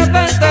de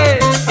repente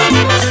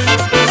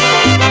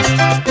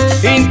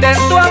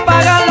intentó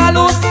apagar la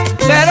luz,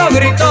 pero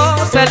gritó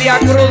Celia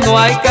Cruz: no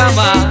hay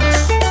cama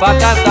pa'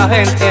 tanta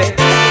gente.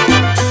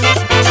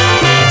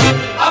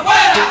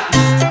 ¡Afuera!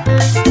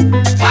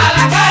 ¡A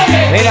la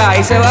calle! Mira,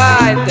 ahí se va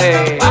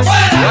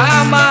 ¡Afuera!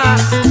 llama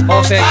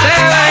José ¡A la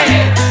calle!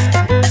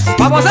 Esteve.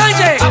 ¡Vamos,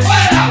 Sánchez!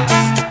 ¡Afuera!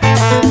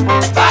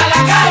 ¡A la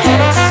calle!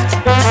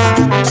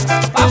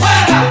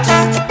 ¡Afuera!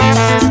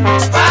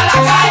 ¡A la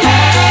calle!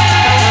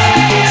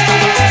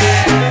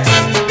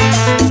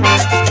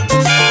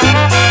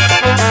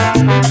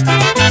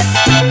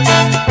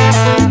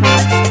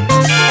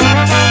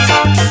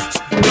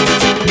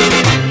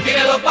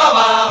 Tírenlos pa'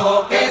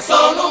 abajo, que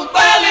son un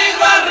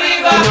peligro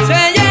arriba.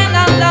 Se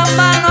llenan las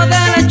manos de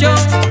lechón,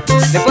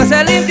 después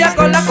se limpia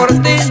con la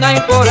cortina y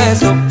por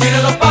eso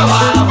Tírenlos pa'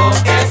 abajo,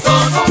 que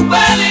son un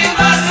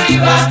peligro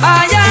arriba.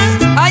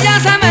 allá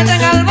se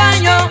meten al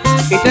baño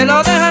y te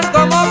lo dejan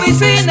como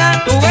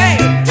piscina, tú ves.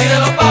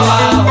 Tírenlos pa'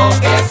 abajo,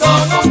 que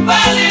son un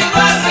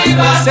peligro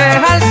arriba. Se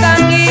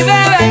jaltan y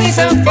beben y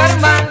se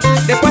enferman,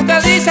 después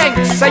te dicen: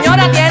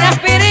 señora, ¿tiene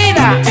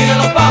aspirina?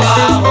 Tírenlos pa'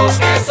 abajo,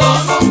 que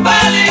son un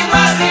peligro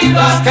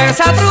arriba. Que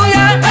esa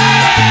trulla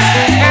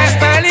es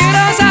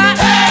peligrosa.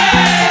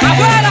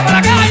 ¡Afuera por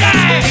la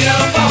calle!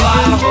 Tírenlos pa'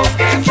 abajo,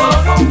 que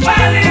son un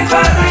peligro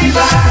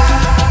arriba.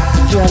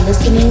 You are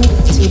listening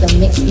to the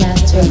Mix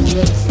Master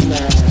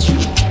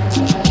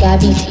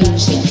Gaby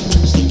Fusion.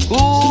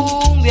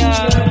 Cumbia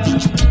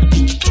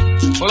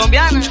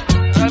colombiana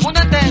para el mundo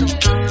entero.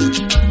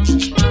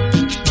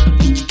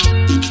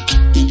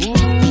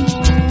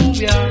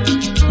 Cumbia.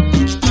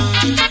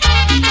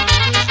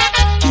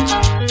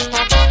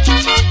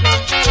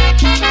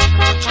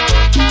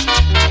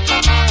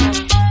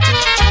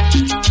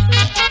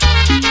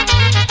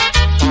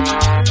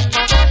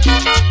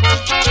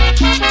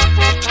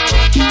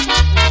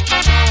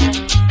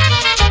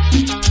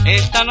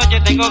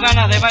 tengo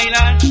ganas de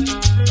bailar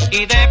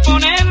y de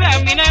ponerle a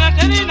mi nena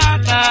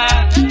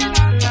serenata.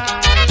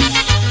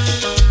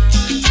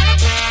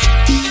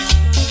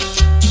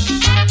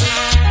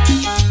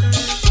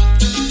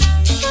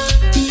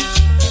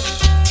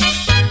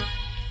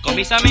 Con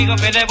mis amigos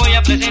que les voy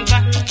a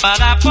presentar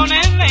para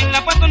ponerle en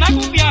la puerta una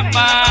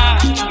cumbiamba.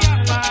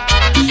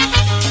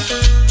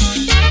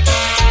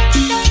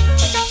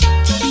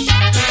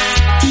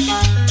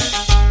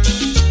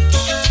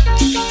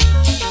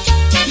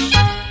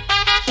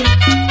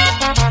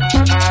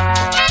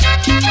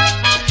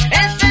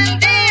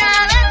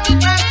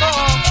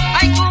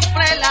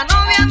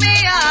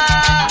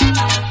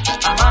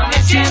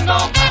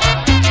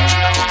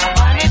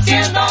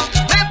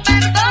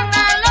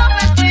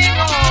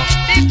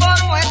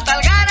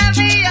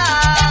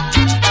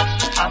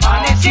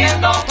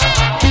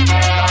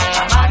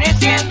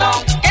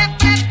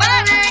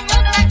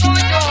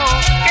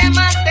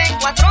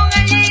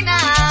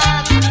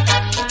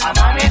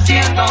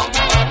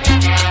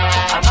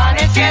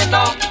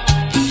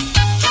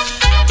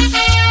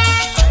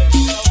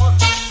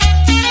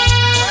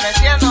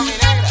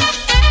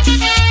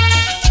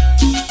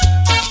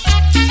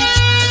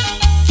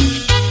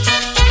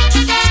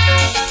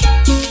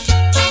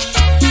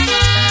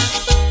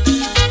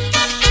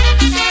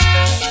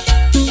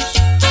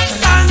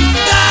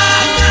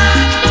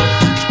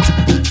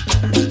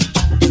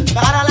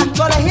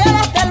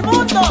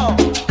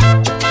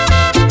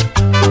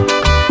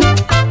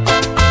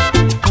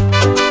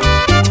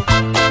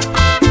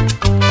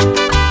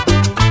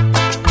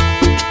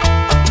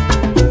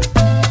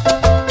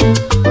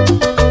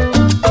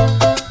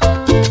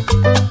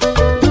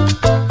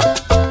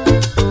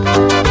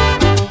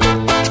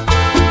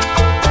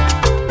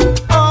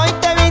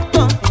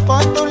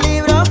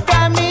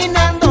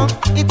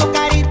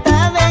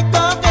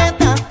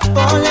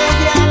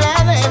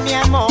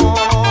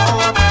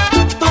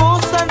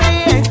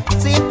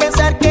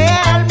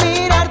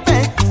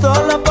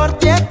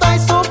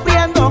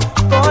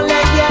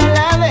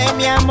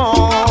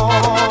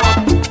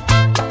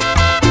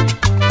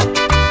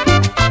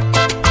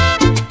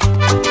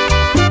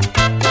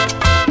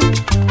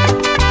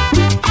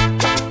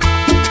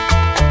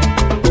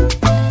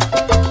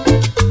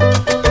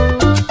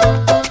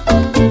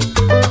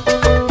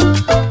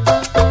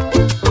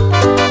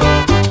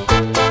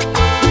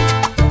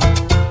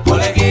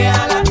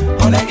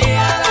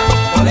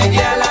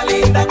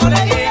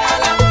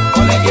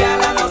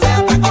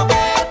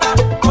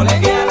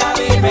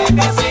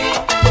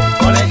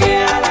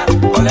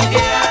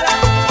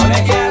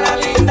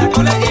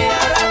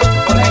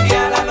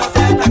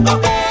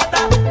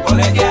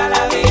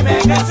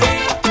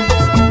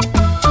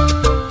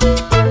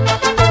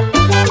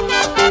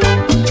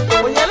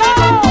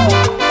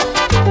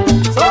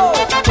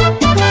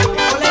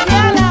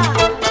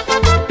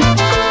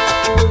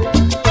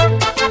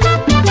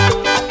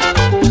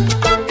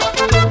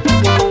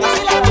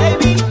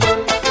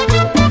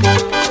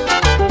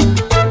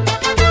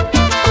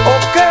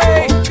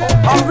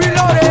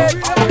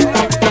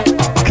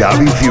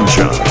 Gaby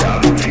Fusion.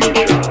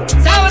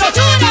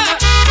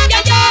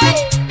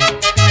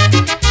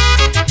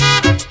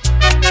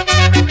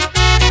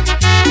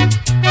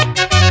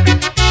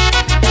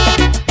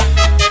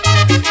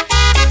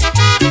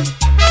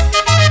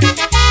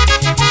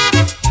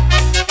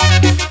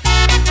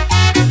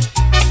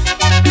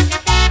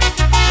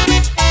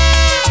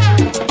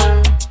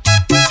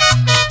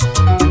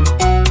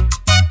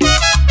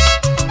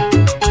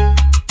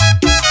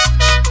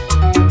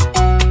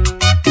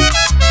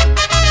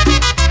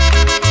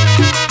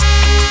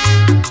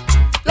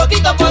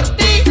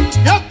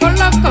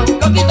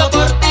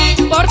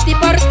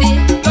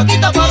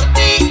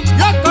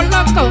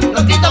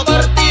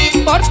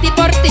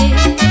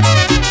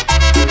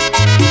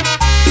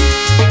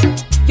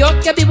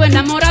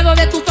 Enamorado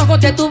de tus ojos,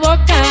 de tu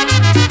boca,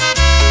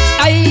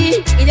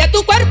 ay, y de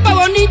tu cuerpo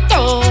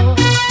bonito.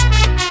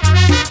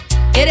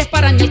 Eres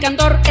para mí el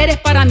candor, eres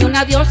para mí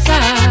una diosa.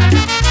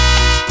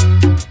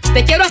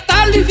 Te quiero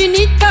hasta lo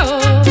infinito.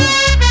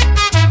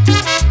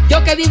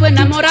 Yo que vivo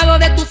enamorado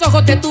de tus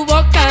ojos, de tu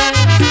boca,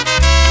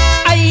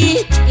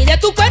 ay, y de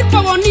tu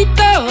cuerpo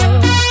bonito.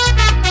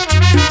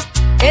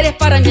 Eres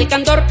para mí el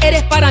candor,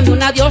 eres para mí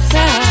una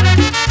diosa.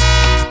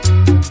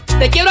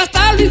 Te quiero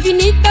hasta lo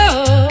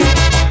infinito.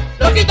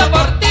 Loquito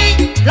por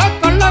ti,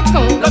 loco, loco,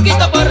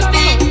 loquito por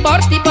ti, por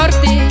ti, por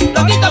ti,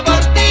 loquito por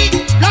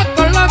ti,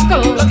 loco,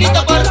 loco,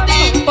 loquito por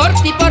ti, por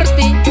ti, por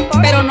ti.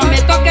 Pero no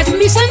me toques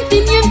mis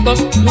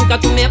sentimientos, nunca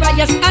tú me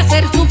vayas a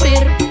hacer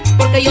sufrir,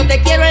 porque yo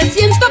te quiero el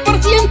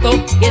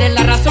 100% y eres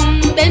la razón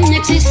de mi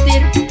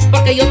existir.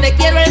 Porque yo te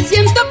quiero el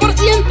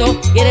 100%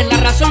 y eres la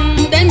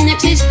razón de mi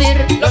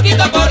existir.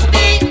 Loquito por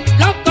ti,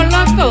 loco,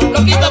 loco,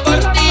 loquito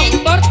por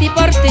ti, por ti,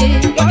 por ti,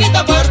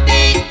 loquito por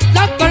ti,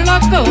 loco,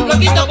 loco,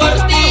 loquito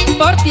por ti,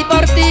 por ti,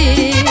 por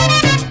ti.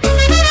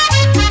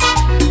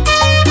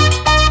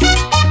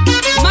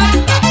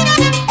 Marta,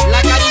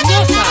 la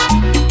cariñosa.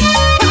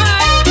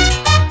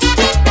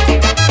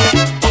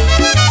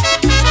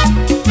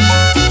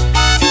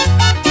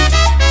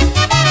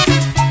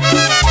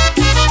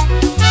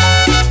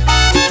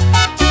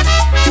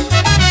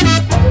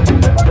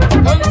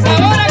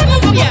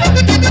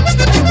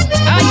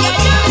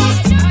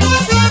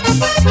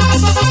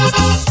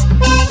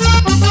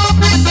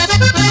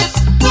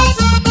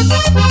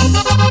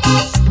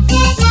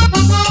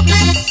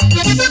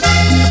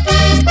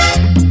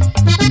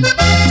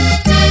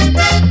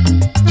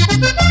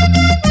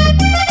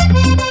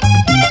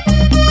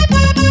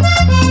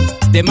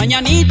 De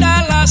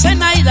mañanita la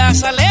Zenaida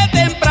sale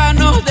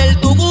temprano del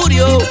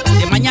tugurio.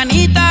 De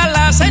mañanita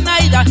la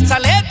Zenaida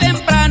sale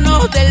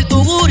temprano del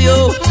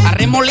tugurio.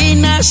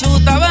 Arremolina su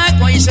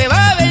tabaco y se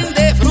va a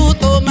vender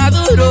fruto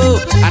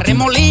maduro.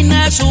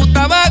 Arremolina su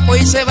tabaco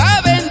y se va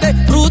a vender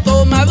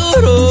fruto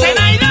maduro.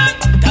 Zenaida,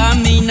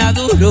 camina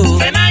duro.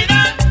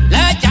 Zenaida,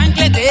 la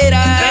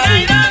chancletera.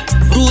 Zenaida,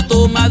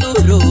 fruto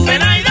maduro.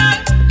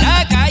 Zenaida,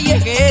 la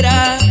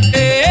callejera.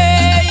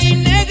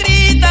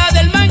 Negrita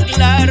del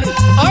manglar,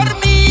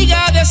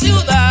 hormiga de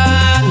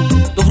ciudad.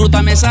 Tu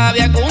fruta me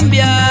sabe a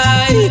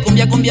cumbia,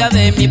 cumbia, cumbia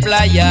de mi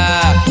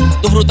playa.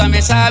 Tu fruta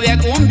me sabe a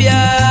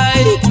cumbia,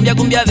 cumbia,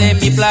 cumbia de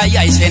mi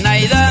playa. Y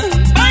Zenaida,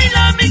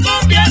 baila mi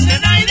cumbia,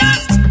 Zenaida,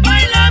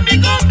 baila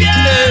mi cumbia.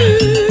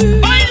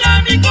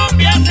 Baila mi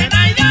cumbia,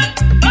 Zenaida,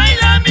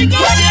 baila mi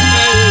cumbia.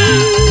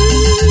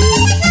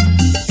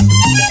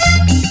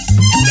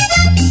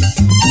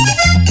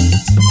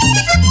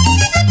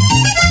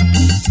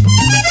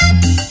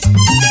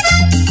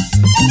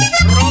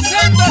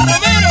 Rosendo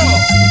Romero,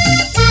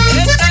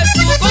 esta es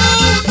tu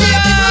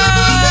cumbia.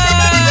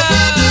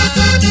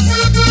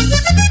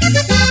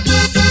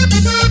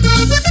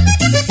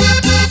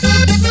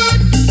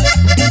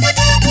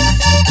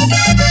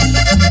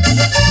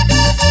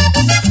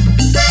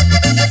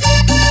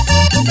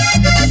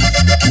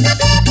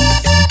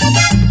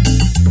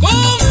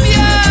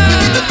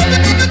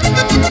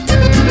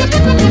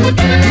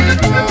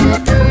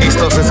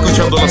 Estás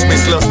escuchando las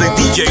mezclas de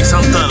DJ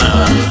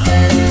Santana.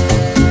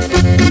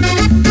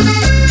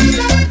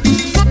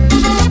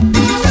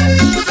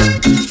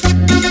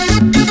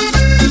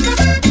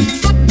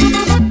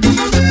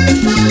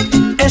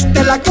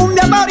 Esta es la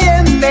cumbia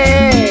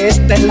pariente,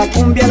 esta es la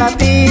cumbia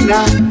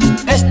latina.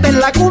 Esta es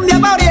la cumbia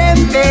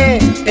pariente,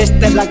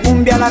 esta es la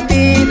cumbia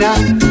latina.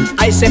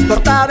 Ahí se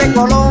exporta de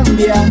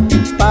Colombia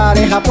para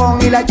el Japón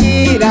y la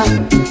China.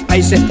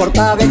 Ahí se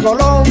exporta de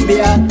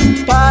Colombia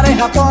para el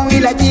Japón y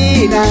la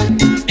China.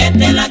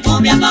 Esta es la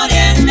cumbia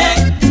pariente,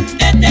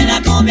 esta es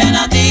la cumbia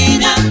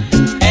latina.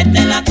 Esta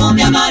es la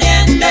cumbia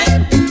pariente,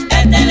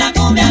 esta es la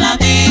cumbia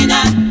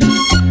latina.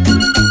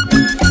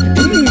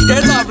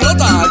 ¡Qué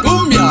sabrota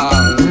cumbia!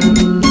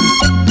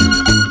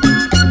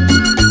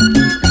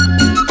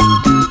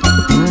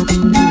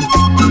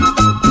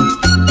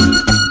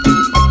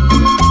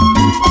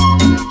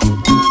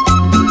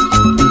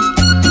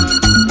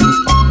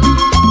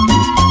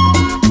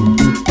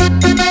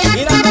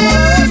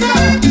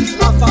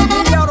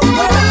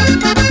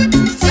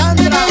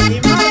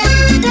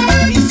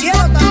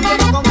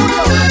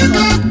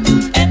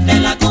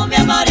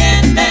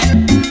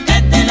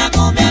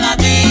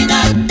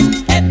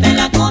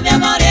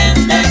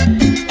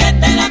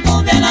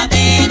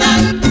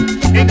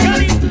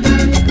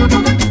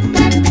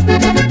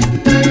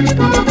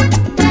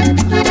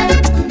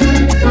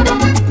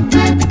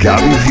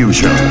 Gaby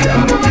Fusion.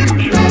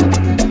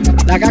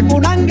 La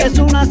cacunanga es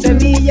una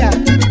semilla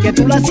que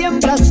tú la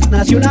siembras,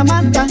 nace una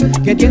mata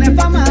que tiene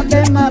fama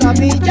de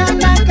maravilla.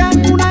 La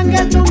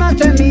cacunanga es una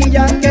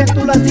semilla que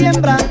tú la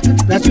siembras,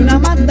 nace una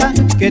mata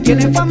que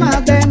tiene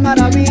fama de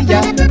maravilla.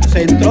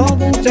 Se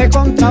introduce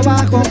con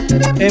trabajo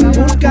en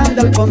busca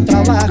del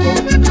contrabajo.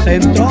 Se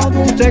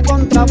introduce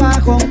con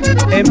trabajo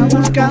en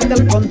busca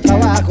del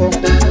contrabajo.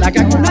 La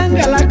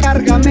cacunanga la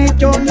carga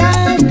mecho,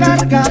 la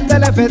carga de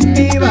la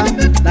efectiva.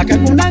 La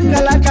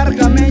cacunanga la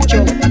carga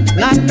mecho,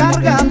 la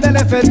carga de la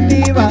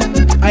efectiva.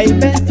 Hay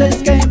veces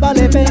que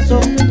vale peso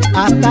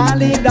hasta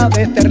libra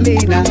de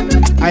esterlina.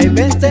 Hay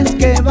veces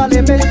que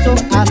vale peso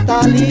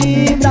hasta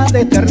libra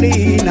de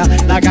esterlina.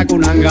 La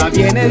cacunanga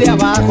viene de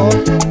abajo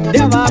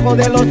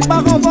de los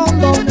bajos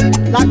fondos.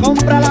 La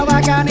compra la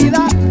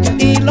bacanidad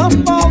y los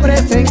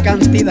pobres en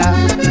cantidad.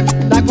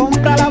 La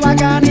compra la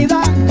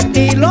bacanidad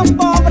y los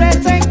pobres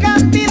en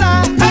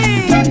cantidad.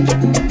 ¡Ay!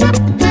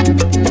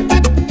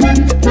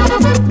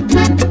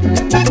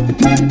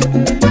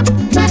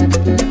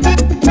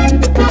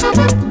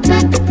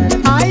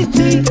 Ay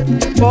sí,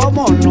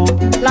 cómo no,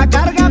 la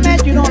carga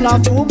mecho y no la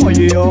fumo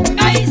yo.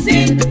 Ay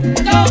sí,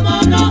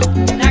 cómo no,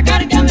 la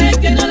carga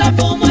mecho y no la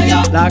fumo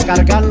yo. La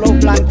cargan los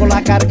blancos,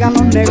 la cargan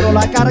los negros,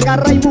 la carga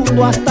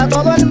Raimundo, hasta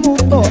todo el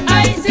mundo.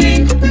 Ay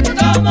sí,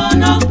 cómo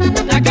no,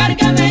 la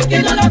carga mecho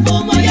y no la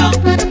fumo yo.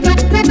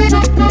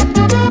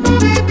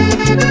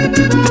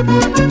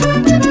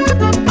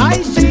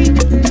 Ay sí,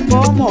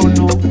 cómo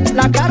no,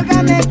 la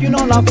carga mecho y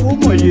no la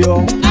fumo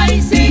yo.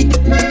 Ay sí,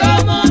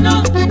 cómo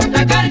no,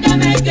 la carga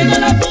mecho y no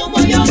la fumo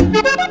yo.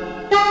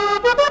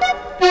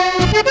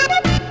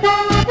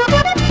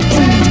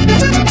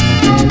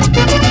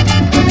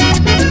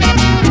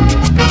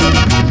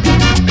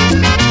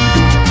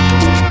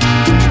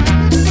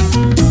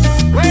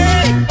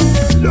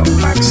 Lo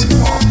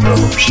máximo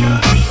production.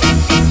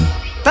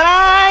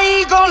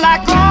 Traigo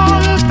la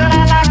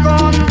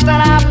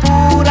contra,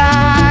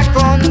 pura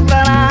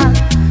contra,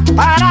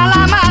 para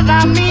la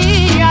amada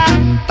mía,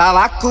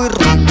 tabaco y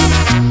ron.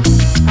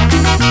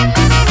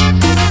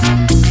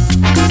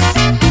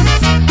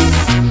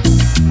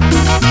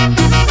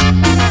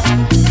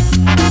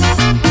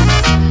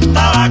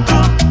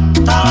 Tabaco,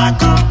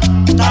 tabaco,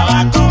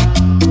 tabaco,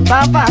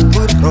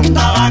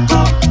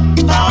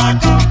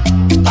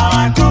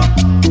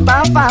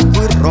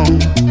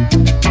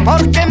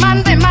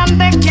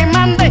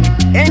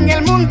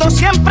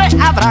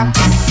 habrá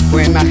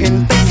buena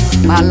gente,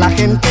 mala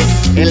gente,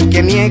 el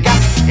que niega,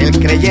 el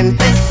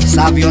creyente,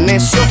 sabio,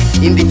 necio,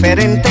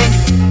 indiferente.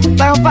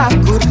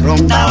 Tabaco y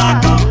ron,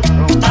 tabaco,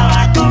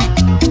 tabaco,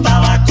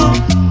 tabaco,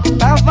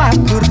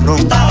 tabaco y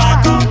ron,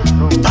 tabaco,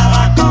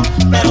 tabaco,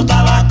 pero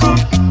tabaco,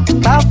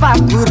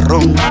 tabaco y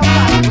ron.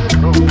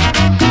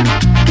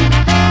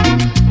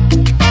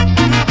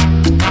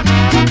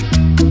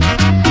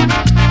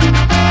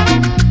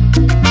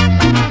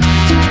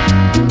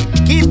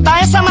 Quita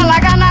esa mala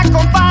gana,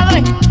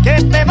 compadre,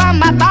 que te va a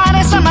matar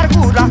esa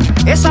amargura,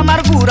 esa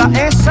amargura,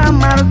 esa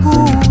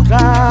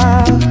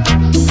amargura.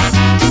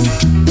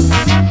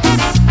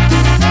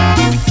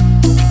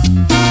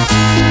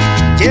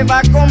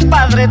 Lleva,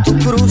 compadre, tu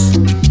cruz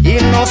y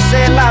no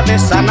se la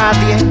des a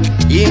nadie,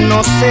 y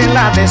no se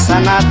la des a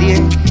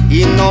nadie,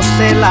 y no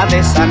se la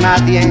des a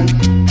nadie,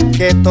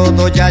 que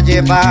todos ya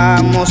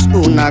llevamos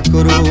una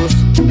cruz.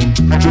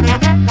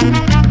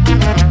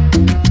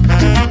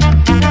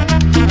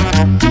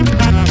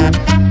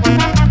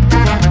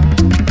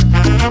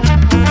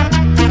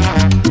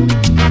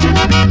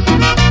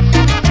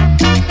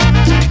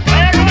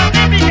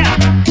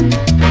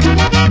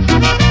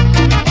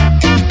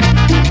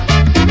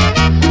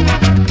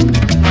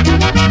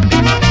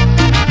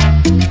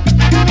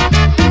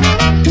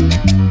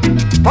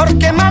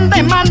 Porque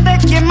mande, mande,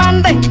 quien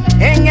mande,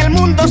 en el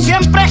mundo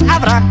siempre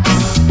habrá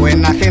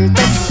buena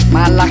gente,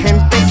 mala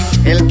gente,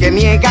 el que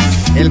niega,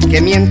 el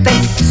que miente,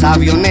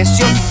 sabio,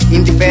 necio,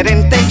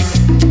 indiferente.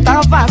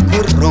 Tabaco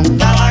y ron,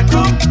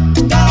 tabaco,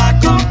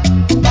 tabaco,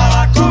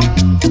 tabaco,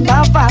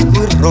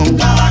 tabaco y ron,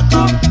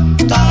 tabaco,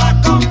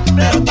 tabaco,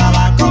 pero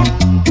tabaco,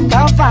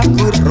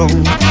 tabaco y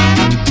ron.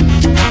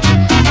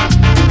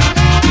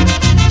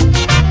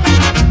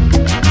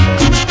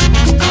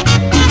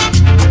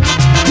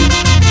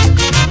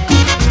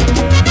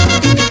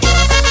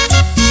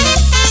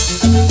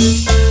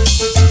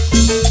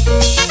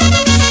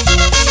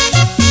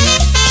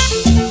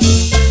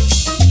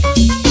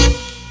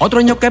 Otro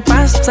año que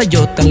pasa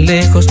yo tan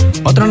lejos,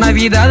 otra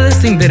Navidad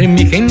sin ver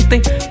mi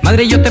gente.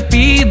 Madre, yo te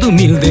pido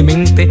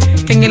humildemente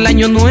que en el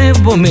año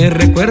nuevo me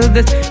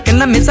recuerdes, que en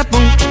la mesa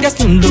pongas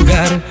un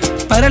lugar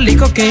para el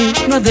hijo que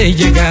no ha de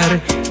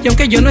llegar. Y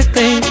aunque yo no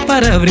esté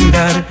para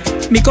brindar,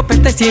 mi copa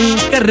esté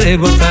siempre a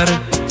rebosar.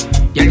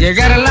 Y al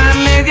llegar a la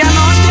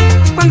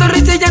medianoche, cuando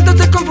risa y llanto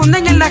se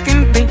confunden en la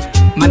gente,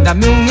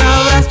 mándame un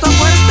abrazo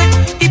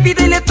fuerte y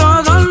pídele a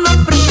todos los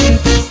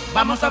presentes.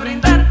 Vamos a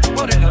brindar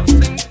por el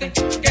ausente,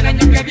 que el año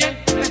que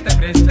viene esté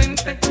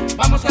presente.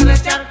 Vamos a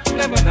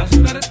desearle buena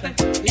suerte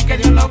y que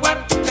Dios lo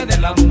guarde de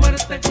la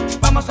muerte.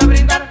 Vamos a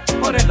brindar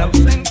por el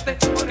ausente,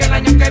 que el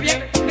año que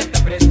viene esté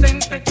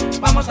presente.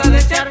 Vamos a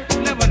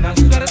desearle buena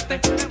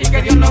suerte y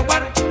que Dios lo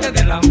guarde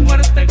de la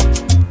muerte.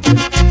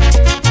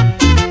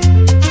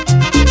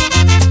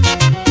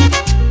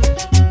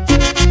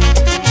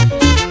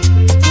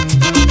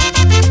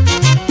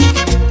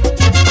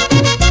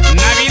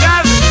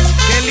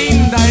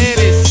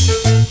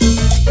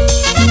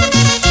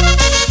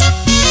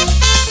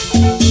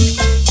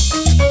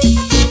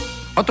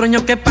 Otro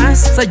año que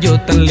pasa yo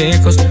tan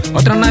lejos,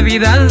 otra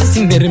Navidad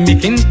sin ver mi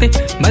gente.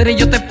 Madre,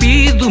 yo te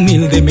pido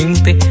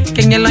humildemente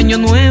que en el año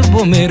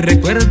nuevo me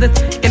recuerdes,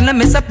 que en la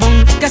mesa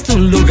pongas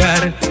un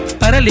lugar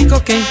para el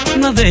hijo que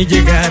no ha de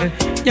llegar.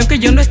 Y aunque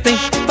yo no esté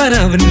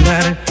para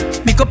brindar,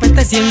 mi copa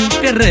está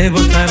siempre a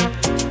rebosar.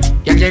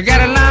 Y al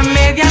llegar a la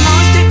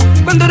medianoche,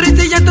 cuando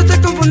risa y llanto se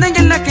confunden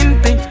en la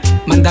gente,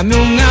 mándame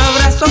un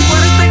abrazo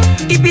fuerte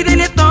y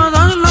pídele a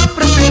todos los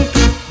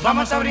presentes.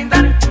 Vamos a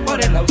brindar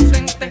por el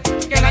ausente,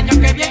 que el año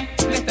que viene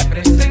le esté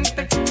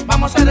presente.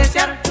 Vamos a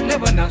desearle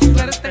buena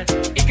suerte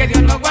y que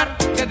Dios lo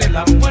guarde de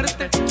la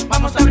muerte.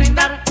 Vamos a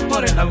brindar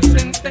por el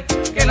ausente,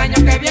 que el año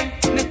que viene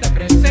le esté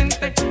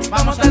presente.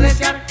 Vamos a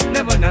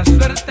desearle buena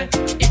suerte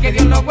y que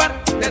Dios lo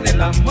guarde de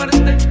la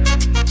muerte.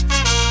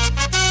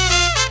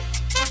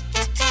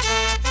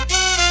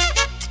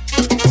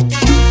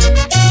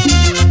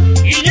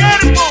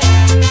 Guillermo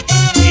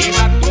y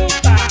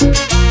Batuta.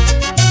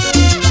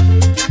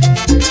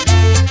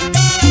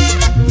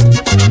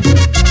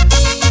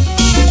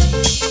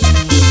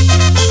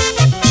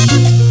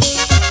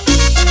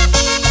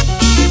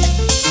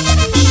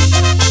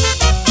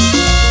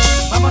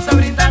 Vamos a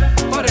brindar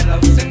por el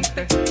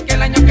ausente, que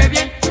el año que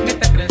viene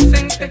esté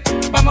presente.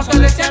 Vamos a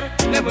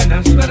desearle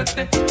buena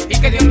suerte y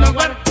que Dios lo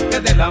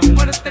guarde de la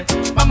muerte.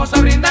 Vamos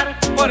a brindar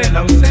por el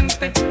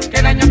ausente, que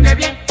el año que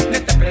viene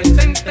esté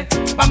presente.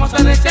 Vamos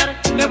a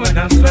desearle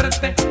buena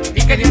suerte